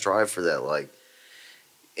I strive for that. Like,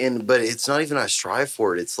 but it's not even I strive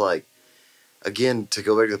for it. It's like, again, to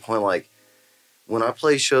go back to the point, like, when I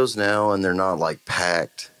play shows now and they're not like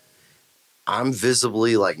packed, I'm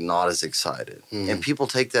visibly like not as excited. Mm-hmm. And people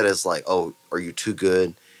take that as like, oh, are you too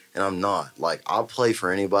good? And I'm not. Like, I'll play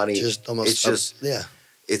for anybody.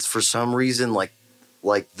 It's for some reason like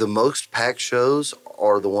the most packed shows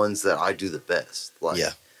are the ones that I do the best. Like,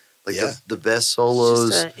 the best solos.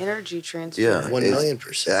 It's just an energy transfer. Yeah,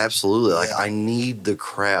 1,000,000%. Absolutely. Like, I need the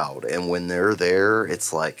crowd, and when they're there,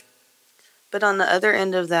 it's like. But on the other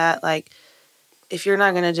end of that, like, if you're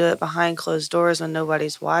not going to do it behind closed doors when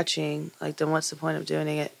nobody's watching, like, then what's the point of doing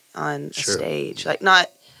it on a stage? Like, not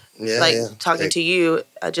talking to you,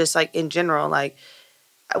 just like in general. Like,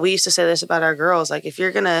 we used to say this about our girls. Like, if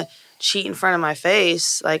you're going to cheat in front of my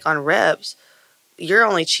face, like on reps, you're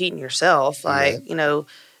only cheating yourself. Like, you know,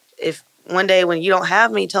 if one day when you don't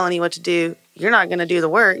have me telling you what to do, you're not going to do the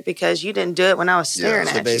work because you didn't do it when I was staring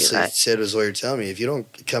at you. So basically, Sid was what you're telling me. If you don't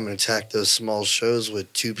come and attack those small shows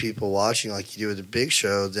with 2 people watching like you do with a big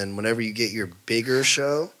show, then whenever you get your bigger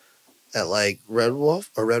show at like Red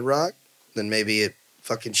Wolf or Red Rock, then maybe it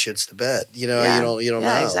fucking shits the bed. You know, you don't know.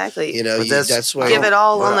 Yeah, exactly. You know, that's why give it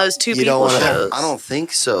all on those 2 people shows. I don't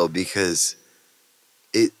think so because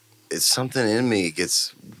it's something in me. It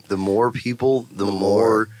gets the more people, the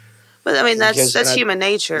more. But I mean, that's human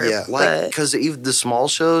nature. Yeah, like, because even the small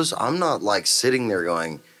shows, I'm not like sitting there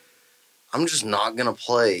going, I'm just not gonna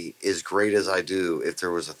play as great as I do if there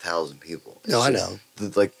was 1,000 people. No, I know.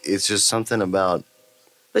 Like, it's just something about.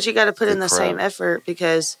 But you got to put in the same effort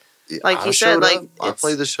because, like you said, like I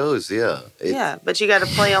play the shows. Yeah. But you got to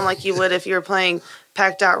play them like you would if you were playing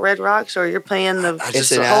packed out Red Rocks or you're playing the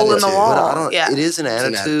hole in the wall. It is an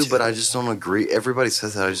attitude, but I just don't agree. Everybody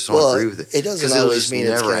says that. I just don't agree with it. It doesn't always mean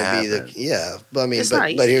it's going to be But I mean,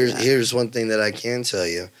 but here's one thing that I can tell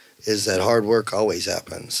you is that hard work always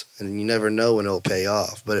happens, and you never know when it'll pay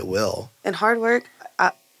off, but it will. And hard work,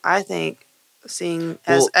 I think, seeing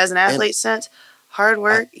as an athlete sense, hard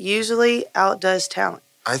work usually outdoes talent.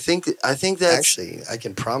 I think that's actually, I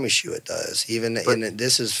can promise you it does. And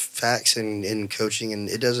this is facts in coaching, and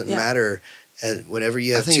it doesn't matter. Whenever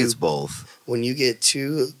you have it's both. When you get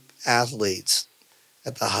 2 athletes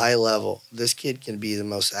at the high level, this kid can be the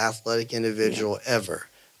most athletic individual ever.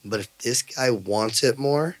 But if this guy wants it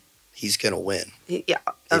more, he's gonna win.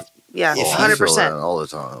 100% all the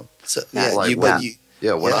time. So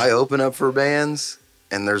when I open up for bands,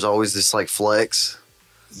 and there's always this like flex.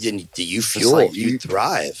 You fuel. Like you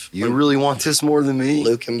thrive. You really want this more than me,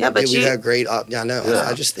 Luke. And we have great. I know. Yeah.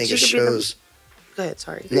 I just think it shows. Go ahead.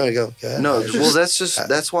 Sorry. No, go ahead. No, well,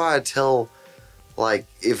 that's why I tell. Like,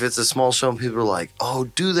 if it's a small show and people are like, "Oh,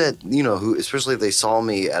 do that," you know, especially if they saw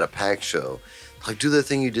me at a packed show, like, do that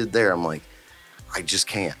thing you did there. I'm like, I just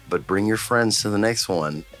can't. But bring your friends to the next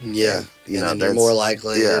one. Yeah, and they're more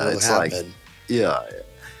likely it'll happen.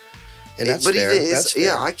 And that's fair. That's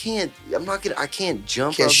fair. I can't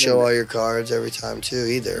jump. Can't show all your cards every time too,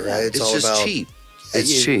 either, right? It's all just about cheap.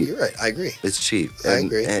 It's cheap. You're right. I agree. It's cheap. I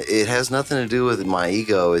agree. And it has nothing to do with my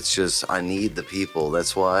ego. It's just I need the people.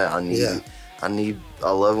 That's why I need. Yeah.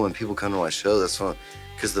 I love when people come to my show. That's why,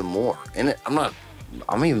 because the more, and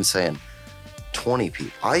I'm even saying 20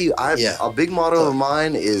 people. A big motto of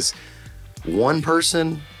mine is one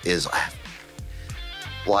person is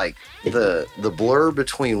like the blur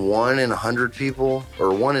between 1 and 100 people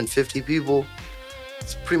or 1 and 50 people.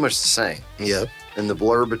 It's pretty much the same. Yep. And the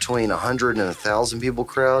blur between 100 and 1,000 people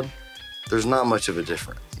crowd, there's not much of a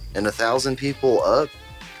difference. And 1,000 people up,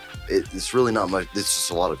 it's really not much. It's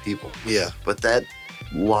just a lot of people. Yeah. But that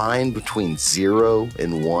line between 0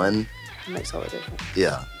 and 1 It makes all the difference.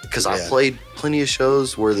 Yeah, because I played plenty of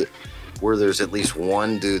shows where there's at least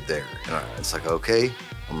one dude there, and it's like, okay,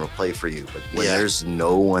 I'm gonna play for you. But when there's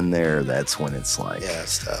no one there, that's when it's like,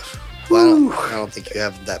 it's tough. Well, I don't think you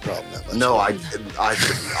have that problem that much. No, I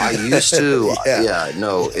used to.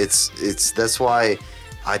 No, it's that's why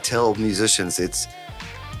I tell musicians it's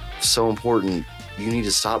so important. You need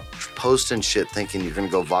to stop posting shit thinking you're gonna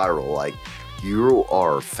go viral. Like, you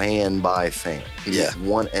are fan by fan. Yeah.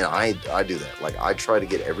 And I do that. Like, I try to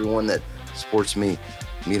get everyone that supports me,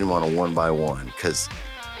 meet them on a 1-by-1, because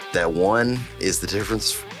that one is the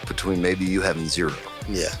difference between maybe you having 0.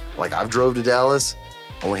 Yeah. Like, I've drove to Dallas,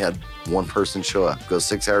 only had one person show up. Go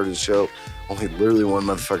 6 hours to the show, only literally one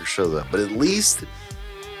motherfucker shows up. But at least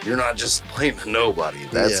you're not just playing to nobody.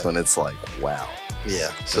 That's when it's like, wow.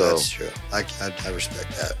 Yeah, so that's true. I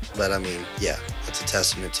respect that. But I mean, it's a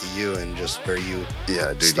testament to you and just where you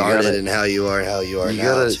started and how you are now too.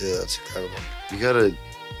 That's incredible. You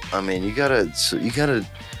gotta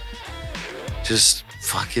just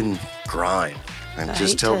fucking grind. And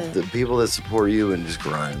just tell the people that support you and just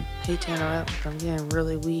grind. Hate to interrupt, but I'm getting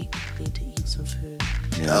really weak. Need to eat some food.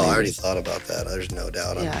 Yeah, I already thought about that. There's no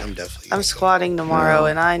doubt. I'm definitely. I'm squatting tomorrow,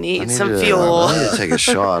 and I need some fuel. I need to take a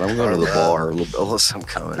shot. I'm going to the bar. Unless I'm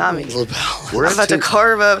coming. Not me. I'm about to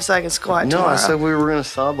carve up so I can squat tomorrow. I said we were going to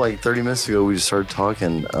stop like 30 minutes ago. We just started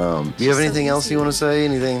talking. Do you have anything else you want to say?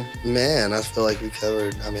 Anything? Man, I feel like we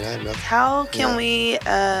covered. I mean, I have nothing. How can we,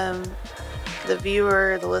 the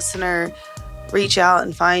viewer, the listener, reach out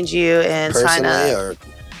and find you and sign up? Or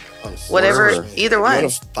whatever, either one. If you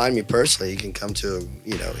want to find me personally, you can come to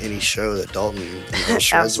any show that Dalton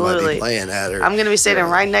Shreds might be playing at. Or, I'm going to be sitting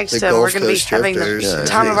right next to him. We're going to be having the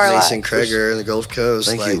time of our lives. Mason Kreger and the Gulf Coast.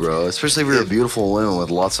 Thank you, bro. Especially if you're a beautiful woman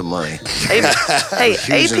with lots of money. Hey,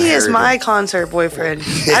 AP is my concert boyfriend.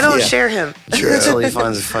 I don't share him. True. Until he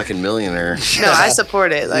finds a fucking millionaire. No, I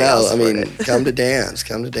support it. Come to dance.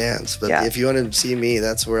 Come to dance. But if you want to see me,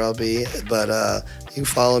 that's where I'll be. But you can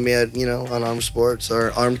follow me at on Armed Sports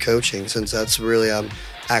or Armed Coaching, since that's really I'm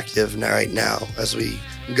active right now as we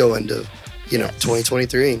go into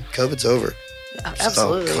 2023. COVID's over.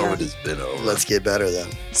 Absolutely. So COVID has been over. Let's get better then.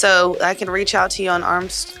 So I can reach out to you on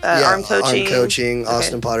Armed Coaching. Armed Coaching,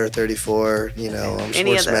 Austin Potter 34. Armed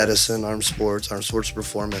Sports Medicine, Armed Sports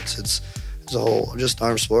Performance. It's a whole just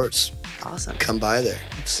Armed Sports. Awesome. Come by there.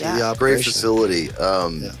 See the operation. Great facility.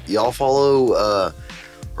 Y'all follow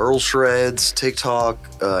Earl Shreds, TikTok,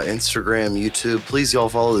 Instagram, YouTube. Please, y'all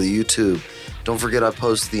follow the YouTube. Don't forget, I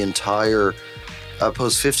post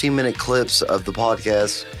 15-minute clips of the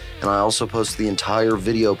podcast, and I also post the entire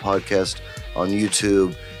video podcast on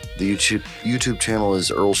YouTube. The YouTube channel is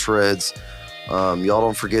Earl Shreds. Y'all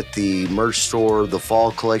don't forget the merch store. The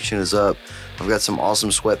fall collection is up. I've got some awesome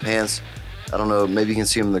sweatpants. I don't know, maybe you can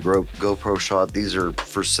see them in the GoPro shot. These are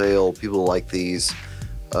for sale. People like these.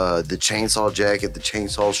 The chainsaw jacket, the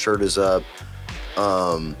chainsaw shirt is up.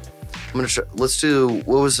 I'm gonna let's do,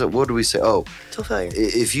 what did we say? Oh, Till failure.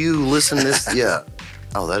 If you listen this,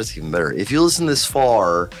 oh, that is even better. If you listen this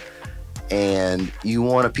far and you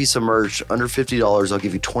want a piece of merch under $50, I'll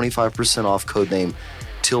give you 25% off, codename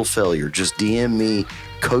Till Failure. Just DM me,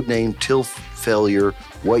 codename Till Failure,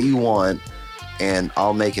 what you want, and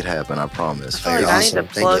I'll make it happen, I promise. I need to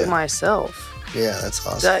plug myself. Yeah, that's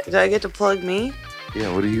awesome. Do I get to plug me?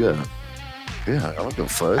 Yeah, what do you got? Yeah, I don't give a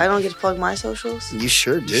fuck. I don't get to plug my socials? You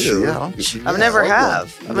sure do. I've never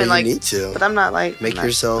have. I mean, you need to. But I'm not like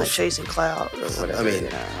yourself chasing clout or whatever. I mean,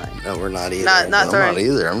 no, we're not either. I'm not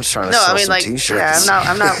either. I'm just trying to sell some t-shirts. Yeah,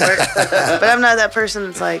 I'm not. But I'm not that person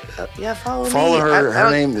that's like, follow me. Follow her.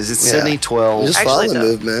 Her name is Sydney12. Just follow the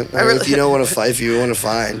movement. If you don't want to fight, if you want to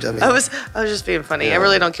find. I mean, I was just being funny. Yeah. I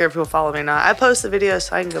really don't care if people follow me or not. I post the videos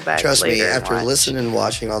so I can go back. Trust later me, after listening and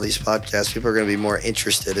watching all these podcasts, people are going to be more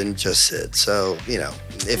interested in just Sid. So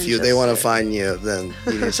if they want to find you, then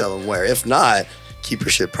you need to tell them where. If not, keep your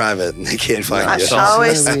shit private and they can't find I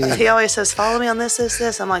you. he always says, follow me on this.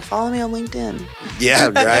 I'm like, follow me on LinkedIn. Yeah,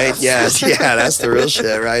 right. Yes, yeah, that's the real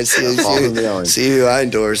shit, right? See who I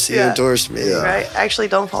endorse. See who endorsed me. Yeah. Right? Actually,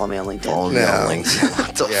 don't follow me on LinkedIn. Follow me on LinkedIn.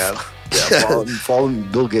 What the Yeah. fuck? Yeah, follow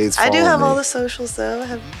Bill Gates. I do follow have me. all the socials though. I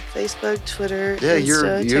have Facebook, Twitter, Yeah,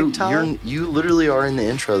 Insta, TikTok. you literally are in the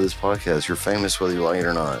intro of this podcast. You're famous whether you like it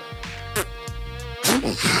or not.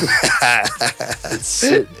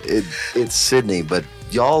 It's Sydney, but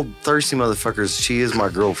y'all thirsty motherfuckers, she is my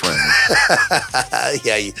girlfriend.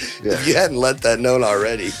 If you hadn't let that known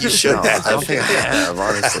already, you should No, have. I don't think I have,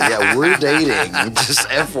 honestly. Yeah, we're dating. Just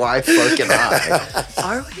FY fucking I.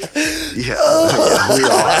 Are we? Yeah, we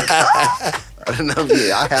are. I don't know.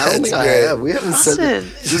 I don't think I have. We haven't said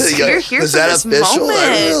Austin, you're here Was for that this official? moment.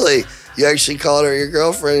 Really? You actually called her your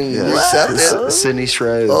girlfriend? Yeah. You accepted? Sydney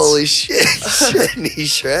Shreds. Holy shit. Sydney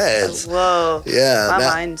Shreds. Whoa. Yeah. My now,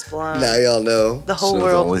 mind's blown. now y'all know. The whole So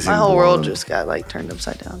world, always my whole blown. world just got like turned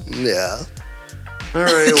upside down. Yeah. All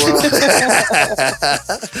right, well.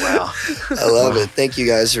 Wow. I love it. Thank you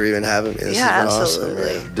guys for even having me. This Yeah, has been absolutely.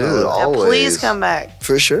 awesome, man. Dude, Yeah, always. Please come back.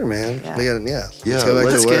 for sure, man. Yeah. We got Yeah, let's go back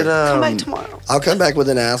let's to work. get Come back tomorrow. I'll come back with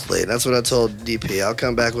an athlete. That's what I told DP. I'll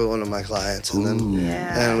come back with one of my clients, and then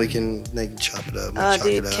Yeah. and they can chop it up. Oh, Chop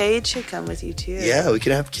dude, it up. Cade should come with you too. Yeah, we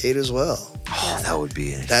could have Kate as well. Oh, that would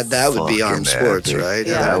be That would be armed fucking sports, epic. right?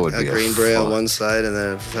 Yeah. That would a be Green Beret on fun. one side and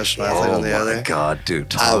then a professional Yeah. athlete Oh on the my other. god, dude!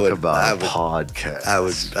 Talk I would- about a podcast.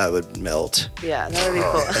 I would melt. Yeah, that would be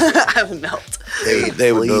cool. I would melt.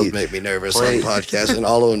 They would both Please. make me nervous Please. on podcasts, and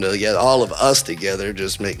all of them together, all of us together,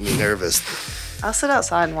 just make me nervous. I'll sit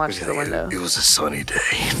outside and watch through the window. It was a sunny day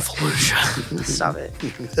in Fallujah. Stop it.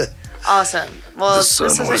 Awesome. Well, The this sun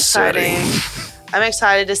is was exciting. setting. I'm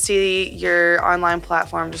excited to see your online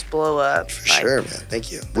platform just blow up. For sure, man.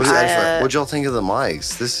 Thank you. What'd y'all think of the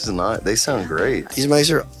mics? This is not. They sound great, These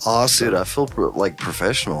mics are awesome. dude. I feel like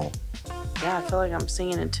professional. Yeah, I feel like I'm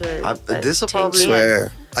singing into it. This'll I probably-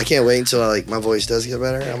 swear. I can't wait until my voice does get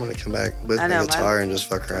better. I'm gonna come back with I my know, guitar and just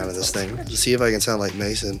fuck around with this thing. Just see if I can sound like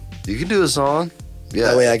Mason. You can do a song. Yeah.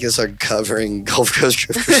 That way I can start covering Gulf Coast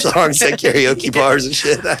Drifter songs at karaoke bars and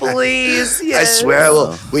shit. Please, I yes. swear I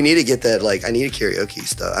will. We need to get that. I need a karaoke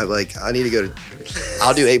stuff. I need to go to.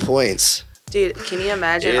 I'll do 8 points. Dude, can you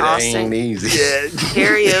imagine It Austin ain't easy.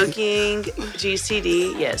 karaokeing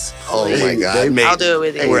GCD? Yes. Oh my please. god, I'll do it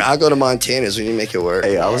with you. I'll go to Montana's. We need to make it work.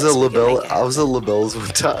 Hey, I was Yes, at we can LaBelle. make it I was at LaBelle's one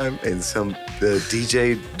time, and the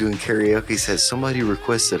DJ doing karaoke said somebody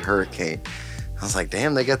requested Hurricane. I was like,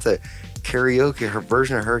 damn, they got the karaoke, her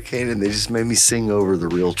version of Hurricane, and they just made me sing over the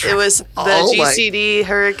real track. It was the Oh my- GCD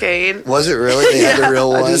Hurricane. Was it really? They had the real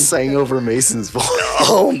one. I just sang over Mason's voice.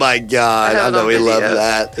 Oh my god! I have I it know on we love video.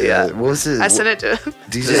 that. Yeah. What was it? I sent it to him.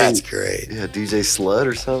 DJ. That's great. Yeah, DJ Slud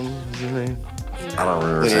or something. Is his name? I don't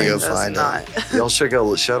remember. We his need to name. go That's find not. Y'all shout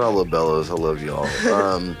out LaBellows. I love y'all.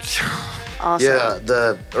 Awesome. Yeah,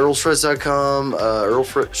 the earlshreds.com, Earl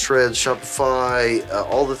Shreds, Shopify,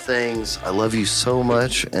 all the things. I love you so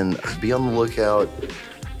much, and be on the lookout.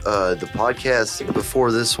 The podcast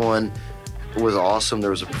before this one was awesome. There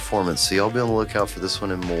was a performance, so y'all be on the lookout for this one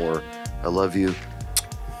and more. I love you.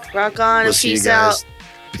 Rock on We'll and see you peace guys. out.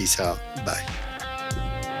 Peace out. Bye.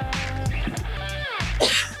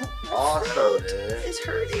 Awesome, dude. It's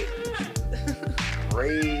hurting.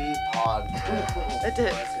 Great podcast. It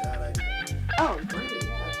did. Oh, great.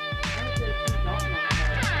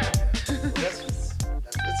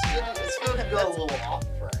 It's good to go a little off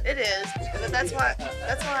track. It is, but that's why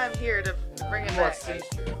I'm here to bring it back.